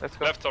beat. Let's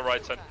go. Left or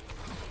right side?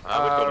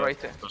 I would go right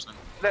there. Let's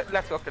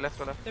go. Okay, let's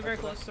go left. They're very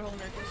close. They're holding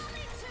very close.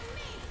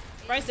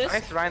 Rhine's this.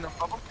 Nice, Rhine on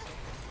bubble.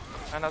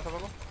 Ryan has the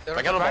bubble.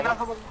 Ryan has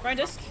the bubble. Ryan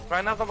disc.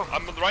 Ryan has the bubble.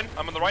 I'm on the Ryan.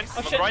 I'm on the Ryan.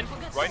 I'm on the Ryan.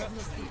 Ryan.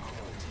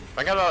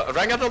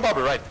 Ryan got no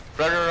bubble. Right.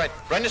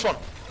 Ryan is one.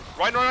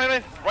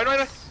 Ryan.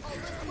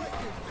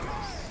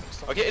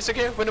 Okay, it's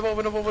okay. Win the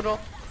ball.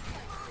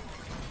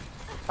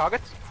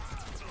 Target.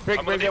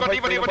 Break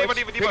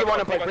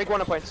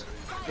one point.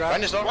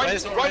 Ryan is down. I'm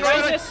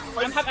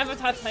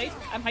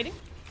hiding.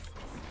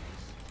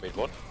 Wait,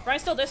 what?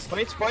 Ryan's still disc.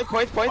 Points. I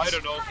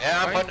don't know.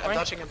 Yeah, I'm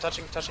touching.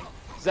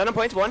 Zen on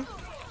point, 1.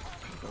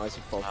 Nice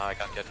fall. I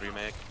can't get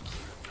remake.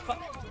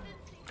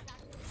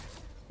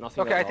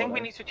 Nothing. Okay, I think we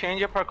need to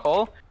change up our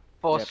call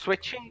for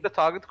switching the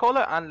target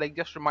caller and like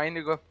just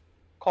reminding of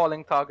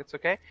calling targets,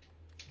 okay?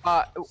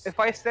 If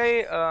I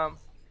say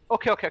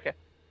okay.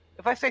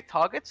 If I say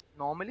targets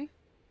normally,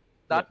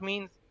 that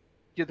means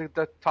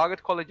the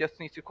target caller just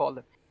needs to call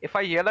them. If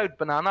I yell out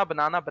banana,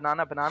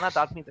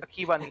 that means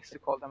Akiva needs to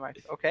call them out,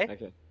 okay?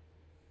 Okay.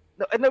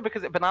 No,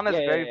 because banana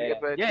is very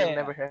weird, but you'll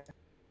never hear.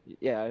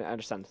 Yeah, I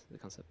understand the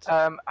concept.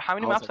 How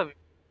many maps have you?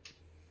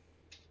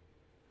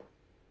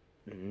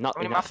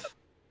 Not enough.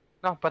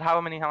 No, but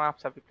how many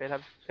maps have you played?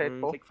 Have you played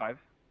 4? Like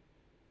 5.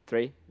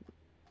 3.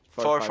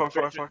 4.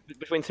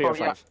 Between 3 or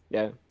 5.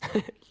 Yeah.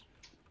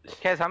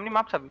 Kez, how many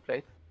maps have you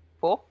played?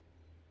 4?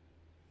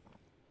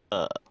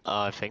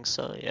 I think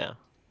so, yeah.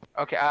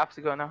 Okay, I have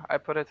to go now. I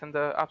put it in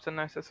the apps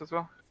analysis as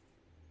well.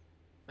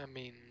 I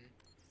mean,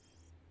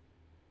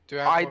 do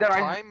you have more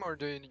time or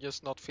do you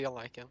just not feel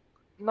like it?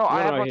 No,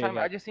 I have more time.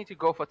 I just need to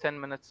go for 10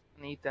 minutes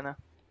and eat dinner.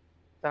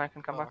 Then I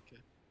can come back.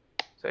 Okay.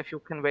 So if you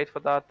can wait for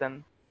that,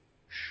 then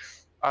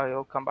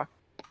I'll come back.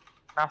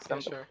 Ask them.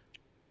 Sure.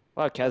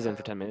 Well, Kaz in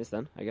for 10 minutes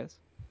then, I guess.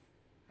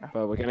 Yeah.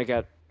 But we're gonna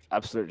get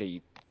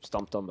absolutely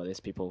stomped on by these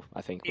people,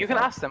 I think. You can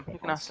ask them.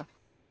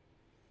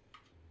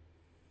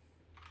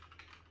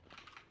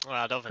 Well,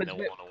 I don't think they'll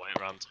want to wait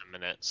around 10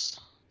 minutes.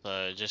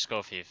 So just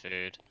go for your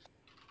food.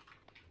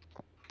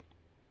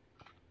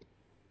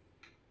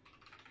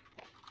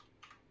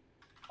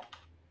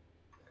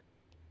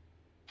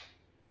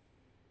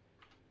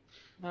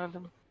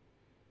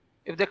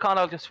 If they can't,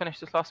 I'll just finish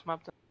this last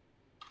map then.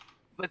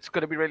 It's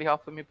gonna be really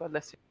hard for me, but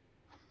let's see.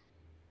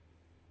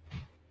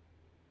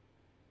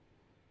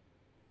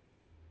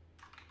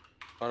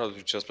 Why not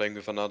we just playing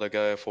with another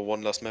guy for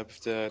one last map if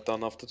they're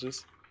done after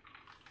this?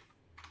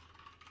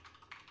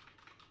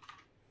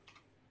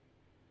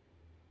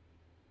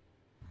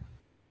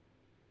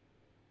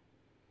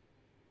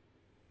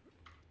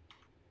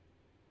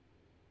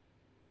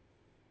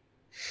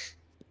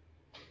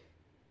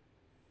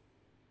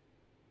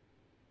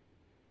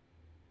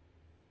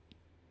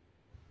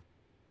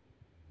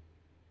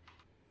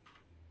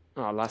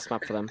 Oh, last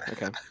map for them.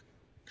 Okay.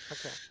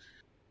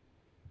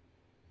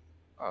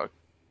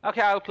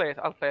 Okay, I'll play it.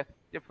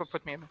 You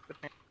put me in.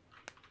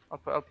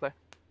 I'll play.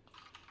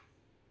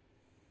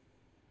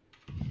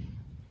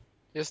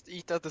 Just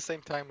eat at the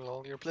same time,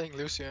 lol. You're playing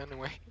Lucio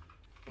anyway.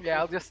 Yeah,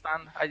 I'll just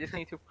stand. I just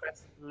need to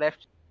press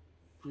left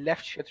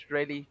shift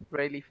really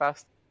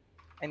fast.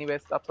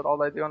 Anyways, that's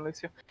all I do on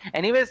Lucio.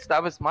 Anyways,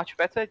 that was much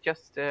better.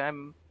 Just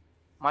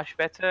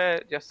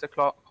Just the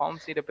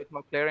columns need a bit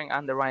more clearing,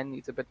 and the Ryan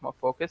needs a bit more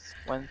focus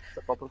when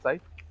the bubble's out,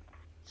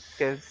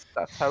 because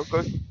that's how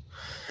good it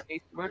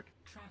needs to work.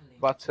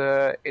 But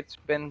it's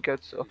been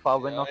good so far.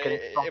 We're not getting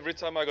strong. Every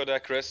time I got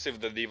aggressive,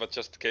 the diva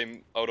just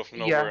came out of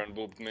nowhere and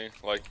booped me.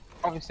 Like,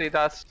 obviously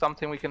that's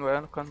something we can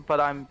work on,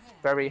 but I'm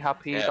very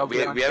happy. Yeah,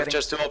 we have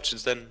just 2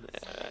 options then,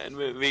 and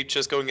we're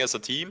just going as a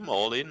team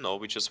all in, or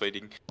we're just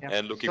waiting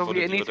and looking for the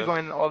diva. So we need to go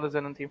in all as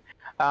in a team.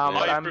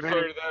 I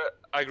prefer the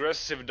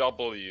aggressive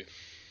W.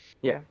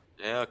 Yeah.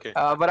 Yeah, okay.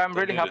 But I'm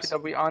really happy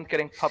that we aren't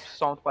getting pub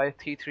stomped by a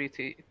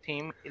T3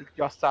 team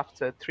just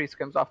after 3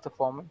 scrims after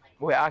forming.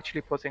 We're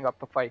actually putting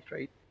up a fight,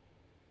 right?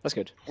 That's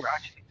good. We're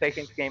actually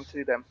taking the game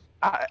to them.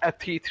 A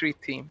T3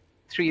 team,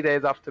 3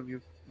 days after we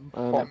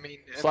I mean,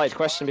 slight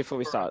question before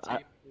we start.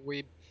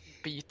 We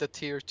beat the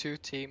tier 2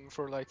 team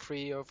for like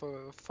 3 of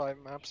 5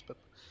 maps, but...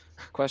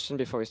 Question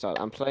before we start.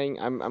 I'm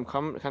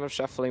kind of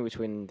shuffling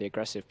between the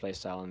aggressive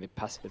playstyle and the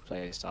passive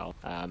playstyle,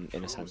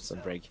 in a sense,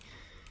 on break.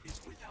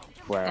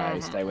 Where I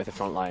stay with the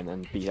front line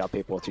and beat up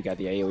people to get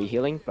the AoE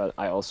healing, but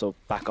I also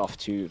back off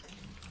to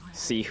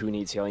see who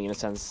needs healing in a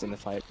sense in the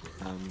fight.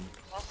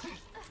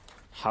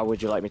 How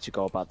would you like me to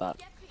go about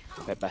that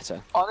a bit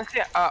better?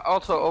 Honestly,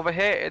 also over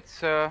here,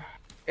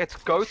 it's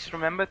goats.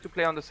 Remember to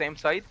play on the same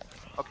side,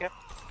 okay?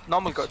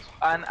 Normal goats.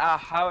 And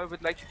how I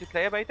would like you to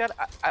play about that,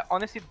 I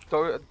honestly,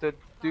 those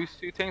 2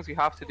 things, you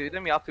have to do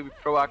them. You have to be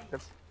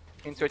proactive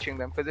in switching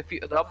them, because if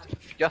you adopt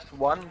just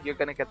one, you're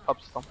gonna get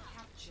pub stomped.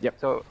 Yep.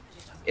 So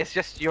it's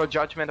just your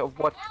judgment of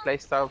what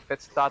playstyle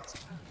fits that.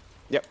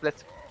 Yep.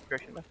 Let's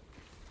version that.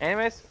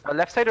 Anyways,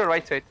 left side or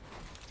right side?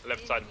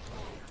 Left side.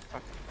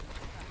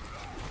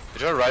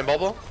 Is there a Ryan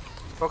bubble?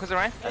 Focus on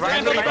Ryan.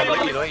 Ryan,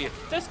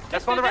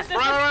 Let's go on the right.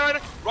 Ryan!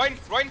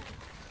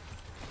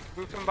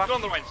 Move him back. Still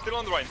on the Ryan, still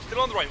on the Ryan.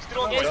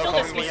 Still this.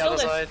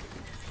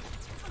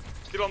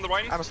 Still on the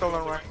Ryan. I'm still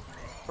on Ryan.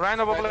 Ryan,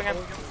 no bubble again.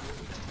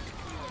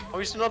 Oh,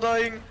 he's not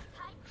dying.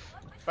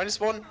 Ryan is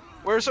 1.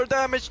 Where's our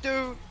damage,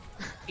 dude?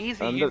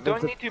 Easy, you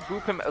don't need to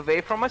boop him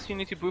away from us, you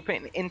need to boop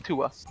him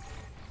into us.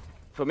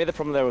 For me, the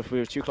problem there was we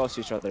were too close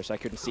to each other, so I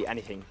couldn't see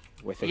anything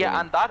with it. Yeah,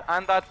 and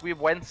that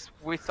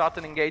we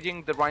started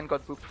engaging, the Rhine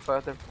got booped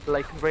further,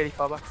 like really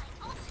far back.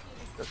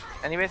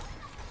 Anyways.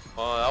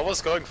 I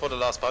was going for the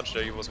last punch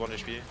there, he was 1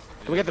 HP.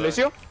 Can we get the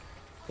Lucio?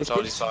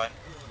 Charlie's fine.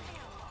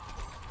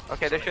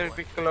 Okay, they should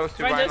be close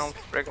to Rhino's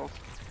Briggles.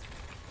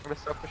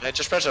 Yeah,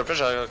 just pressure.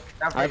 I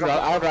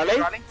have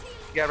rally.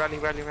 Yeah, rally.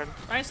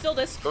 Ryan, still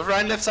this. Go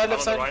Ryan left side.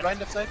 Ryan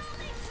left side.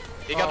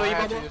 He got the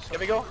E-bubble. Here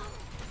we go.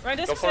 Ryan,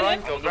 this Go for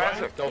Ryan. Go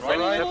for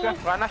Ryan.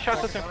 Ryan,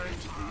 shot at him.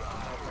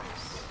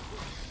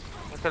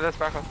 Okay, let's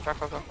back off.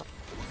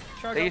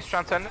 They use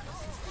Transcendent.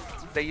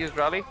 They use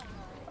Rally.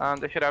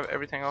 They should have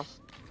everything else.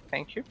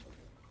 Thank you.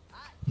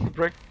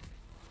 Break.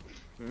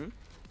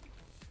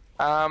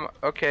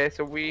 Okay,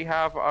 so we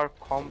have our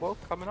combo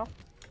coming up.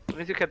 We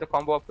need to get the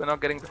combo up. We're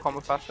not getting the combo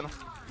fast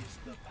enough.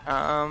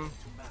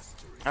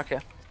 Okay.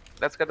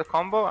 Let's get the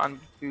combo and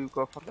we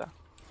go from there.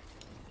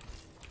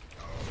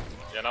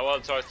 Yeah, now I'll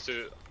try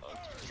to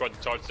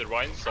charge the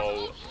Rhine,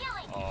 so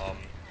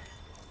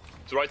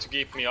try to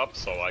keep me up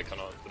so I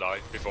cannot die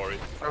before it.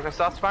 Okay,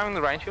 start spamming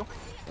the Rhine shield.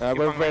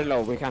 We're very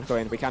low, we can't go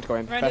in.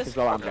 Beth is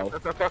low, I'm low.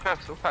 Okay,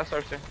 so fast,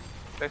 sorry.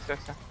 Stay.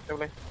 Too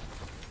late.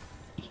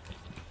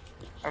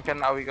 Okay,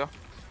 now we go.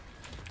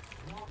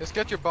 Just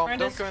get your bomb,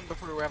 don't go in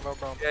before we have our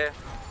bomb. Yeah.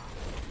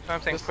 So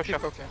I'm saying just push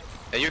up. Okay.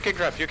 Yeah, you can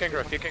grab. Right,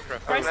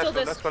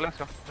 let's go.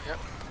 Yeah.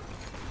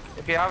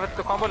 If you have it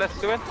to combo, let's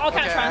do it. Oh,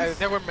 can I trans?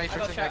 They were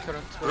matrixing, I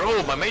couldn't.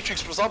 Bro, my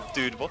matrix was up,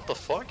 dude. What the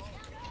fuck?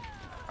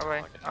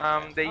 Alright.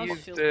 They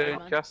used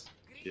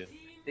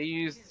they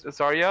used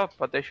Zarya,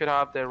 but they should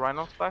have the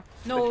Rhino back.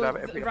 No,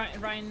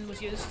 Ryan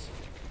was used.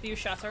 They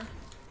used Shatter.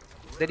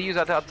 Did he use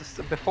that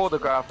before the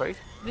grab, right?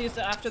 They used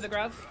it after the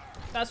grab.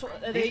 That's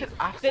what they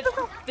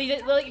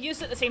like,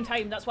 used it at the same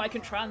time. That's why I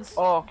couldn't trans.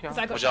 Oh, okay.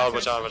 Watch out.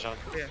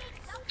 Yeah.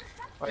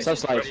 So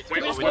slide. Can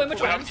we just go in with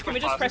trans? Can we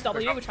just press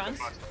W with trans?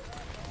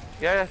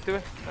 Yeah, do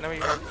it. Whenever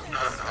you want.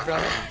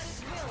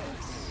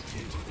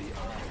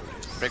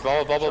 Break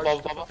bubble.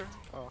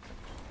 Oh, okay.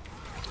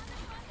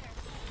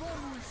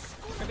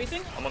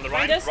 Everything? I'm on the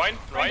Rhine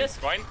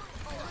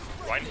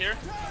here.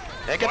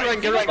 Yeah,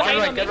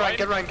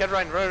 get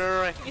Rhine.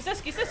 Right. He's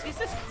this. He's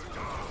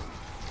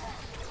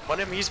 1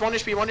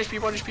 HP.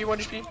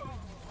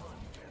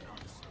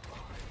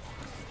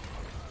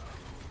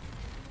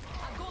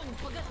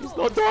 He's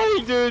not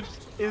dying, dude!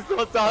 He's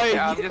not dying!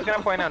 Yeah, I'm just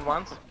gonna point out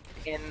once.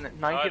 In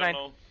 99.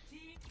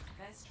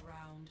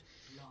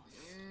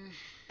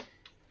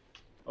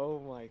 Oh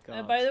my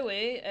god. By the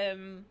way,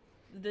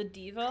 the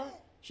D.Va,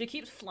 she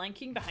keeps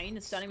flanking behind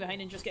and standing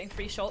behind and just getting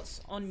free shots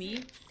on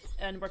me,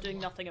 and we're doing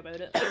nothing about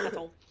it at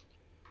all.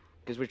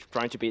 Because we're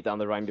trying to beat down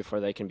the Rhine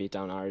before they can beat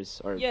down ours.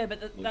 Or yeah, but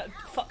that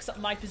fucks up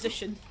my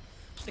position.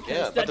 Because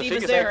yeah, the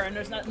D.Va's there and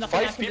there's nothing I can do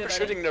about it. 5 people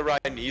shooting the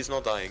Rhine, he's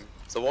not dying.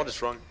 So what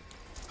is wrong?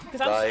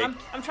 Because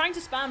I'm trying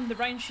to spam the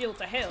Rhine shield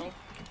to hell,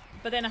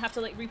 but then I have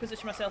to like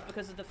reposition myself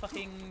because of the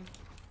fucking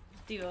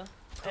D.Va.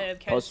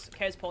 Chaos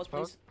pause,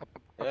 please.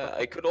 Yeah,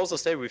 I could also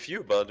stay with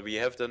you, but we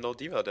have the no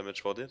D.Va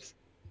damage for this.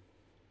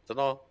 Don't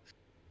know.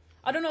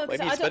 I don't know.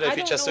 Maybe it's better if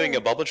we're just doing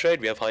a bubble trade,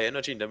 we have high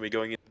energy and then we're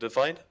going into the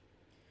fight.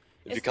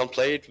 If you can't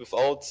play it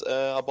without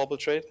a bubble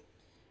trade.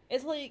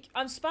 It's like,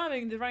 I'm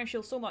spamming the Rhine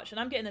shield so much and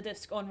I'm getting a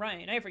disc on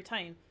Ryan every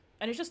time.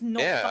 And it's just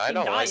not yeah, fucking I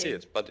know, dying. I see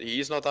it, but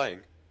he's not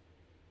dying.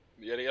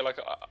 Yeah, like,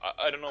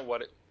 I don't know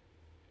what it...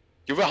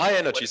 You were high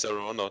energy, sir,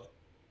 or not?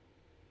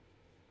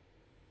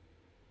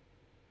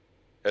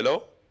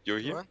 Hello? You're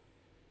here? What?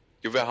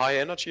 You were high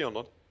energy or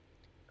not?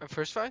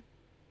 First fight?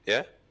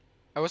 Yeah?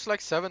 I was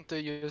like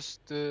 70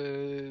 just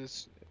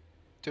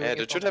yeah,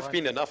 there should have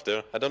been enough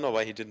there. I don't know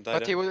why he didn't die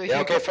but there. Yeah,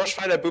 okay, first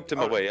fight I booped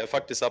him away. I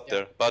fucked this up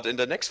there. But in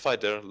the next fight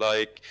there,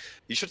 like,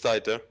 he should die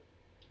there.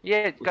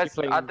 Yeah, guys,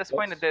 at this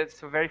point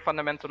it's a very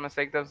fundamental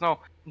mistake. There's no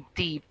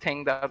deep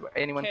thing that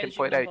anyone can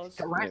point out.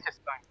 The Rhine is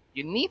dying.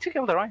 You need to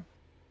kill the Rhine.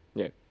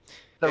 Yeah.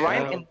 The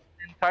Rhine, in the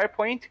entire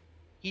point,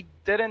 he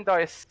didn't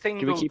die a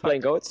single time. Do we keep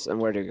playing goats, and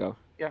where do we go?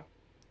 Yeah.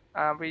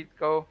 We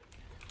go...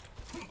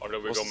 Or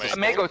do we go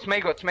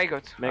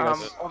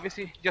Maygoats.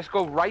 Obviously, just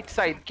go right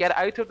side, get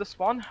out of the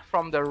spawn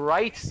from the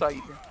right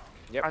side,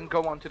 and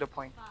go on to the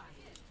point.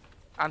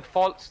 And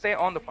stay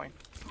on the point.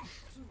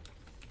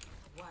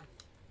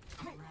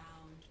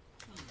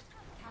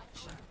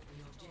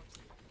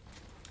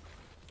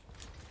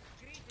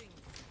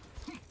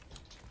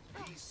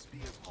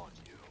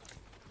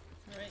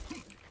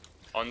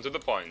 Onto the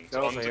point.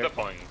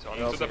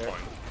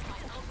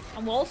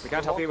 On walls? We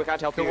can't help you,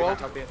 It's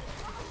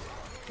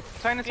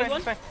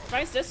fine.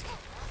 Ryan's disc.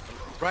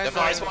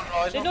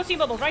 There's no team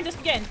bubble. Ryan disc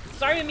again.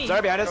 Sorry with me.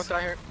 Sorry behind us. Don't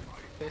die here.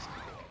 Please.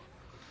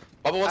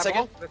 Bubble 1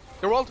 second.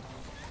 You're walled.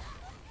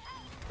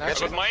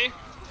 Nice. With my...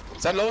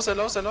 Send low.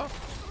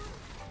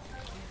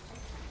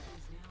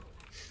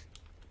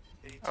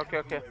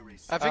 Okay.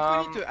 I think we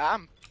need to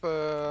amp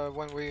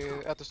when we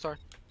at the start.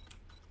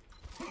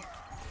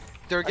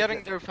 They're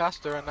getting there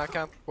faster and I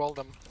can't wall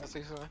them as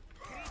easily.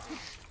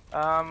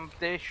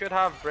 They should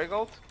have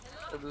Briggled.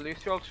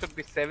 Lucio should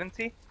be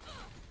 70.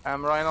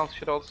 Reinald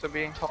should also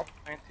be top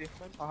 90,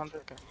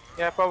 100. Okay.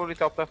 Yeah, probably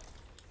top left.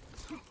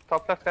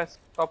 Top left, guys.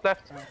 Top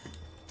left.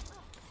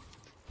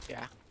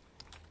 Yeah.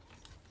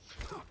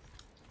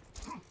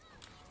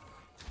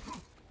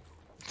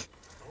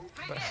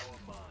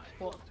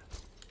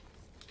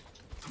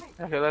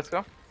 Okay, let's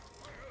go.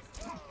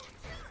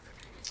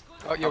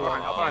 Oh, you're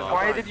right.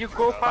 Why did you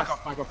go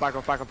fast? Back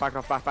off.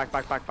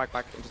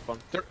 Into spawn.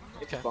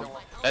 Okay.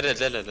 Let it.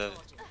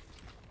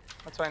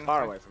 That's fine.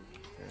 Far away from me.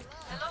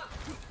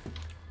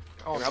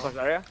 Oh, Can we help us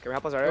area?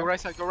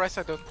 Go right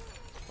side, don't.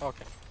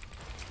 Okay.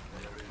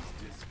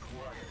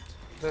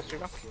 There you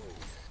go.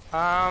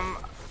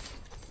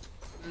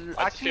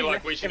 I feel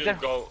like we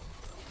shouldn't go.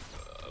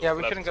 Yeah,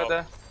 we shouldn't go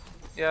there.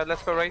 Yeah,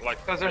 let's go right.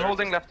 Because they're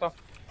holding left off.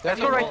 Let's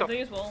go right off.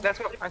 Let's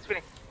go. I'm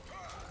spinning.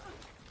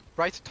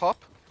 Right top?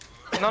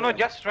 No,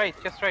 just right.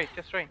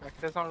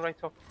 There's no right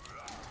top.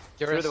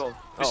 You're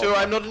Sure,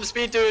 I'm not in the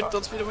speed, dude.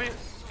 Don't speed away.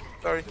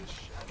 Sorry.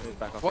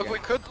 What we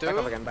could do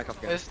back off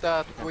again. is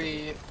that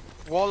we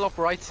wall up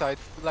right side,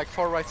 like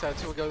far right side,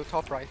 so we go to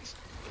top right.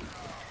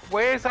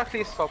 Where exactly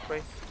is top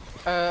right?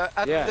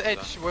 At the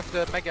edge with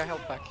the mega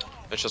health pack.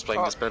 Let's just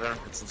playing this better.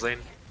 It's insane.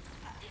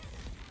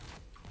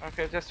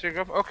 Okay, just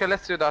regroup. Okay,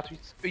 let's do that.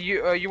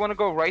 You want to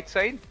go right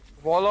side?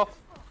 Wall off.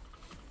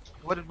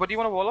 What do you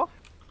want to wall off?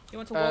 You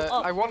want to wall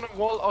up? I want to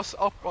wall us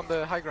up on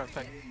the high ground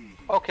thing.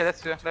 Okay,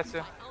 let's do.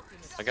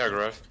 I got a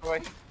growth.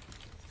 Right.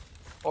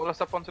 Wall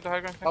us up onto the high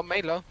ground thing. Oh,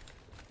 Melo.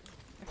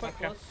 Quite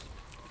close.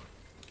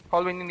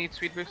 Halloween needs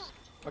sweet boost.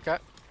 Okay.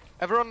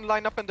 Everyone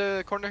line up in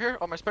the corner here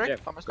on my spray. Yeah,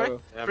 on my spray.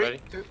 go. Yeah, I'm 3, ready.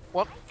 2,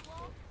 1.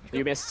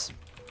 You missed.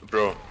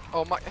 Bro.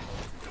 Oh my.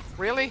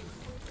 Really?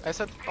 I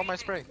said on my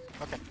spray.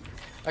 Okay.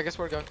 I guess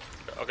we're going.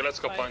 Okay, let's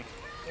go point.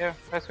 Yeah,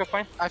 let's go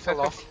fine. I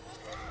fell off.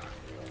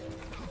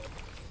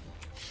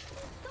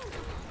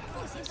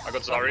 I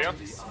got Zarya.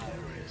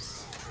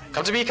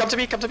 Come to me.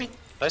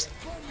 Nice.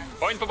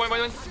 Point.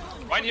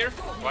 Wine here.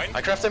 Wine.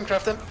 I craft him.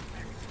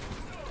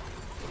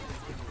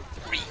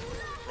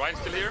 Ryan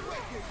still here.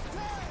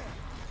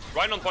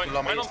 Ryan on point.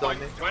 Ryan on point.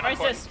 Ryan on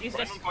point. Use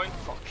Ryan this. on point.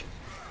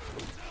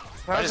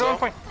 Let's go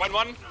point.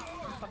 1-1.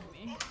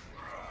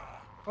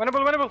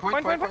 Winnable.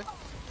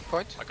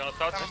 Point. I cannot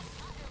touch.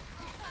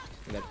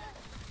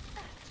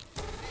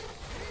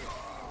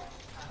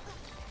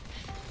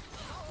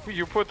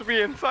 You put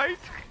me inside.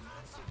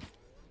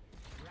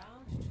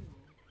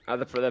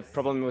 The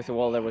problem with the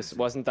wall there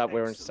wasn't that we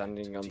weren't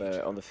standing on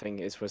the thing.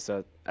 It was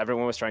that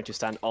everyone was trying to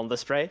stand on the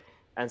spray,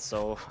 and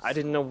so I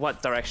didn't know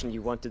what direction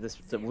you wanted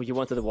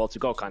the wall to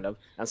go, kind of.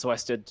 And so I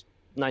stood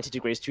 90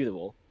 degrees to the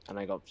wall, and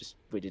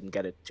we didn't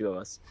get it, two of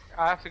us.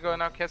 I have to go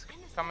now. Kes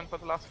coming for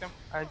the last game.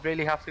 I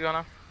really have to go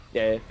now.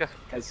 Yeah. Yes,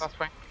 that's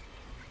fine.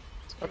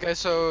 Okay,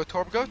 so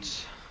Torb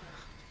goats.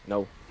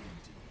 No.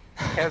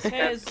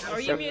 Kez, are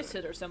you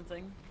muted or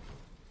something?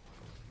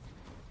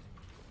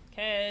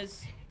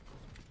 Kez.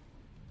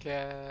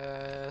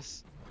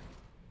 Guess.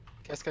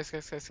 Jesus Christ,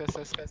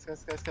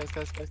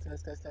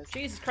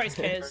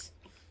 Kez.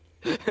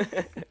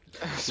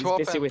 He's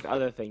busy with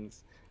other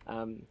things.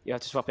 You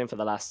have to swap in for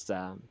the last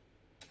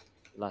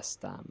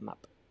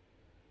map.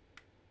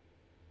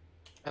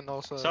 And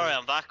also. Sorry,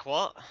 I'm back.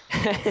 What?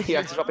 You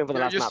have to swap in for the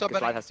last You're map because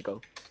stopping. Light has to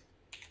go.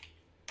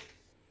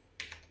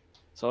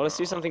 So let's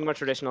do something more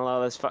traditional.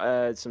 Let's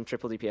some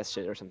triple DPS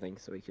shit or something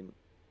so we can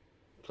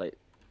play.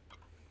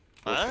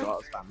 Huh?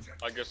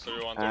 I guess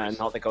you want And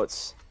all the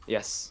goats.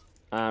 Yes.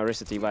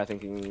 Risa Diva, I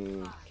think.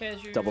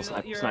 Kez, Double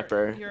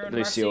sniper. you're on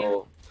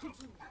Lucio.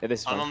 Yeah, this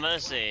is I'm fun. on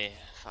Mercy.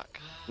 Fuck.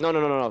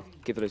 No.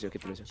 Keep the Lucio.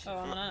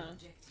 Oh, no.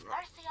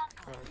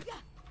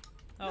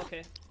 Oh,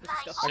 okay. This is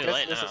stuff. Too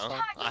late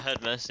now. I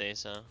heard Mercy,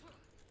 so.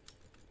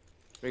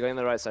 We're going on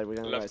the right side.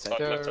 left side.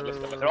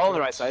 They're all on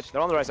the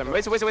right side.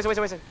 Wait.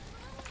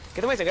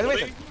 Get the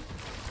Wason.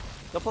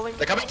 No pulling.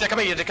 They're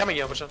coming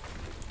here. Watch out.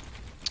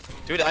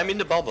 Dude, I'm in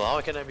the bubble. How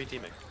can I be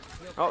teaming?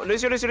 Oh,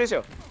 Lucio.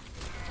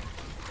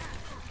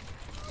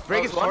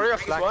 Break is one.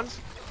 Right,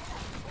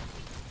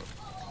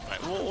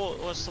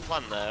 what's the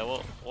plan there?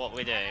 What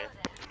we do?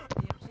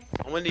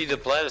 Only the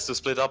plan is to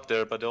split up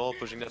there, but they're all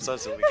pushing that side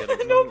so we get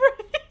it. No,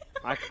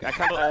 I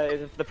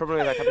can't. The problem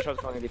is I can't be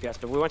calling DPS,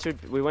 but we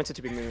want it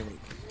to be moving.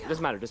 It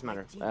doesn't matter.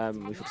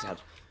 We fix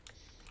ahead.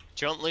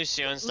 Do you want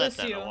Lucio instead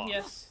then, or what?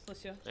 Yes,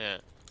 Lucio. Yeah.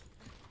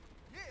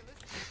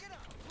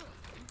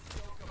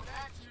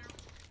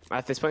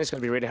 At this point, it's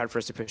going to be really hard for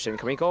us to push in.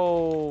 Can we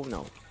go?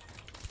 No.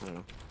 I don't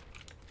know.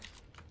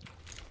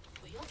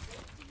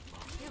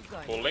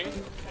 Pulling.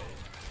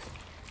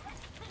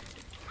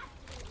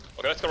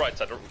 Okay, let's go right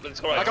side. Right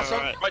side.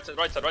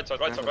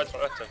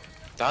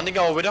 They're hunting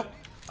our widow.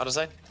 Other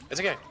side. It's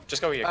okay.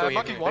 Just go here.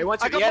 Monkey They one.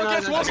 want I to. got Yeah,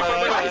 Monkey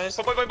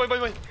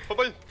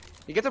one.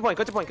 You get the point.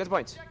 Go to point.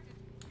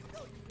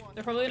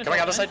 They're probably in a Coming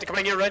top other side. lane. They're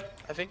coming here, right?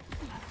 I think.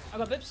 I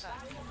got Bips.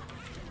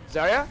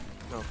 Zarya?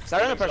 No.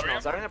 Zarya in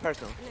a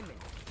personal.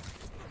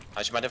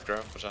 She might have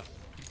grown.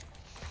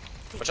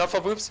 Watch out for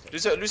boobs.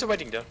 Lucio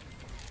waiting there.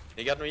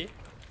 You got me?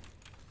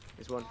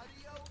 There's one.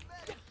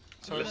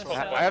 Let's I go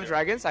I have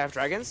dragons.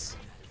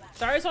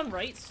 Zarya's on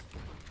right.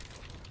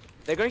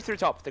 They're going through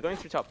top. They're going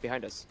through top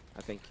behind us,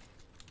 I think.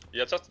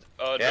 Yeah, just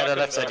yeah, the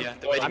left side. Yeah,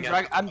 they're waiting.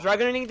 I'm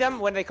dragoning them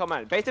when they come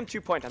out. Bait them 2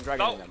 point. I'm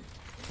dragoning them.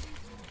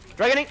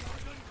 Dragoning.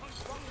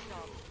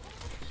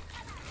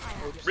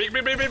 Brig.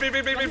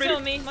 Monkeys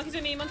on me. Monkeys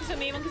on me. Monkeys on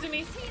me. Monkeys on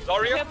me.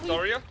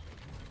 Zarya.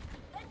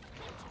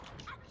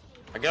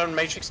 I got on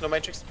Matrix. No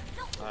Matrix.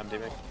 I'm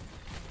DMing.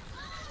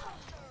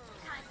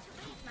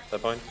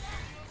 That point.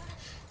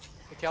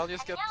 Okay, I'll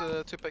just get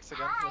 2 picks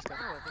again. Let's go.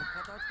 No,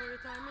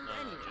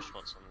 just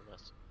want some of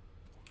this.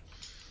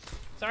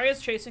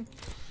 Zarya's chasing.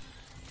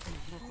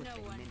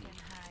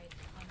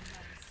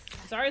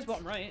 Zarya's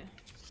bottom right.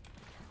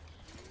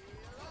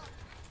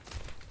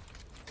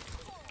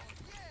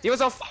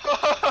 D.Va's off!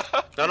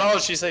 No,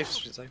 she's safe.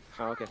 She's safe.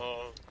 Oh, okay.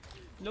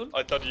 Lol.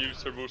 I thought you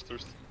used her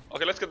boosters.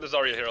 Okay, let's get the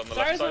Zarya here on the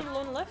left Zarya's side.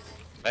 on the left.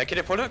 Can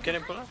you pull her? Can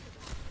you pull her?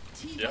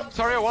 Yeah.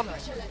 Sorry, I won.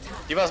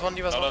 D.Va's one.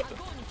 D.Va's one.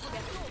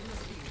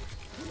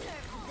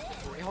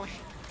 Really?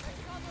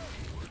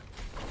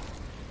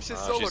 She's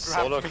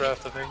solo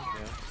craft, I think.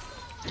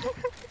 Yeah.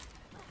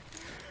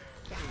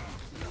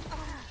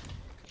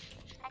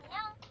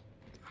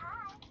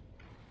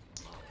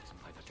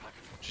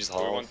 She's Do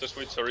we half. want to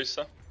switch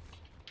Orisa?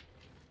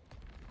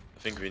 I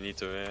think we need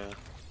to, yeah.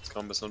 This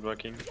combo's not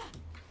working.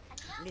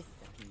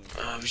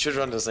 We should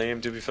run the same,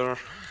 to be fair.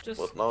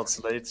 But now it's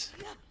late.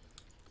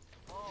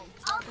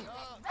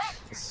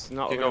 It's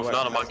not You go with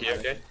Nano Monkey,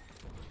 okay?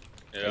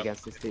 Yeah.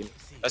 Against this team.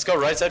 Let's go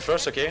right side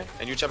first, okay?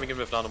 And you jumping in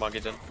with Nano Monkey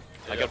then.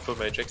 I got full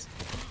Matrix.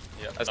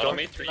 Yeah. Let's Nano go.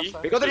 me, 3.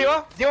 We got the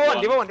D.Va!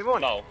 D.Va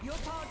 1! Now.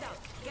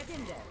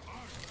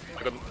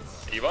 I got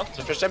D.Va.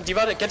 Just push them.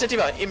 D.Va, get the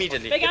D.Va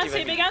immediately. Big Get antsy,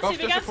 D.Va big immediately. antsy,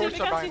 big antsy,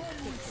 big antsy.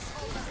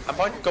 I'm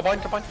point, go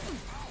point.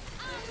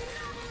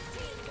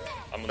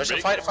 I'm on Pressure,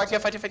 Brig. fight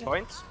here.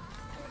 Points.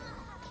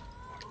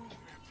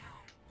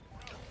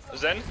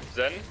 Zen.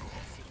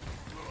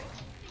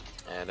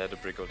 And I had a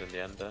brick out in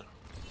the end there.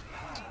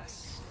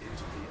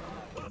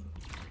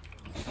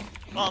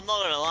 Well, I'm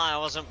not gonna lie, I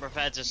wasn't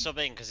prepared to sub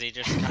in because he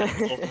just kind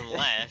of up and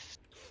left.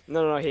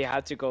 No, he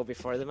had to go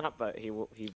before the map, but he